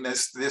improvising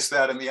this,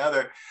 that, and the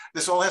other.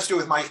 This all has to do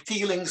with my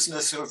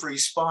feelingsness of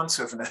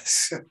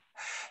responsiveness.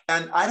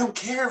 And I don't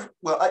care,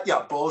 well,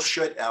 yeah,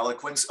 bullshit,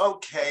 eloquence,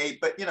 okay,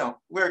 but you know,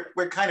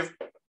 we're kind of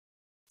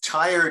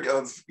tired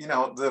of, you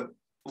know, the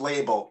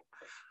label.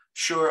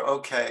 Sure,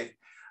 okay.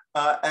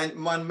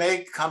 And one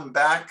may come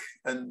back,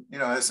 and you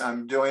know, as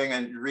I'm doing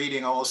and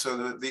reading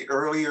also the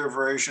earlier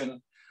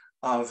version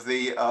of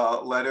the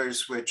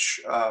letters,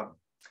 which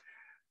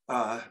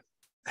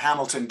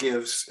Hamilton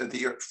gives,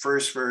 the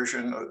first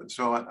version, and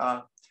so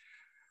on.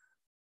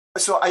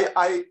 So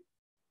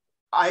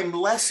I'm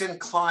less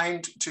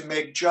inclined to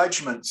make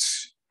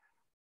judgments,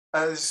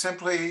 as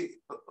simply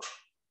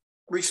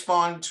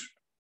respond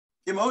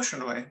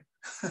emotionally.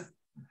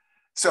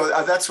 So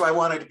that's why I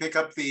wanted to pick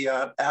up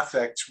the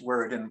affect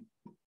word and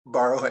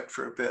borrow it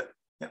for a bit.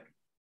 Yeah,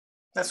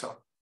 that's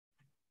all.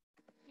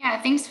 Yeah,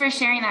 thanks for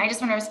sharing that. I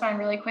just want to respond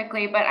really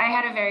quickly, but I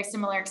had a very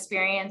similar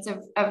experience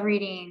of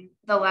reading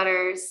the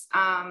letters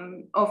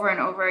over and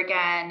over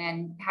again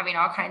and having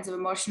all kinds of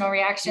emotional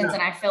reactions. Yeah.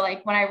 And I feel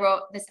like when I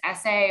wrote this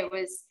essay, it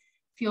was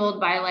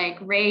fueled by like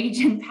rage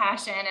and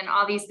passion and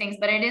all these things,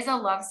 but it is a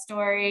love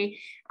story.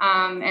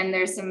 And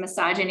there's some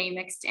misogyny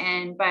mixed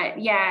in, but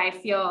yeah, I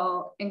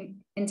feel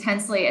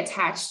intensely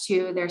attached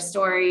to their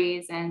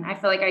stories. And I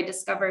feel like I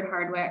discovered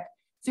Hardwick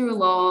through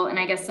Lowell, and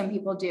I guess some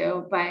people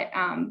do, but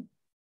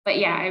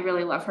yeah, I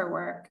really love her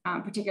work,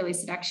 particularly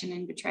Seduction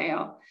and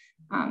Betrayal.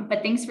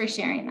 But thanks for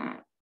sharing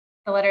that.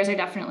 The letters are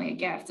definitely a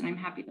gift, and I'm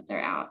happy that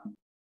they're out.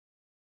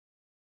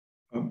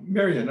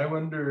 Marion, I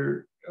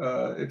wonder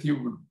if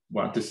you would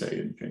want to say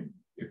anything.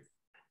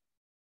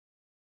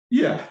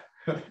 Yeah,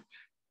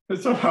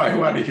 somehow I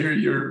want to hear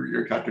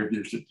your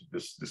contribution to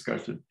this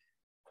discussion.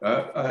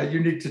 You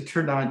need to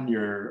turn on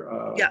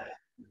your... Yeah.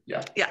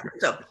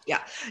 So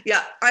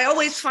I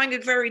always find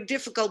it very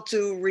difficult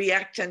to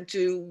react and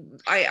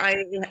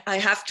I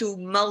have to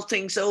mull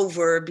things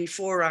over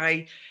before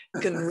I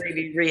can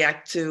really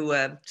react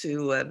to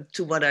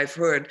what I've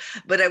heard.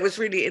 But I was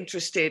really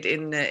interested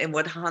in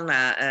what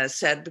Hannah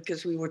said,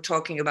 because we were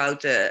talking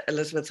about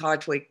Elizabeth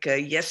Hardwick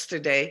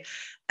yesterday.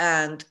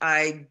 And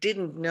I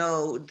didn't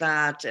know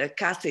that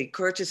Kathy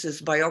Curtis's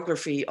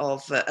biography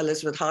of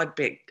Elizabeth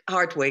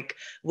Hardwick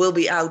will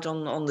be out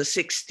on the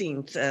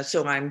 16th.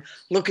 So I'm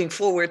looking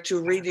forward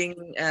to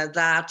reading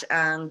that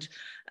and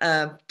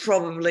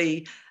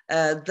probably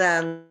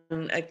then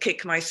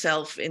kick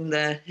myself in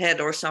the head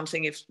or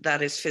something, if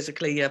that is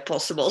physically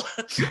possible,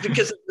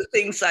 because of the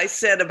things I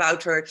said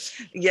about her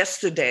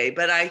yesterday.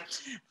 But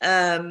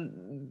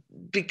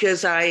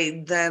because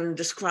I then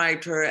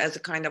described her as a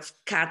kind of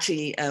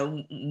catty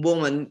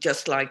woman,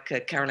 just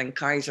like Caroline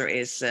Kaiser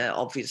is,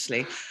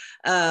 obviously.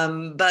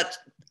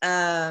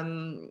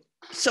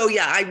 So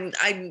yeah,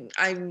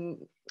 I'm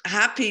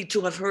happy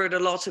to have heard a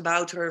lot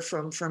about her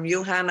from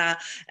you, Hannah.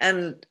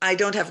 And I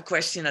don't have a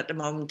question at the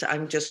moment.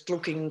 I'm just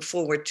looking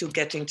forward to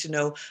getting to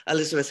know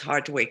Elizabeth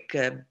Hardwick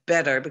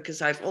better,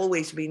 because I've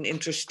always been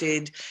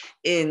interested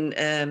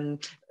in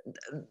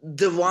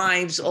the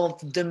wives of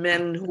the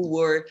men who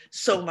were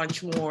so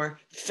much more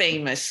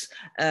famous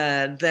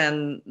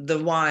than the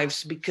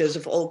wives because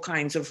of all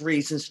kinds of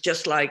reasons,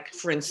 just like,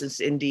 for instance,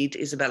 indeed,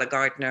 Isabella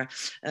Gardner,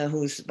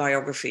 whose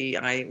biography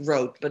I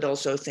wrote, but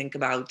also think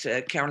about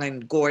Caroline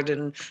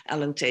Gordon,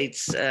 Ellen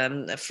Tate's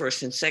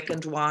first and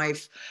second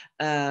wife.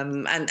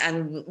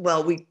 And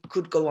well, we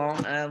could go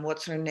on.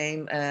 What's her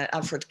name?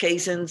 Alfred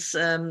Kazan's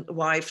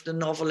wife, the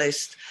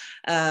novelist.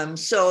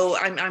 So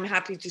I'm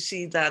happy to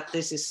see that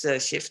this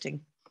is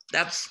shifting.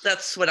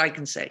 That's what I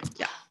can say.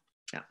 Yeah.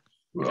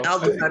 Well, I'll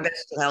do my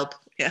best to help.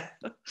 Yeah.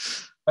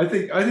 I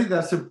think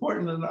that's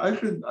important, and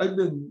I've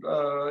been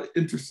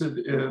interested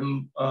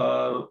in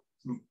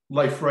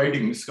life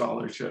writing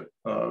scholarship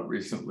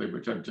recently,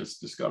 which I've just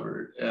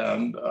discovered,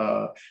 and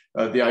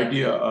the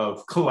idea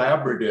of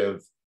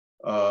collaborative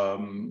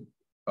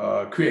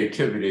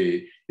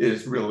creativity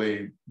is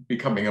really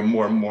becoming a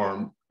more and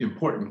more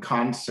important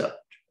concept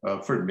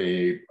for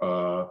me,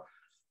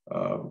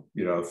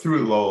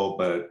 through Lowell,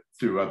 but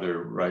through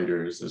other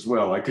writers as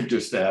well. I could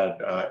just add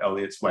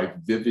Eliot's wife,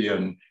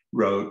 Vivian,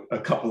 wrote a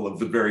couple of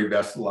the very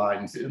best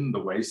lines in The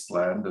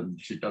Wasteland, and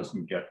she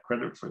doesn't get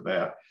credit for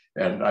that.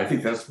 And I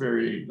think that's a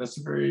very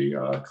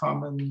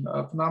common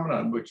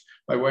phenomenon, which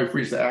my wife,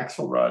 Risa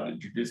Axelrod,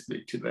 introduced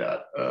me to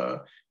that,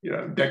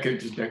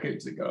 decades and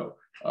decades ago.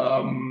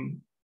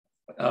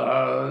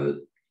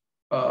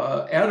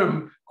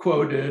 Adam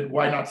quoted,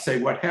 "Why not say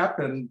what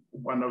happened?"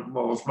 one of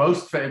Lowell's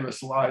most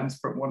famous lines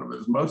from one of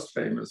his most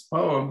famous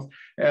poems.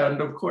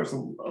 And of course,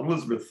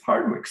 Elizabeth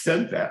Hardwick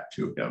said that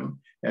to him,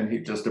 and he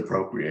just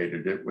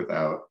appropriated it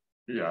without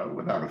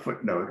a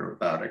footnote or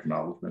without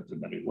acknowledgement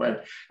in any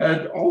way.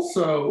 And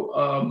also,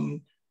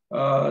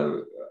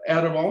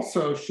 Adam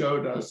also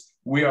showed us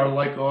we are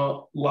like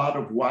a lot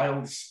of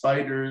wild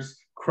spiders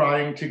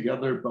crying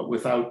together, but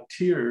without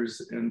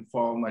tears, in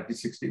fall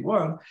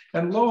 1961.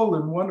 And Lowell,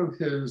 in one of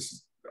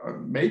his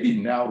maybe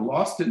now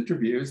lost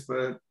interviews,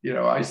 but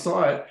I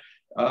saw it,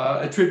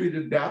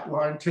 attributed that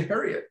line to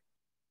Harriet.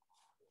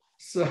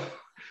 So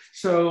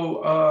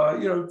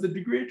the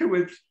degree to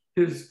which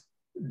his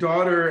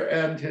daughter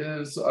and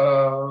his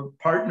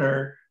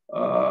partner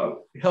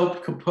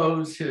helped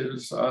compose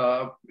his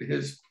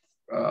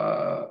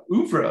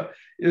oeuvre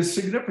is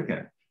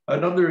significant.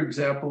 Another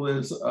example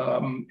is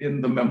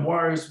in the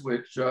memoirs,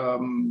 which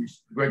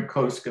Greg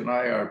Kosk and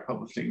I are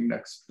publishing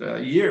next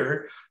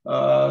year.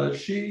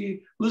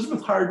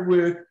 Elizabeth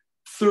Hardwick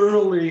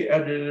thoroughly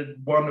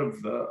edited one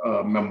of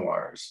the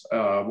memoirs,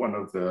 one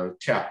of the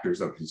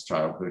chapters of his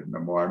childhood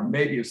memoir,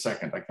 maybe a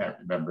second, I can't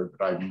remember,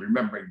 but I'm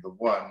remembering the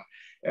one.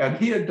 And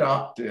he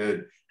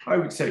adopted, I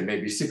would say,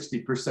 maybe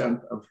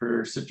 60% of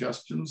her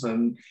suggestions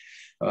and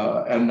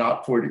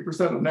not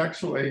 40%. And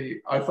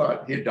actually, I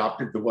thought he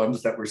adopted the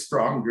ones that were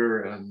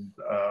stronger and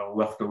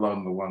left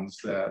alone the ones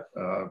that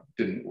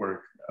didn't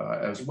work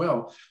as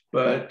well.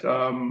 But,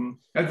 and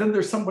then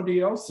there's somebody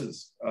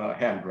else's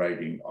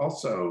handwriting,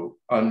 also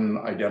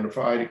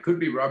unidentified. It could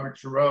be Robert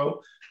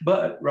Giroux,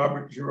 but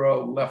Robert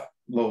Giroux left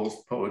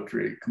Lowell's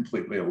poetry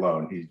completely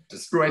alone. He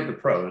destroyed the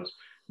prose,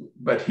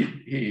 but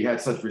he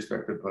had such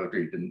respect for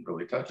poetry, he didn't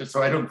really touch it.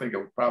 So I don't think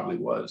it probably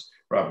was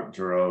Robert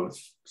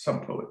Giroux's,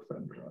 some poet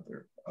friend or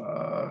other.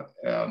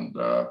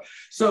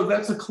 So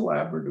that's a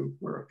collaborative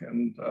work,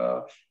 and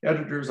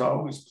editors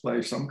always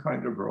play some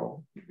kind of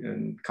role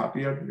in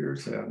copy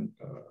editors and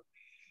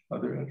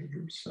other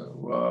editors.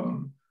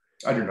 So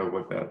I don't know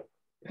what that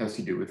has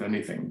to do with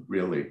anything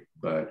really,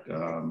 but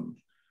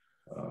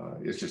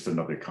it's just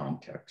another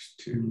context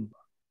to.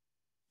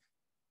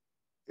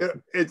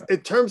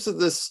 In terms of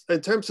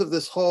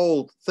this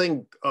whole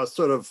thing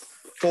sort of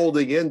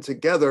folding in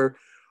together,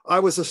 I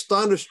was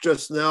astonished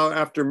just now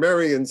after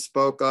Marion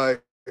spoke. I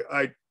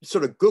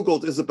sort of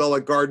Googled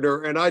Isabella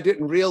Gardner, and I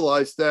didn't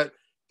realize that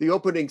the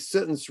opening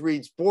sentence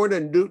reads, born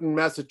in Newton,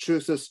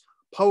 Massachusetts,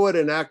 poet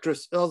and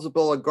actress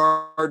Isabella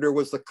Gardner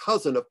was the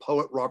cousin of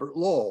poet Robert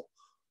Lowell.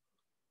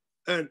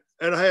 And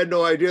I had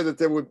no idea that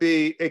there would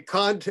be a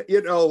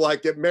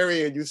like at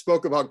Marion, you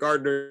spoke about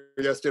Gardner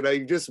yesterday,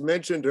 you just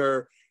mentioned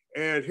her,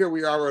 and here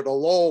we are at a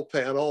Lowell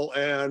panel,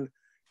 and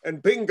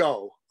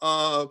bingo.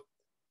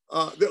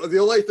 The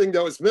only thing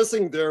that was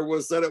missing there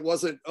was that it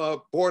wasn't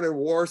born in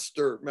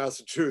Worcester,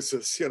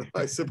 Massachusetts.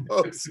 I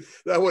suppose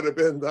that would have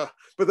been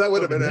but that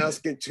would have been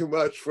asking too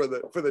much for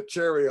the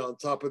cherry on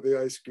top of the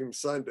ice cream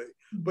sundae.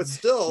 But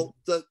still,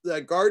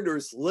 that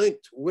Gardner's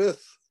linked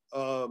with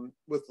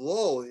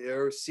Lowell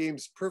here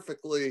seems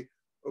perfectly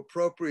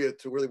appropriate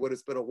to really what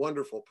has been a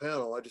wonderful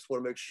panel. I just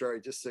want to make sure I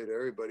just say to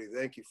everybody,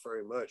 thank you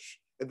very much.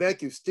 And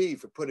thank you,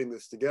 Steve, for putting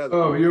this together.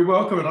 Oh, you're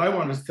welcome. And I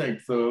want to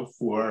thank the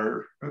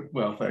four,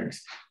 well,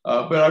 thanks.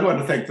 But I want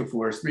to thank the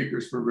four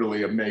speakers for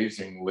really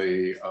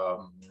amazingly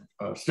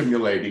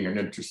stimulating and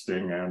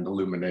interesting and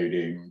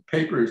illuminating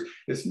papers.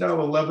 It's now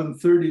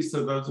 11:30,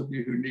 so those of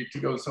you who need to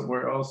go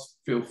somewhere else,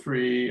 feel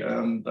free,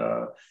 and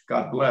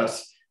God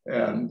bless.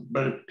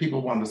 But if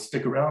people want to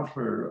stick around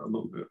for a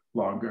little bit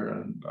longer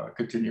and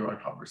continue our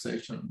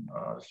conversation,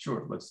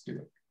 sure, let's do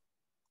it.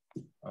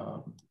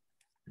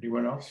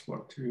 Anyone else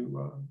want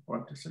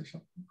to say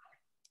something?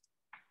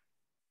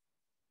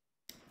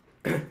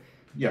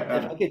 Yeah.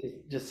 If I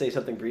could just say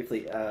something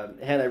briefly,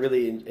 Hannah, I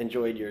really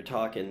enjoyed your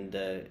talk, and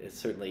it's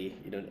certainly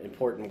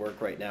important work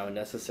right now and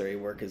necessary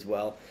work as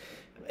well.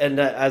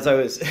 And as I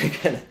was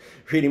kind of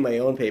reading my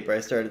own paper, I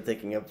started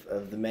thinking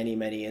of the many,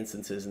 many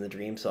instances in the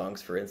Dream Songs,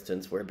 for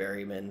instance, where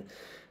Berryman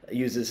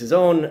uses his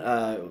own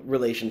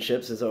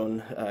relationships, his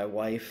own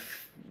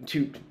wife,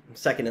 two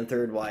second and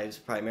third wives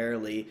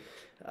primarily,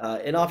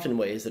 in often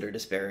ways that are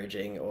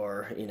disparaging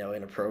or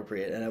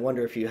inappropriate. And I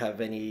wonder if you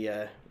have any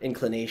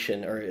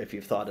inclination, or if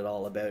you've thought at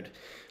all about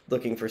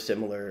looking for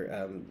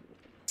similar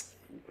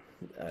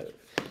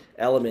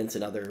elements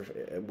in other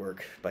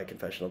work by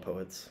confessional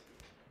poets.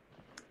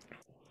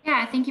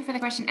 Yeah, thank you for the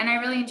question. And I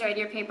really enjoyed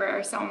your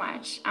paper so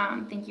much.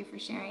 Thank you for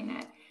sharing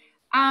it.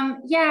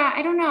 Yeah,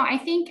 I don't know. I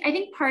think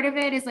part of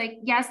it is like,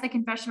 yes, the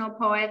confessional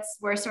poets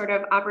were sort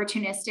of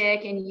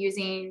opportunistic in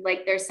using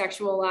like their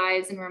sexual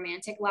lives and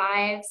romantic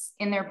lives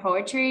in their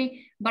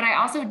poetry. But I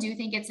also do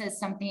think it says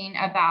something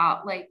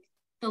about like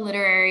the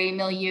literary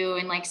milieu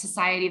and like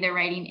society they're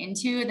writing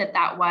into,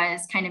 that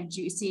was kind of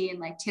juicy and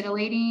like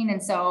titillating.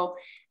 And so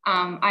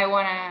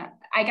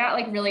I got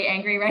like really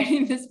angry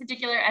writing this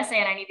particular essay,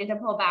 and I needed to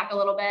pull back a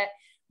little bit.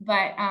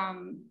 But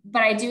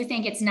I do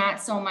think it's not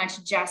so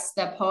much just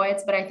the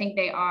poets, but I think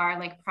they are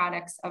like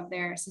products of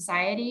their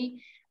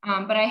society.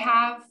 But I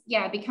have,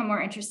 become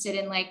more interested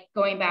in like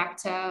going back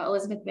to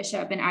Elizabeth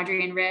Bishop and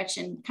Adrienne Rich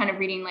and kind of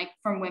reading like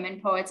from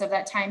women poets of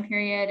that time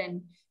period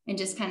and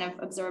just kind of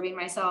absorbing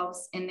myself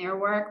in their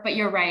work. But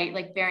you're right,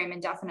 like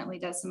Berryman definitely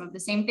does some of the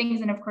same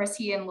things. And of course,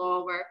 he and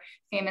Lowell were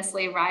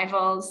famously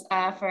rivals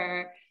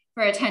for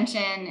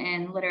attention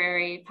and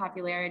literary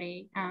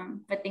popularity.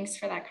 But thanks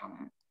for that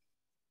comment.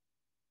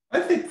 I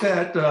think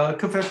that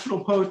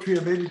confessional poetry,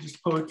 or maybe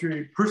just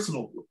poetry,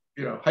 personal,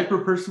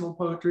 hyper-personal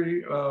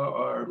poetry,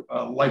 or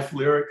life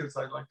lyric, as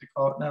I like to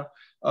call it now,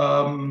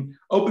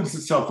 opens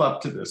itself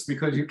up to this,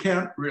 because you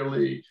can't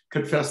really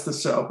confess the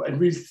self and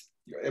read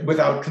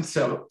without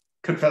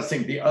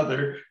confessing the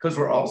other, because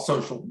we're all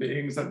social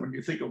beings. And when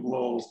you think of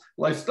Lowell's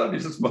life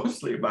studies, it's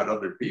mostly about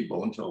other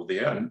people until the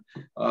end.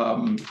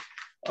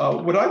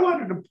 What I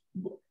wanted to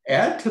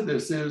add to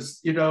this is,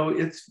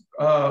 it's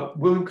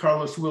William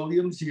Carlos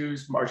Williams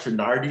used Marcia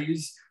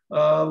Nardi's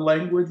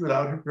language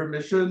without her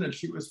permission, and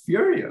she was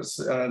furious,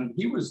 and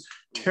he was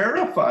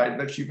terrified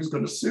that she was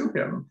going to sue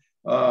him.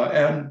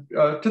 And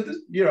to this,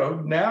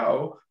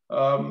 now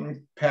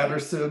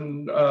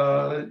Patterson,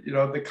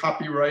 the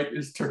copyright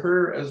is to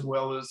her as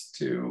well as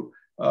to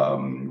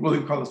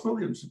William Carlos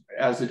Williams,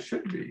 as it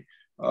should be.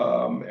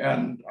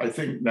 And I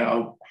think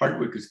now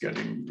Hardwick is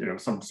getting,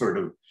 some sort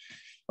of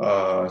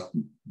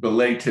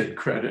belated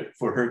credit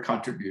for her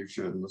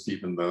contributions,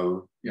 even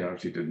though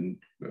she didn't,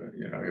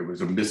 it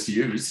was a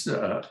misuse.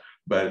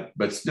 But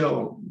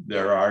still,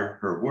 there are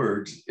her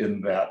words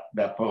in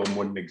that poem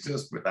wouldn't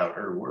exist without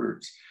her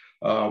words.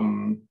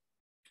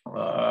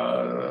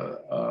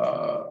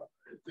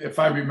 if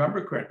I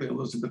remember correctly,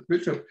 Elizabeth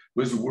Bishop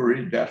was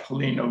worried that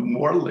Helena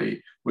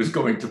Morley was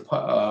going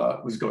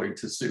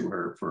to sue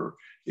her for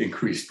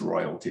increased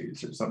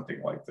royalties or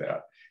something like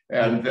that.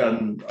 And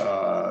then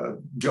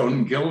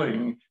Joan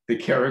Gilling, the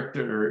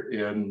character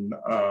in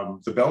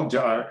The Bell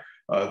Jar,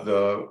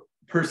 the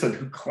person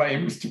who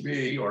claims to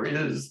be or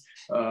is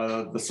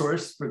the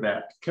source for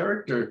that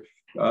character,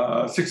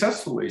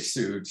 successfully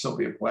sued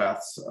Sylvia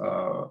Plath's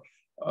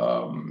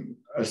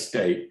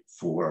estate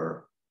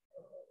for,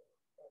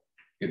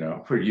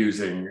 for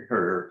using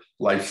her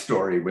life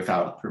story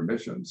without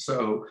permission.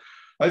 So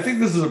I think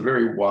this is a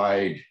very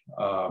wide,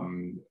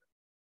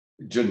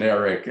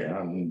 generic,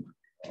 and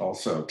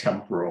also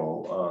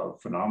temporal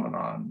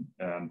phenomenon,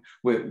 and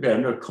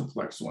a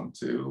complex one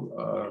too,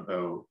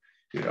 though,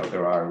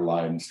 there are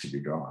lines to be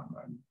drawn.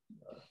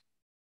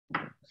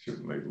 And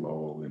certainly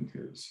Lowell in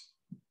his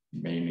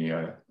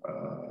mania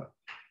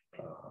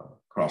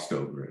crossed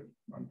over it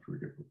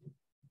unforgivably.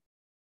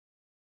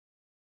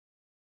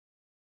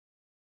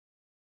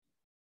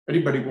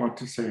 Anybody want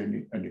to say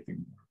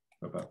anything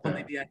more about that? Well,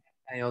 maybe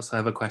I also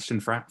have a question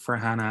for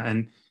Hannah,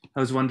 and I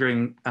was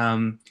wondering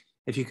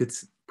if you could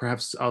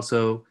perhaps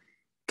also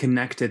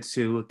connect it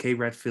to Kay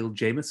Redfield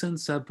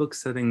Jamison's book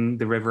Setting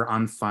the River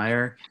on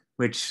Fire,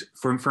 which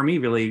for me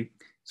really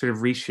sort of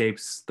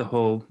reshapes the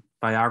whole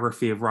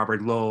biography of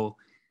Robert Lowell,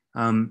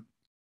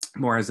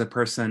 more as a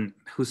person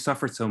who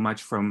suffered so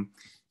much from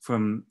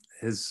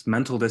his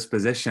mental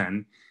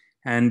disposition.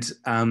 And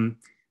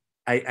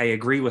I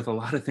agree with a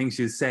lot of things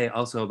you say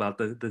also about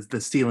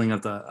the stealing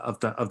of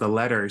the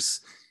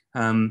letters.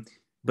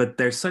 But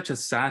there's such a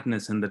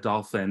sadness in The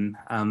Dolphin,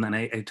 and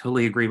I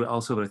totally agree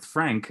also with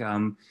Frank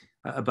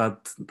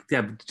about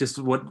just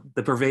what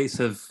the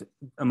pervasive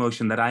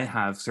emotion that I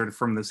have sort of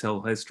from this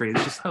whole history.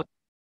 It's just how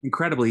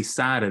incredibly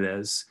sad it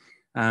is,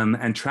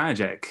 and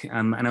tragic.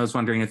 And I was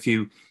wondering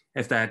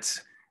if that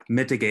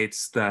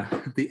mitigates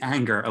the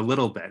anger a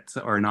little bit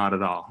or not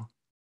at all.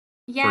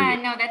 Yeah,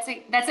 no, that's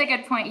a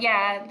good point.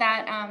 Yeah,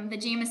 that the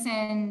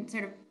Jameson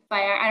sort of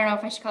I don't know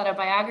if I should call it a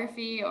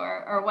biography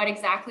or what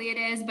exactly it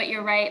is, but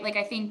you're right. Like,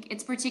 I think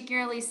it's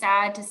particularly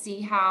sad to see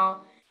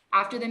how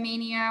after the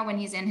mania, when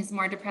he's in his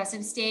more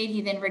depressive state,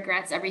 he then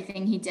regrets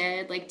everything he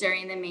did, like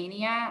during the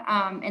mania.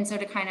 And so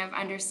to kind of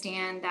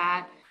understand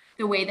that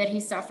the way that he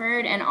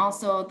suffered, and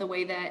also the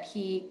way that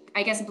he,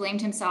 I guess,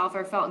 blamed himself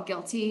or felt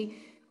guilty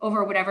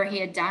over whatever he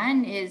had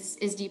done is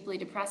deeply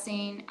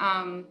depressing.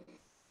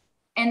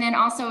 And then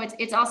also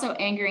it's also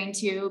angering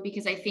too,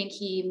 because I think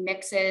he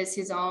mixes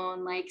his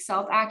own like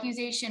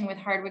self-accusation with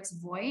Hardwicke's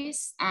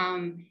voice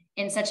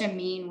in such a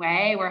mean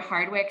way, where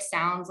Hardwicke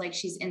sounds like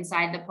she's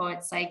inside the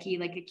poet's psyche,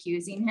 like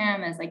accusing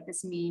him as like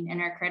this mean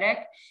inner critic.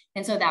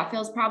 And so that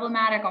feels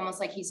problematic, almost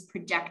like he's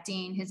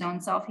projecting his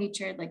own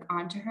self-hatred like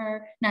onto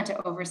her, not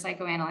to over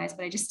psychoanalyze,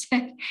 but I just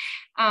did.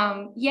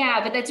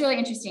 Yeah, but that's really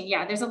interesting.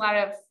 Yeah, there's a lot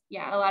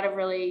of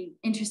really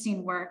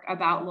interesting work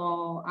about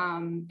Lowell,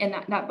 and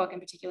that book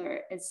in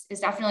particular is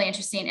definitely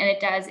interesting. And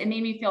it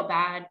made me feel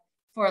bad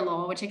for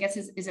Lowell, which I guess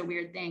is a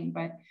weird thing,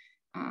 but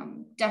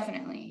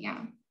definitely,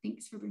 yeah.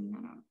 Thanks for bringing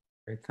that up.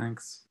 Great,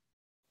 thanks.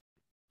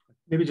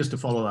 Maybe just to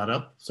follow that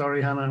up.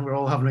 Sorry, Hannah, we're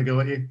all having a go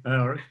at you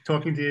or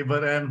talking to you,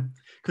 but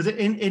because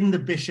in the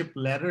Bishop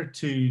letter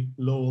to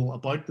Lowell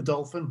about the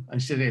Dolphin,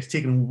 and she said it's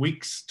taken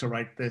weeks to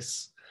write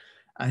this.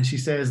 And she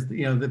says,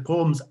 the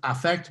poems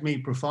affect me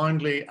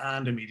profoundly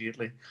and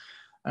immediately.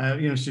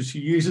 So she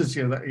uses,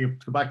 you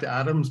go back to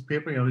Adam's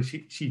paper,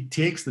 she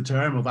takes the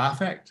term of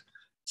affect,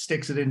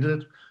 sticks it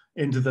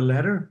into the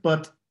letter.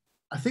 But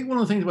I think one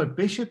of the things about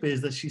Bishop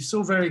is that she's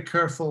so very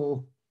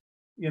careful,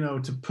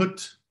 to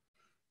put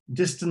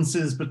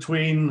distances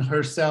between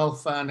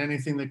herself and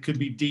anything that could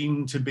be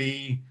deemed to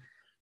be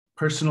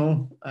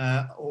personal,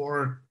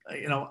 or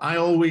I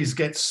always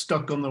get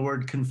stuck on the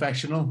word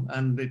confessional,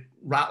 and it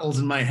rattles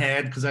in my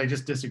head because I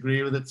just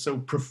disagree with it so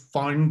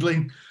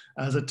profoundly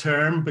as a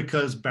term,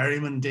 because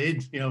Berryman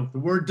did. The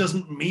word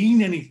doesn't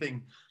mean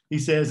anything, he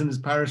says in his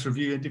Paris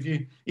Review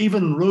interview.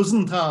 Even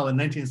Rosenthal in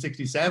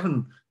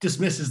 1967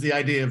 dismisses the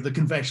idea of the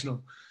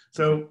confessional.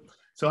 So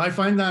I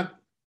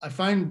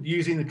find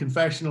using the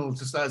confessional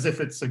just as if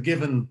it's a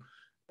given.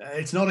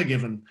 It's not a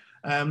given.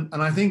 And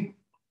I think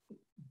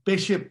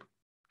Bishop,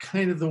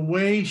 kind of the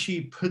way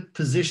she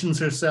positions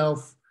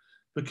herself,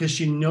 because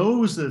she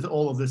knows that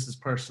all of this is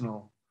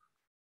personal,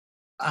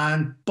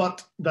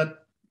 but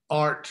that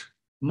art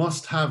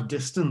must have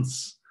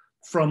distance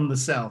from the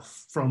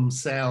self, from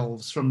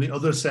selves, from the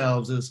other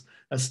selves,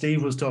 as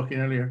Steve was talking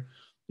earlier.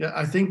 Yeah,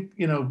 I think,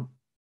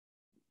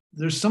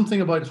 there's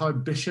something about how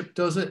Bishop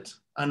does it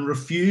and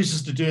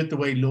refuses to do it the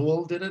way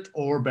Lowell did it,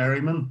 or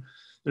Berryman.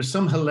 There's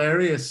some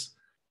hilarious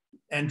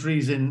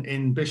entries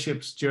in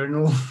Bishop's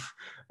journal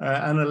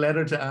and a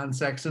letter to Anne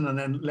Sexton, and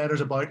then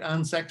letters about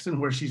Anne Sexton,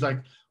 where she's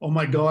like, oh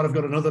my God, I've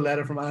got another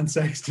letter from Anne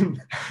Sexton.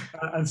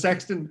 And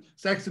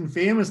Sexton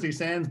famously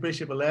sends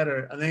Bishop a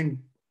letter and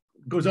then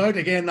goes out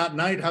again that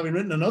night, having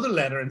written another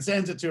letter, and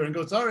sends it to her and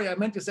goes, sorry, I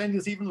meant to send you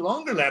this even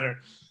longer letter.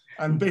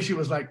 And Bishop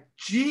was like,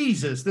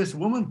 Jesus, this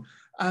woman.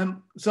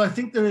 So I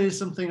think there is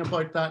something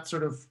about that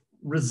sort of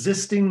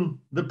resisting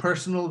the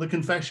personal, the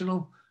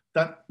confessional.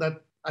 That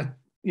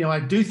I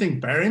do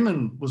think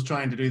Berryman was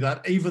trying to do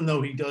that, even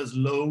though he does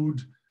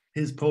load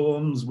his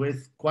poems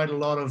with quite a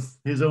lot of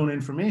his own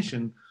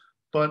information.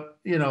 But,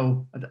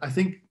 I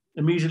think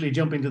immediately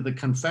jumping to the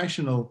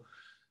confessional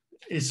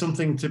is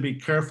something to be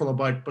careful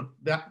about, but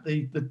that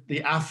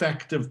the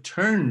affective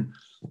turn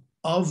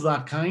of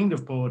that kind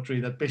of poetry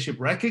that Bishop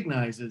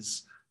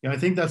recognizes, I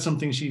think that's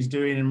something she's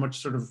doing in much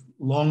sort of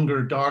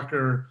longer,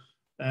 darker,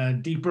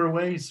 deeper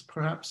ways,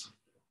 perhaps.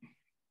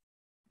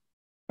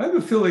 I have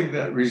a feeling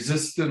that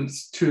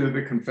resistance to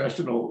the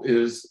confessional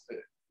is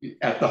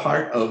at the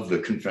heart of the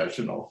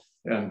confessional.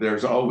 And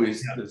there's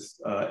always this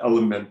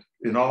element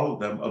in all of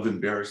them of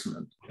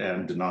embarrassment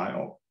and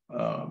denial.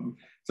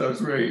 So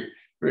it's very,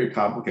 very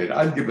complicated.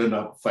 I've given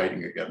up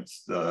fighting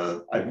against,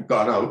 I've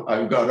gone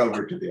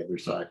over to the other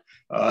side.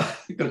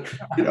 Because,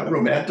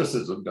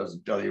 romanticism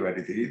doesn't tell you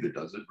anything either,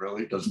 does it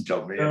really? It doesn't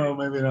tell me anything. No,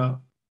 maybe not.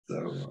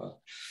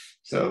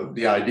 So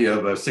the idea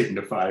of a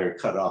signifier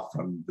cut off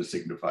from the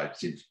signified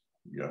seems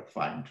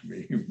fine to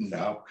me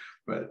now,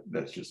 but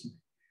that's just me.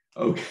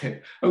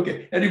 Okay.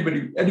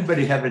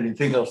 Anybody have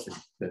anything else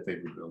that they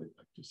would really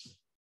like to say?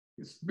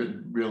 It's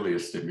been really a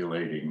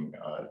stimulating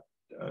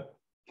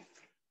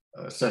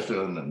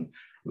session, and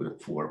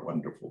with 4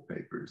 wonderful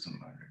papers. And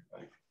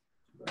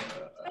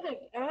I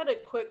had a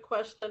quick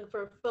question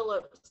for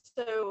Philip.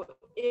 So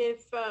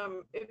if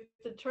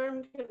the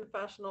term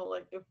confessional,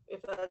 like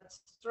if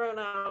that's thrown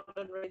out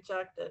and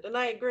rejected, and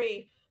I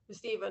agree with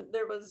Stephen,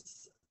 there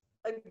was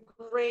a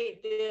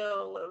great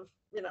deal of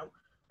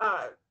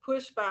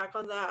pushback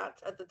on that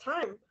at the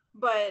time,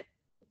 but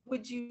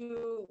would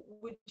you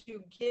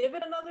give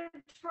it another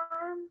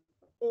term,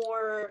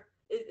 or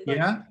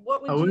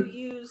what would you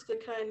use to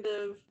kind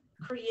of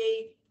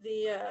create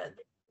the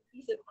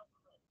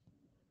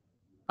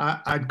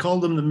I'd call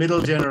them the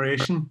middle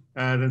generation,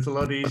 and it's a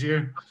lot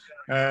easier,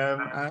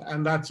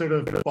 and that sort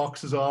of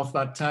boxes off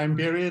that time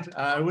period.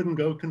 I wouldn't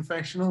go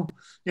confessional,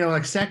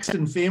 like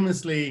Sexton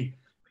famously,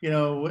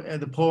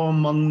 the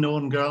poem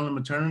Unknown Girl in a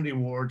Maternity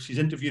Ward, she's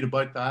interviewed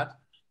about that.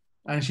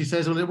 And she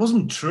says, well, it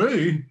wasn't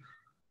true.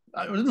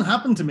 It didn't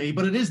happen to me,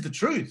 but it is the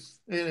truth.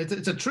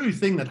 It's a true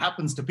thing that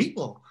happens to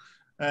people.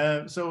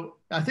 So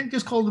I think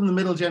just call them the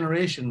middle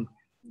generation.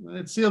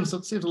 It saves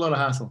a lot of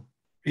hassle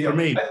for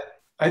me.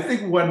 I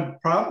think one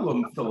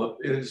problem, Philip,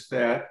 is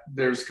that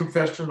there's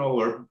confessional,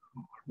 or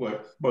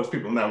what most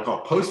people now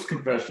call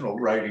post-confessional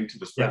writing to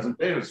this present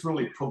day. It's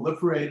really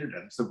proliferated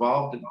and it's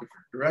evolved in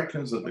different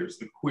directions. And there's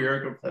the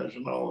queer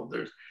confessional, and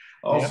there's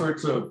all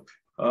sorts of,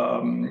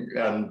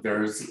 and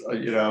there's,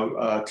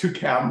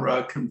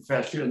 2-camera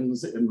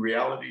confessions in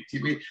reality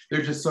TV.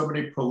 There's just so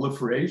many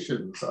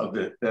proliferations of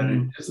it that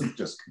it isn't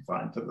just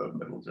confined to the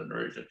middle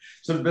generation.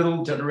 So the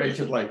middle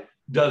generation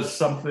does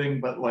something,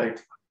 but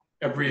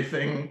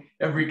everything,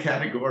 every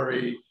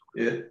category,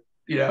 it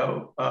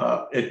has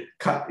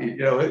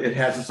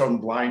its own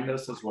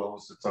blindness as well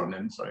as its own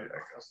insight,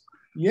 I guess.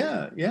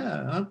 Yeah,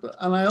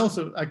 and I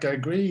also, I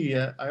agree.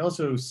 I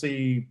also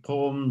see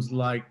poems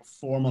like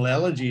Formal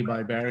Elegy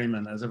by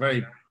Berryman as a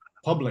very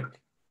public,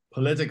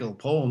 political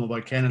poem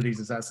about Kennedy's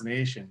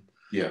assassination.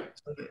 Yeah.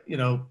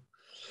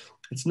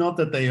 It's not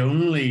that they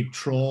only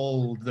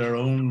trawled their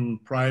own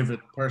private,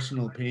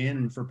 personal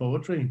pain for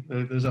poetry.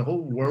 There's a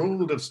whole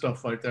world of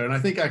stuff out there. And I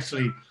think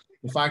actually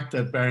the fact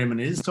that Berryman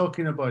is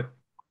talking about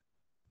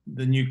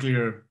the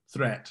nuclear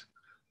threat,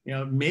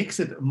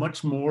 makes it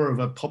much more of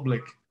a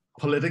public,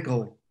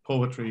 political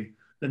poetry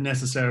than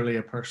necessarily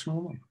a personal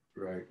one.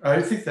 Right.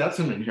 I think that's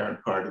an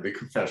inherent part of the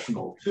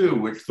confessional too,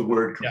 which the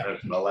word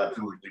confessional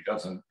absolutely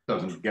doesn't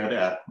get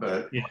at.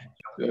 But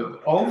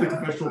all the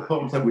confessional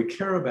poems that we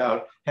care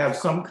about have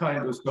some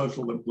kind of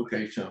social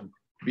implication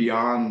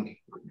beyond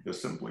the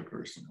simply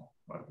personal.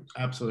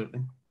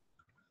 Absolutely.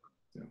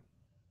 Yeah.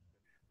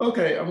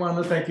 Okay, I want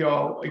to thank you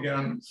all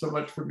again so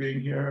much for being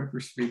here and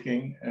for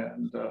speaking,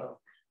 and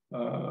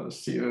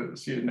see you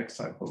next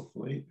time,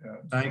 hopefully.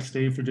 Thanks,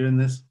 Steve, for doing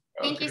this.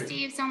 Thank you,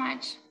 Steve, so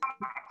much.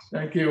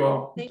 Thank you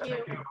all. Thank you.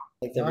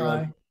 Thanks,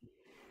 everyone. Bye.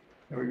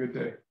 Have a good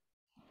day.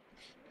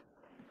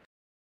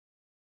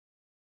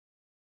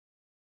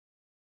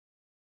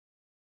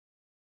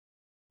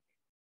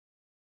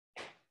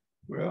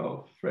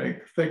 Well,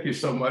 Frank, thank you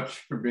so much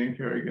for being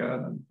here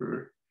again and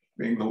for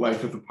being the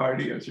life of the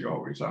party, as you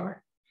always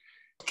are.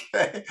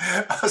 Okay.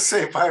 I'll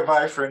say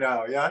bye-bye for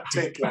now. Yeah,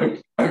 take care.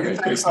 Okay,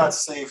 thanks a lot,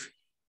 Steve.